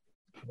 That.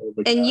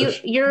 Oh and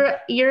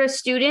you're a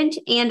student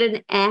and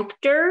an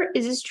actor.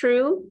 Is this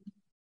true?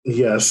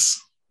 Yes.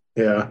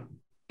 Yeah.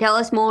 Tell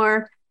us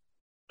more.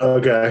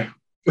 Okay.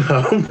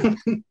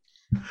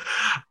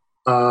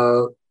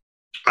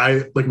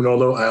 I, like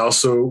Manolo, I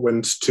also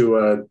went to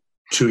a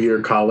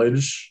 2-year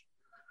college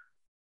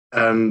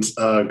and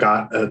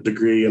got a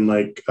degree in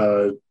like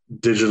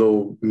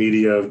digital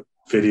media,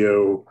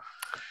 video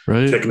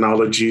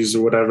technologies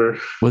or whatever.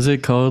 Was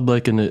it called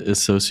like an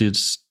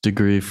associate's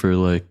degree for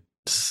like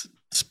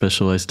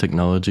specialized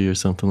technology or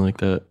something like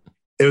that?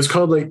 It was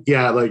called like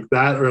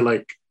that, or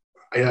like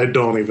I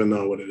don't even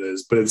know what it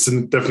is, but it's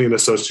definitely an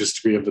associate's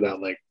degree of that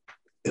like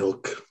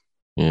ilk.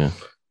 Yeah.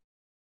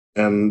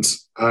 And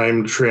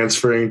I'm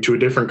transferring to a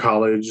different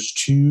college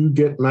to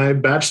get my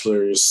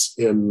bachelor's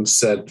in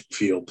said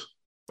field.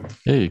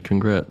 Hey,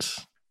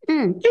 congrats.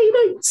 Hey,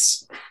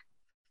 thanks.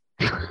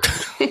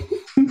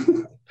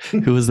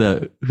 Who was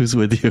that? Who's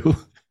with you?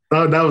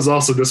 Oh, that was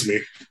also just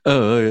me.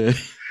 Oh,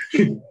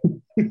 okay.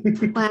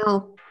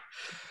 Wow.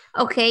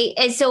 Okay.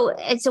 And so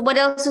what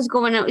else is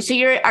going on? So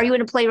are you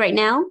in a play right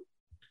now?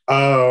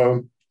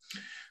 No.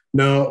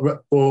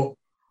 Well,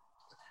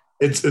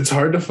 it's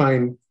hard to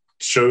find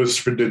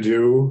shows to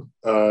do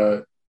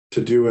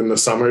in the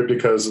summer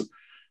because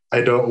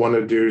I don't want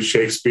to do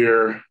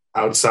Shakespeare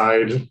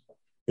outside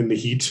in the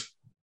heat.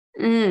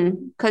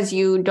 Because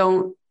you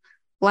don't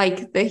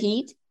like the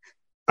heat?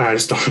 I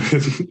just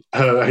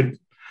don't.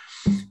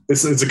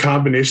 It's a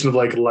combination of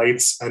like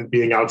lights and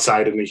being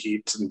outside in the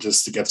heat, and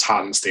just it gets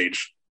hot on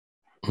stage.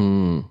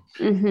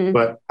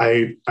 But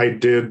I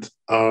did.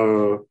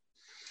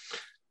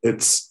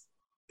 It's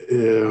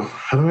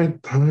how do I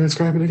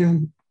describe it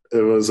again?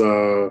 It was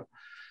a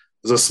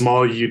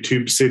small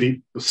YouTube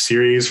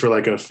series for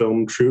like a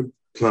film troupe.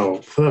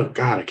 No, oh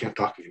God, I can't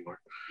talk anymore.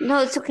 No,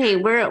 it's okay.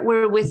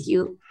 We're with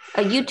you.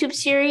 A YouTube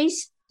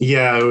series?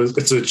 Yeah,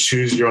 it's a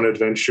choose your own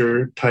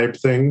adventure type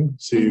thing.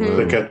 So you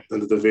click at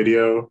the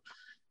video,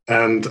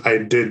 and I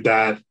did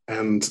that,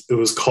 and it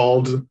was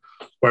called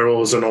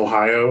Werewolves in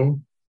Ohio,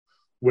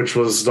 which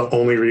was the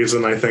only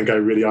reason I think I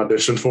really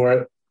auditioned for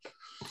it.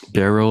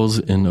 Barrels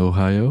in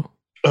Ohio?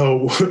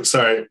 Oh,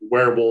 sorry,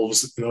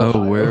 Werewolves in Ohio.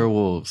 Oh,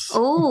 Werewolves.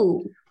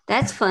 Oh,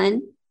 that's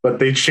fun. But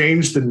they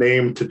changed the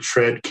name to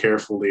Tread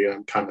Carefully.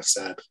 I'm kind of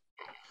sad.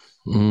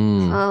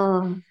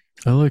 Oh.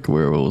 I like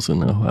Werewolves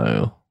in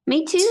Ohio.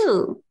 Me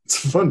too.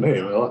 It's a fun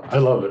name. I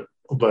love it.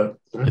 But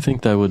I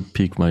think that would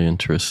pique my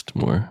interest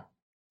more.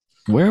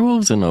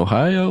 Werewolves in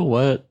Ohio?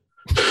 What?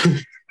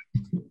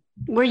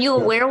 Were you a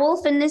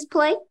werewolf in this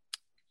play?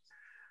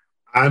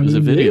 It was a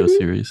video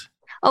series.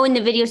 Oh, in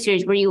the video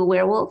series, were you a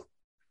werewolf?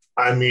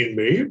 I mean,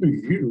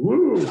 maybe.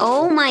 Woo.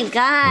 Oh my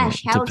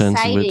gosh, how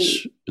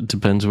exciting. It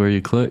depends where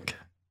you click.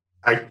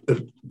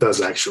 It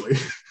does actually.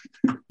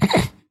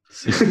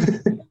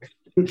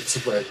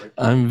 Surprising.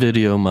 I'm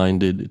video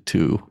minded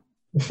too.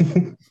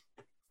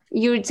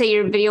 You would say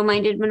you're video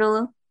minded,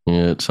 Manolo?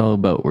 Yeah, it's all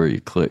about where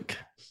you click.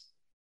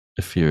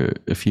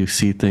 If you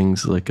see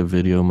things like a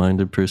video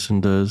minded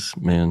person does,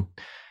 man,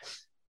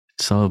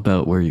 it's all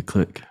about where you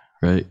click,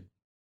 right?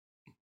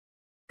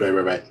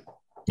 Right.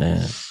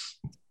 Yeah.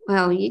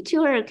 Well, you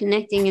two are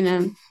connecting in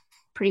a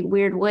pretty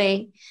weird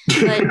way.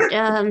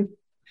 But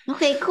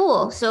okay,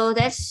 cool. So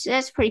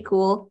that's pretty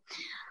cool.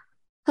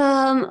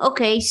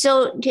 Okay,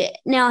 so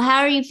now how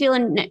are you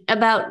feeling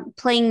about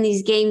playing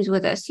these games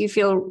with us? You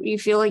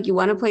feel like you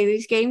want to play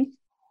these games?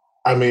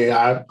 I mean,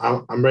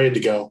 I'm ready to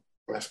go.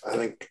 I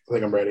think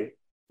I'm ready.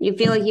 You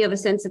feel like you have a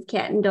sense of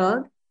cat and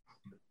dog?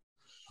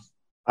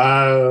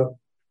 I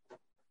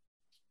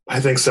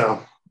think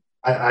so.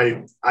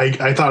 I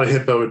thought a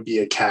hippo would be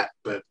a cat,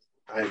 but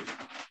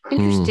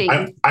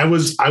interesting. I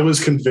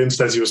was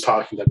convinced as he was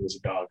talking that it was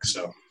a dog.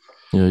 So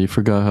yeah, you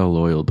forgot how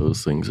loyal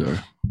those things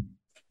are.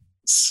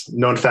 It's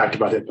known fact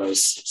about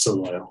hippos, so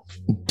loyal.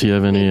 Do you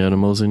have any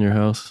animals in your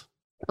house?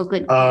 Oh,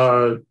 good.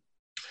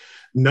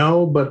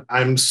 No, but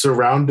I'm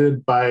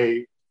surrounded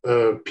by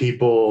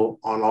people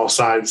on all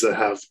sides that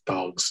have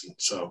dogs,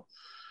 so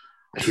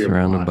I hear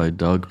surrounded by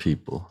dog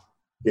people.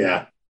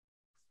 Yeah.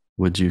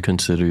 Would you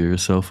consider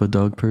yourself a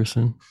dog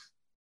person,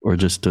 or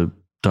just a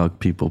dog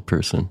people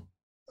person?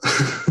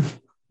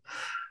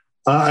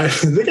 I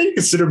think I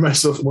consider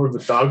myself more of a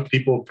dog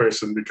people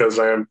person because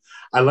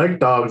I like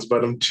dogs,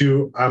 but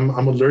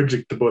I'm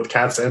allergic to both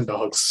cats and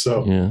dogs.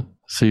 So yeah,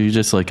 so you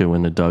just like it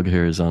when the dog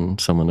hair is on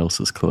someone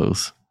else's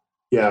clothes.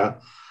 Yeah,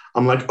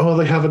 I'm like, oh,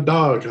 they have a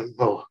dog.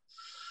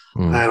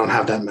 I don't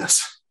have that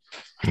mess.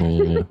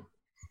 Yeah.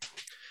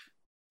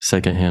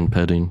 Secondhand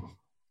petting.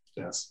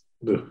 Yes.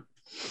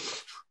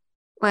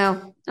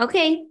 Well,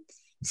 okay.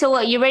 So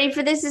what? You ready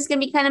for this? It's gonna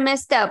be kind of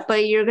messed up, but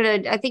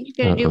I think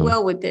you're gonna do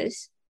well with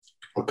this.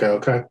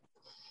 Okay.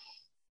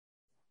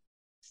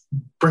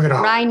 Bring it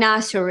on.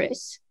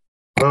 Rhinoceros.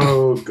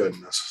 Oh,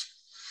 goodness.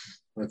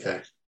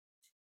 Okay.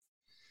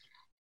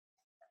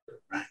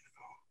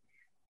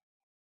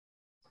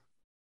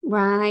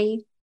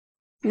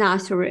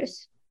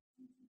 Rhinoceros.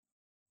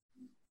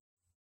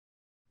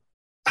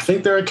 I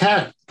think they're a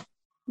cat.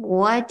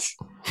 What?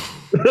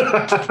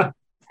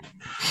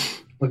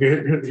 Okay,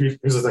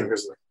 here's the thing.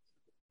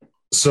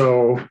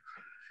 So,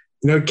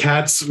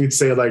 cats, we'd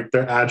say like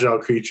they're agile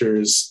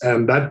creatures,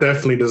 and that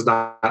definitely does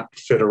not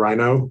fit a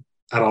rhino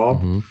at all.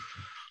 Mm-hmm.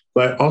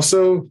 But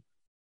also,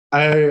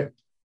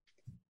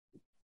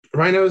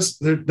 rhinos,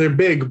 they're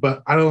big,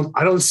 but I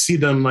don't see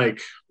them like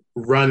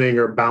running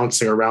or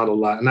bouncing around a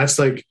lot, and that's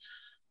like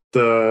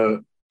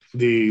the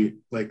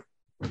like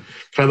kind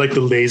of like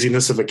the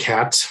laziness of a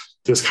cat,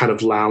 just kind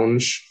of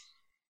lounge,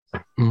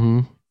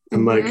 and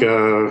like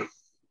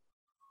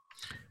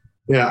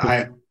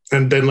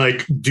and then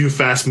like do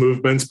fast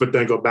movements, but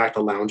then go back to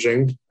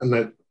lounging, and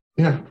that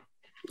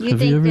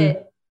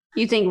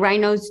You think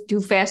rhinos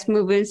do fast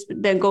movements,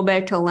 but then go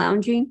back to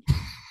lounging?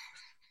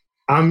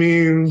 I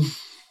mean,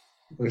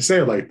 when you say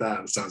it like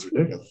that, it sounds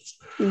ridiculous.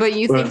 But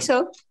you think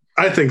so?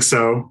 I think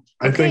so.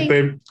 Okay. I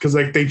think because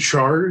like they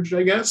charge,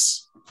 I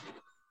guess.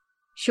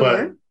 Sure.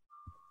 But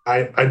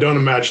I don't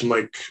imagine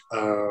like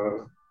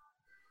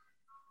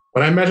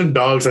when I imagine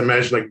dogs, I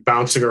imagine like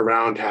bouncing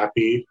around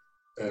happy,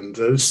 and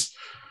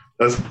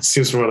that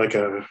seems more like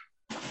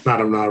not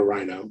a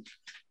rhino.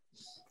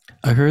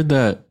 I heard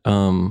that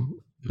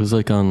it was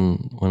like on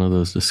one of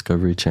those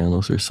Discovery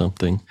channels or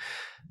something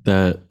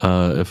that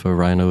if a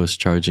rhino is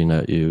charging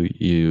at you,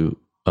 you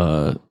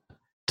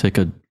take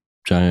a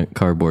giant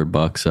cardboard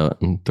box out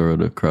and throw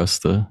it across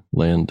the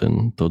land,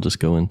 and they'll just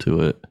go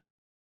into it.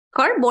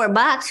 Cardboard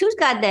box? Who's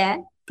got that?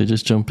 They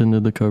just jump into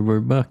the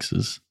cardboard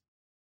boxes.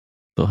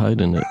 They'll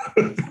hide in it.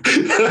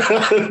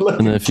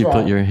 And then if you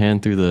put your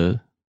hand through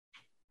the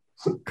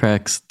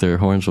cracks, their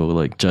horns will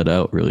like jut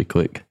out really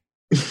quick.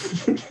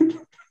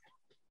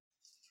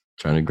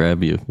 Trying to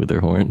grab you with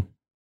their horn.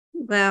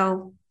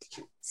 Well,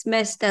 it's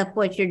messed up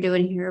what you're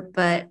doing here,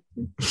 but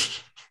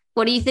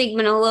what do you think,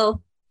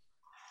 Manolo?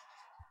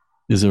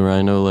 Is a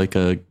rhino like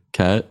a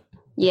cat?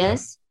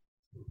 Yes.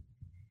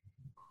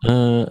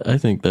 I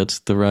think that's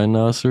the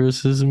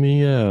rhinoceros's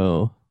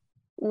meow.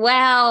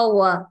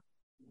 Wow.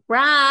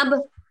 Rob.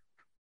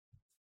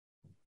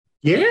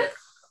 Yeah?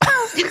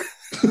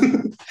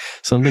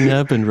 Something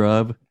happened,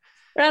 Rob.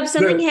 Rob,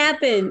 something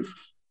happened.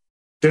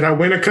 Did I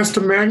win a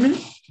custom magnet?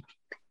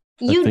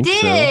 You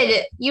did.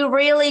 So. You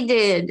really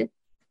did.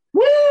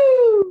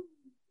 Woo!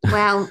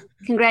 Wow.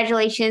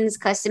 Congratulations,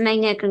 custom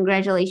magnet.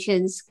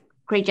 Congratulations.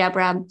 Great job,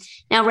 Rob.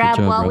 Now, Rob,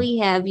 while we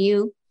have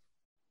you,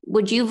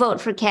 would you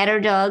vote for cat or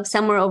dog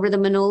somewhere over the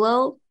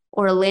Manolo,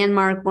 or a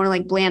landmark more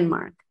like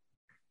Blandmark?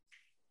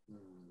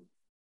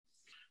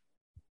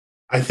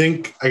 I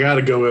think I got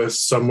to go with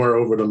Somewhere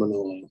Over the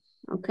Manolo.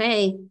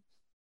 Okay.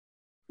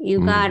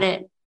 You got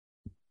it.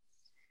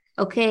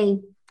 Okay.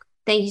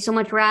 Thank you so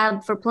much,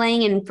 Rob, for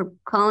playing and for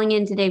calling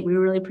in today. We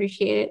really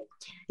appreciate it.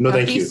 No,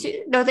 thank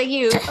you. No, thank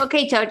you.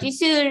 Okay, talk to you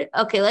soon.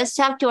 Okay, let's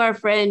talk to our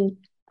friend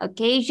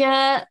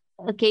Acacia.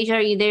 Acacia,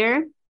 are you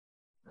there?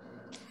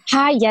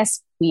 Hi,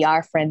 yes, we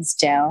are friends,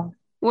 Joe.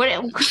 What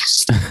are you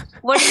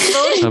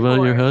voting How about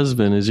for? your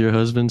husband? Is your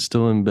husband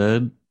still in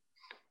bed?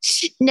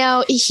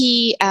 No,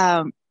 he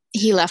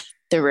left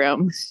the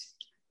room.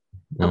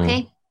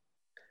 Okay.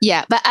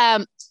 Yeah, but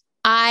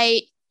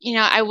I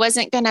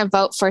wasn't gonna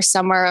vote for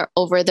Somewhere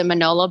Over the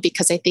Manolo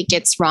because I think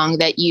it's wrong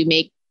that you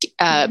make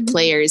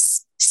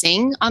players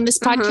sing on this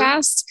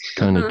podcast.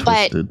 Kind of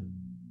But twisted.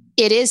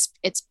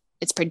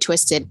 it's pretty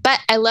twisted. But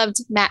I loved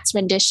Matt's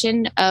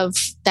rendition of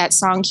that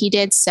song he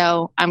did,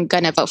 so I'm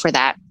gonna vote for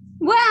that.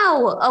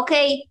 Wow.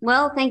 Okay.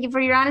 Well, thank you for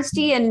your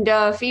honesty and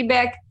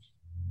feedback.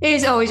 It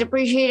is always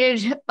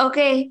appreciated.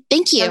 Okay.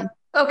 Thank you.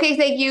 Okay.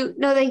 Thank you.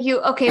 No, thank you.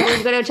 Okay.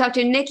 We're going to talk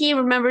to Nikki.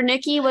 Remember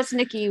Nikki? What's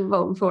Nikki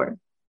voting for?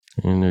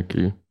 Hey,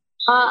 Nikki.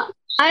 I'm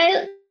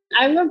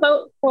gonna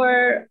vote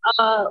for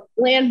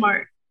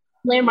Landmark.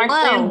 Landmark.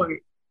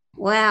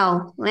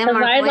 Wow. Because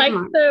I like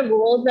the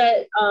rule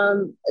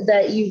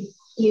that you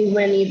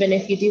win even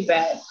if you do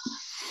bad.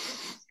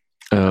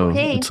 Oh,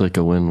 Okay. it's like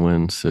a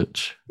win-win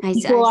sitch.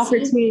 Equal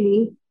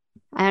opportunity.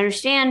 I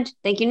understand.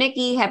 Thank you,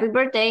 Nikki. Happy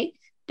birthday,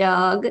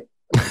 dog.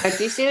 Talk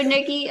to you soon,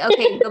 Nikki.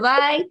 Okay,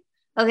 goodbye.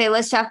 Okay,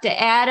 let's talk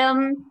to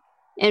Adam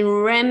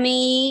and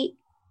Remy.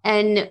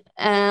 And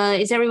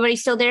is everybody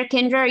still there?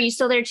 Kendra, are you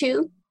still there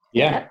too?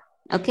 Yeah.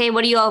 Okay,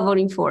 what are you all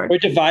voting for? We're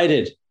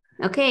divided.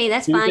 Okay,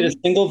 that's You fine. get a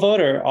single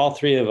vote or all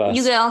three of us?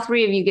 You get all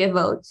three of you get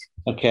votes.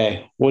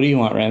 Okay. What do you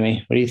want,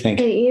 Remy? What do you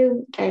think?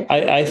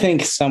 I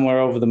think Somewhere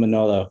Over the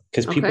Manolo,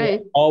 because people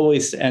Okay.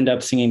 always end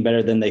up singing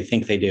better than they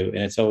think they do. And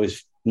it's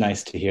always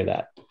nice to hear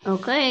that.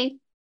 Okay.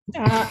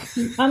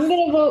 I'm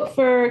gonna vote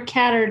for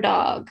cat or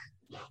dog.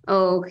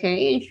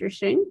 Okay,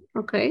 interesting.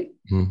 Okay.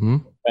 Mm-hmm.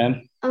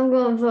 Ben? I'm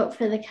going to vote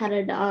for the cat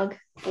or dog.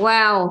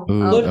 Wow.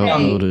 Ooh, Okay.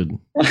 outvoted.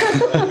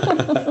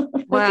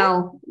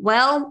 Wow.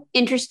 Well,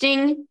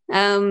 interesting.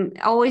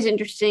 Always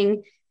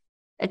interesting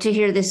to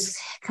hear this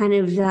kind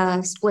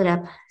of split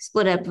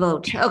up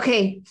vote.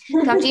 Okay.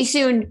 Talk to you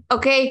soon.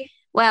 Okay.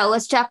 Wow.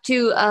 Let's talk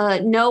to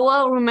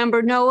Noah.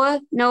 Remember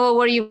Noah? Noah,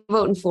 what are you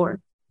voting for?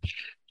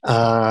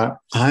 I'm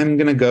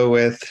going to go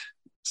with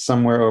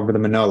Somewhere Over the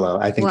Manolo.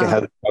 I think it Wow.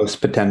 has the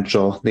most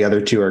potential. The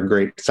other two are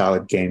great,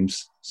 solid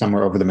games.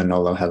 Somewhere Over the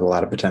Manolo has a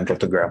lot of potential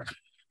to grow.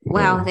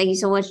 Wow. Thank you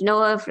so much,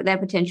 Noah, for that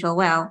potential.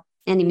 Wow.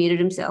 And he muted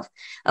himself.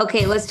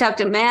 Okay. Let's talk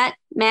to Matt.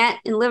 Matt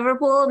in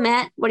Liverpool.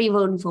 Matt, what are you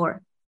voting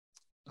for?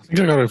 I think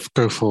I got to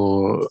go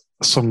for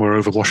Somewhere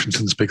Over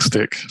Washington's Big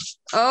Stick.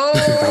 Oh, I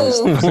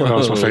think that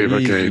was my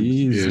favorite game.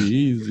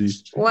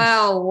 Easy.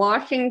 wow.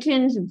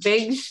 Washington's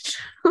big.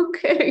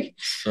 Okay.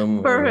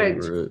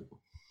 Perfect. Over it.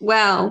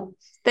 Wow.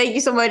 Thank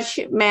you so much,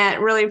 Matt.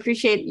 Really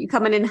appreciate you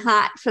coming in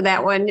hot for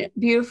that one.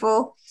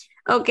 Beautiful.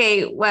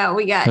 Okay. Wow.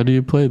 We got How do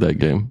you play that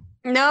game?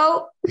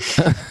 no.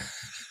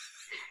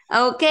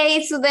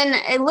 Okay. So then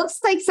it looks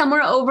like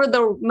Somewhere Over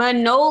the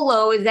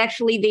Manolo is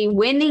actually the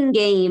winning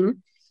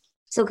game.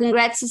 So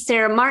congrats to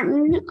Sarah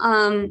Martin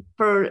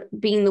for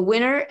being the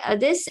winner of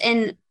this.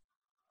 And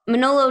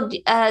Manolo,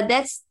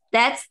 that's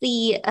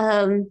the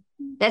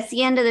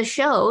end of the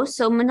show.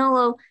 So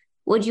Manolo,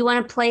 would you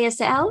want to play us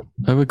out?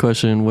 I have a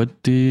question.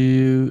 What do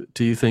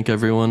you think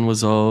everyone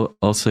was all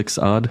six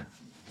odd?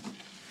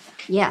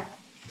 Yeah,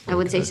 I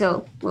would say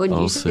so. Would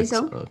All you say six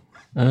so?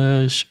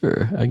 odd.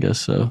 Sure. I guess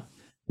so.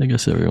 I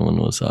guess everyone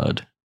was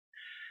odd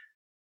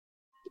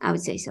I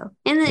would say so.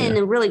 In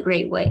a really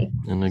great way.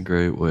 in a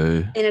great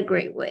way. In a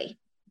great way.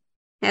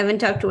 Haven't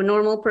talked to a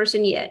normal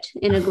person yet.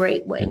 In a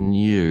great way. In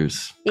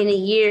years. In a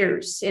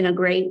years. In a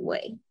great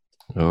way.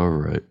 All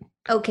right.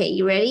 Okay,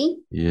 you ready?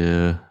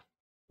 Yeah.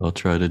 I'll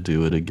try to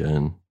do it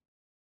again.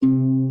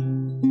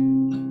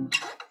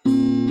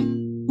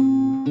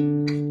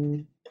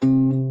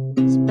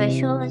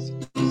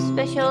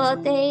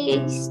 Special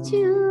thanks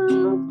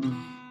to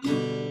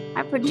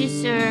our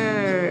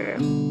producer,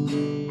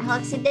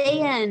 Alex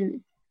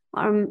Dayan,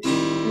 our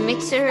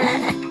mixer,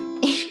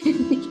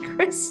 Andy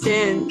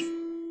Kristen.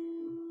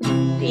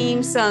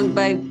 Theme sung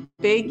by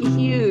Big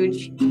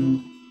Huge.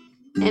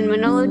 And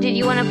Manolo, did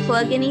you want to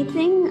plug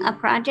anything? A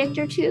project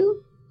or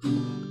two?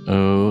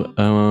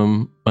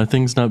 Oh, my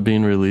thing's not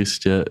being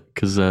released yet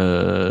because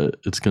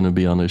it's gonna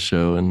be on a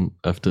show and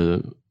I have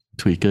to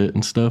tweak it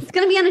and stuff. It's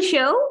going to be on a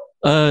show?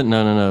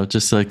 No,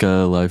 just like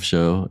a live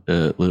show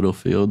at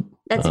Littlefield.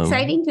 That's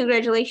exciting.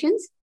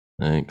 Congratulations.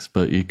 Thanks,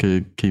 but you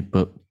could keep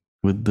up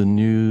with the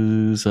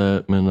news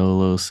at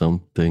Manolo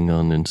something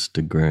on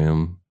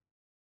Instagram.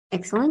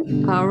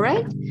 Excellent. All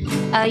right.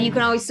 You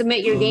can always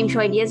submit your game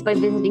show ideas by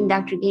visiting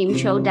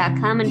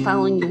drgameshow.com and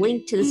following the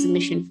link to the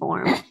submission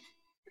form.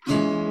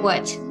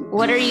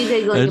 What are you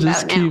giggling I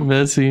just about keep now?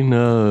 messing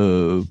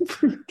up.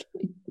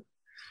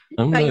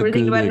 I thought you were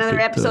thinking about another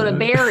episode of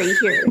Barry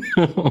here.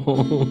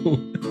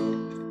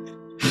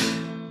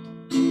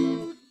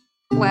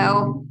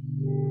 Well.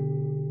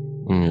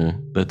 Yeah,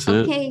 that's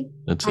it. Okay.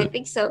 That's I it.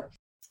 think so.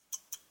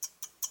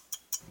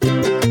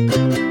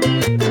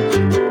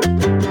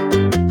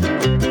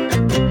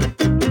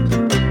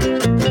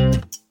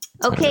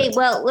 Okay,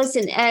 well,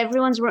 listen,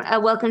 everyone's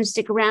welcome to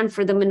stick around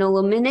for the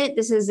Manolo Minute.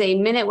 This is a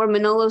minute where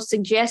Manolo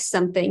suggests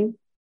something.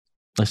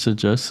 I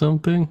suggest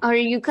something? Or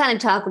you kind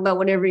of talk about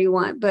whatever you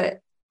want,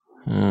 but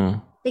I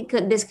think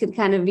this could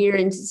kind of veer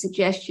into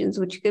suggestions,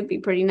 which could be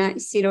pretty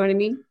nice. You know what I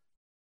mean?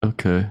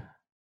 Okay.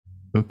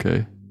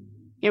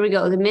 Here we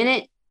go. The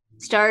minute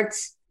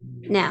starts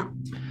now.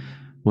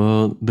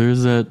 Well,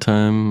 there's that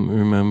time,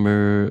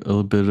 remember a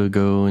little bit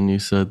ago when you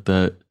said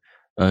that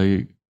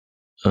I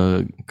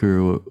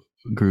grew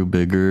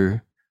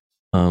bigger.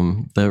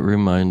 That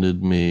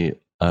reminded me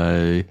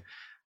I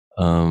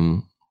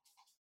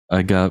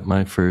got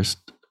my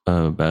first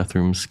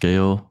bathroom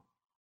scale,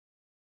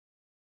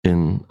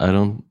 and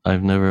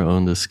I've never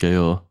owned a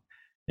scale,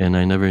 and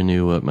I never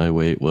knew what my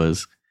weight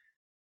was,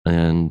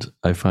 and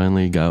I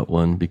finally got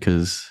one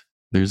because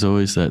there's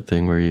always that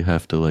thing where you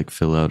have to like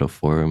fill out a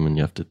form and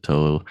you have to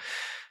tell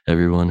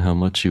everyone how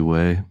much you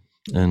weigh,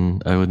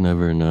 and I would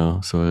never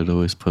know, so I'd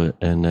always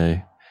put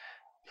NA.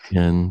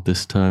 And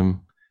this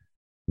time,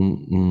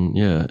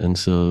 yeah, and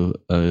so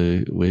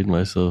I weighed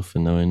myself,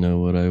 and now I know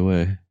what I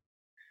weigh.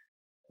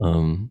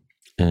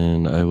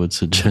 And I would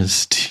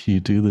suggest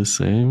you do the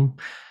same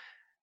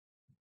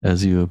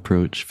as you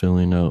approach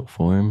filling out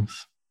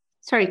forms.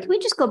 Sorry, can we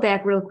just go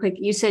back real quick?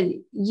 You said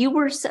you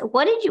were,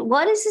 what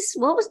is this?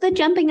 What was the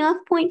jumping off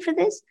point for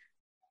this?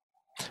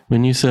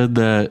 When you said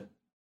that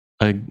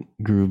I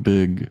grew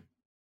big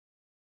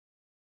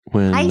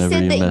I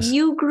said that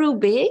you grew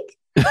big?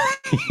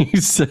 You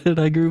said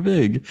I grew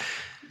big.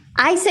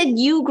 I said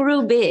you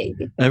grew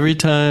big. Every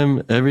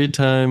time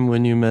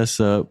when you mess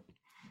up.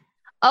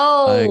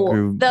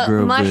 Oh,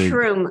 the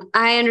mushroom. Big.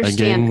 I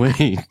understand. I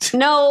gain weight.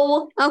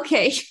 No.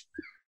 Okay.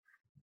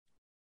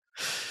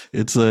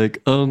 It's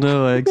like, oh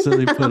no, I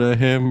accidentally put a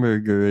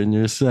hamburger in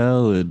your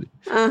salad.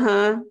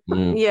 Yeah.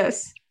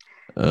 Yes.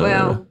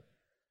 Well,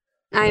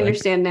 I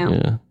understand now.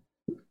 Yeah.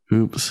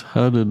 Oops.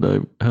 How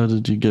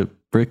did you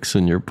get bricks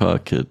in your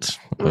pockets?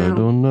 I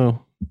don't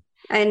know.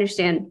 I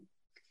understand.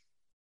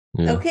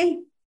 Yeah. Okay.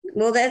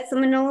 Well, that's the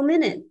Manolo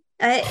Minute.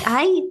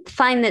 I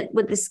find that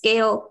with the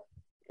scale,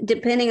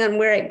 depending on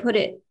where I put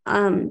it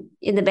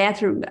in the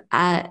bathroom,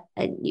 I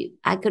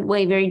could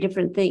weigh very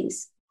different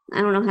things. I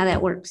don't know how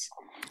that works.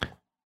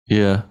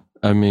 Yeah.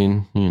 I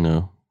mean,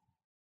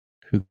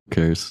 who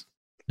cares?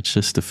 It's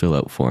just to fill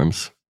out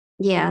forms.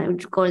 Yeah. I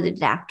would go to the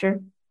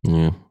doctor.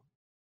 Yeah.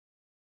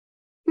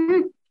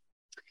 Mm-hmm.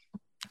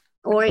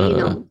 Or,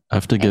 I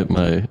have to get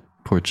my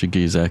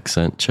Portuguese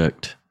accent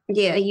checked.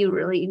 Yeah, you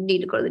really need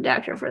to go to the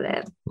doctor for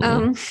that.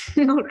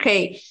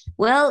 Okay.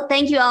 Well,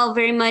 thank you all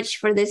very much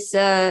for this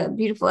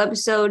beautiful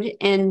episode.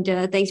 And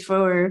thanks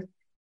for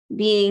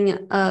being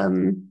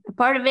a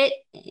part of it.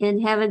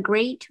 And have a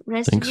great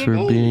rest of your day.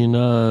 Thanks for being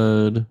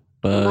odd.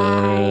 Bye.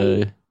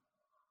 Bye.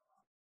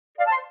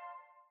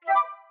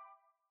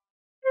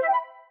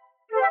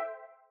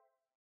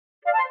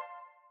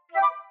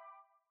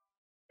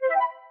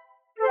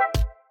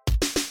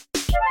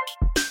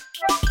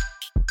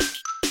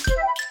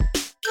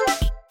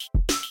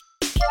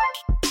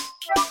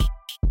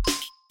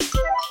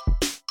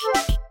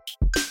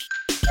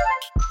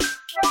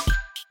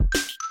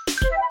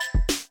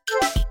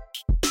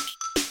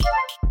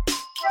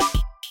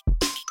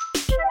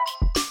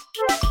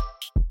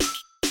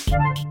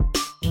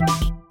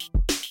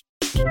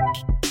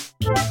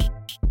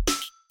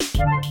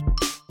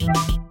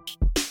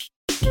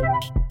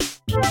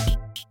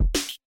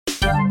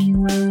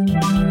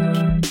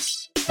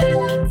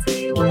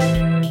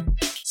 Everywhere,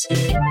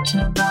 sick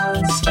to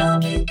my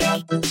stomach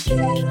at the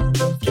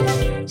field of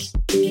fears.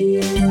 The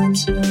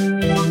answer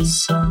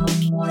is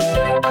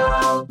somewhere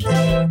out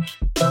there,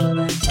 but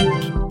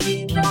until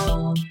we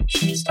know,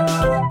 she's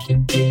got to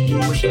be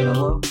a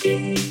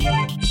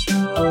game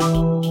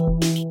show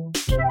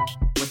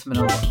with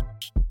Manolo.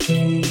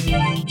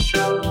 Game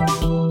show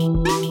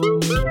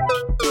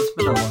with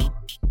Manolo.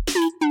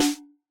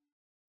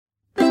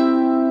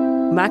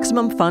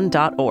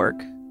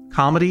 MaximumFun.org.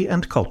 Comedy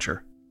and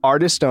culture.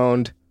 Artist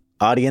owned,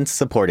 audience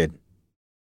supported.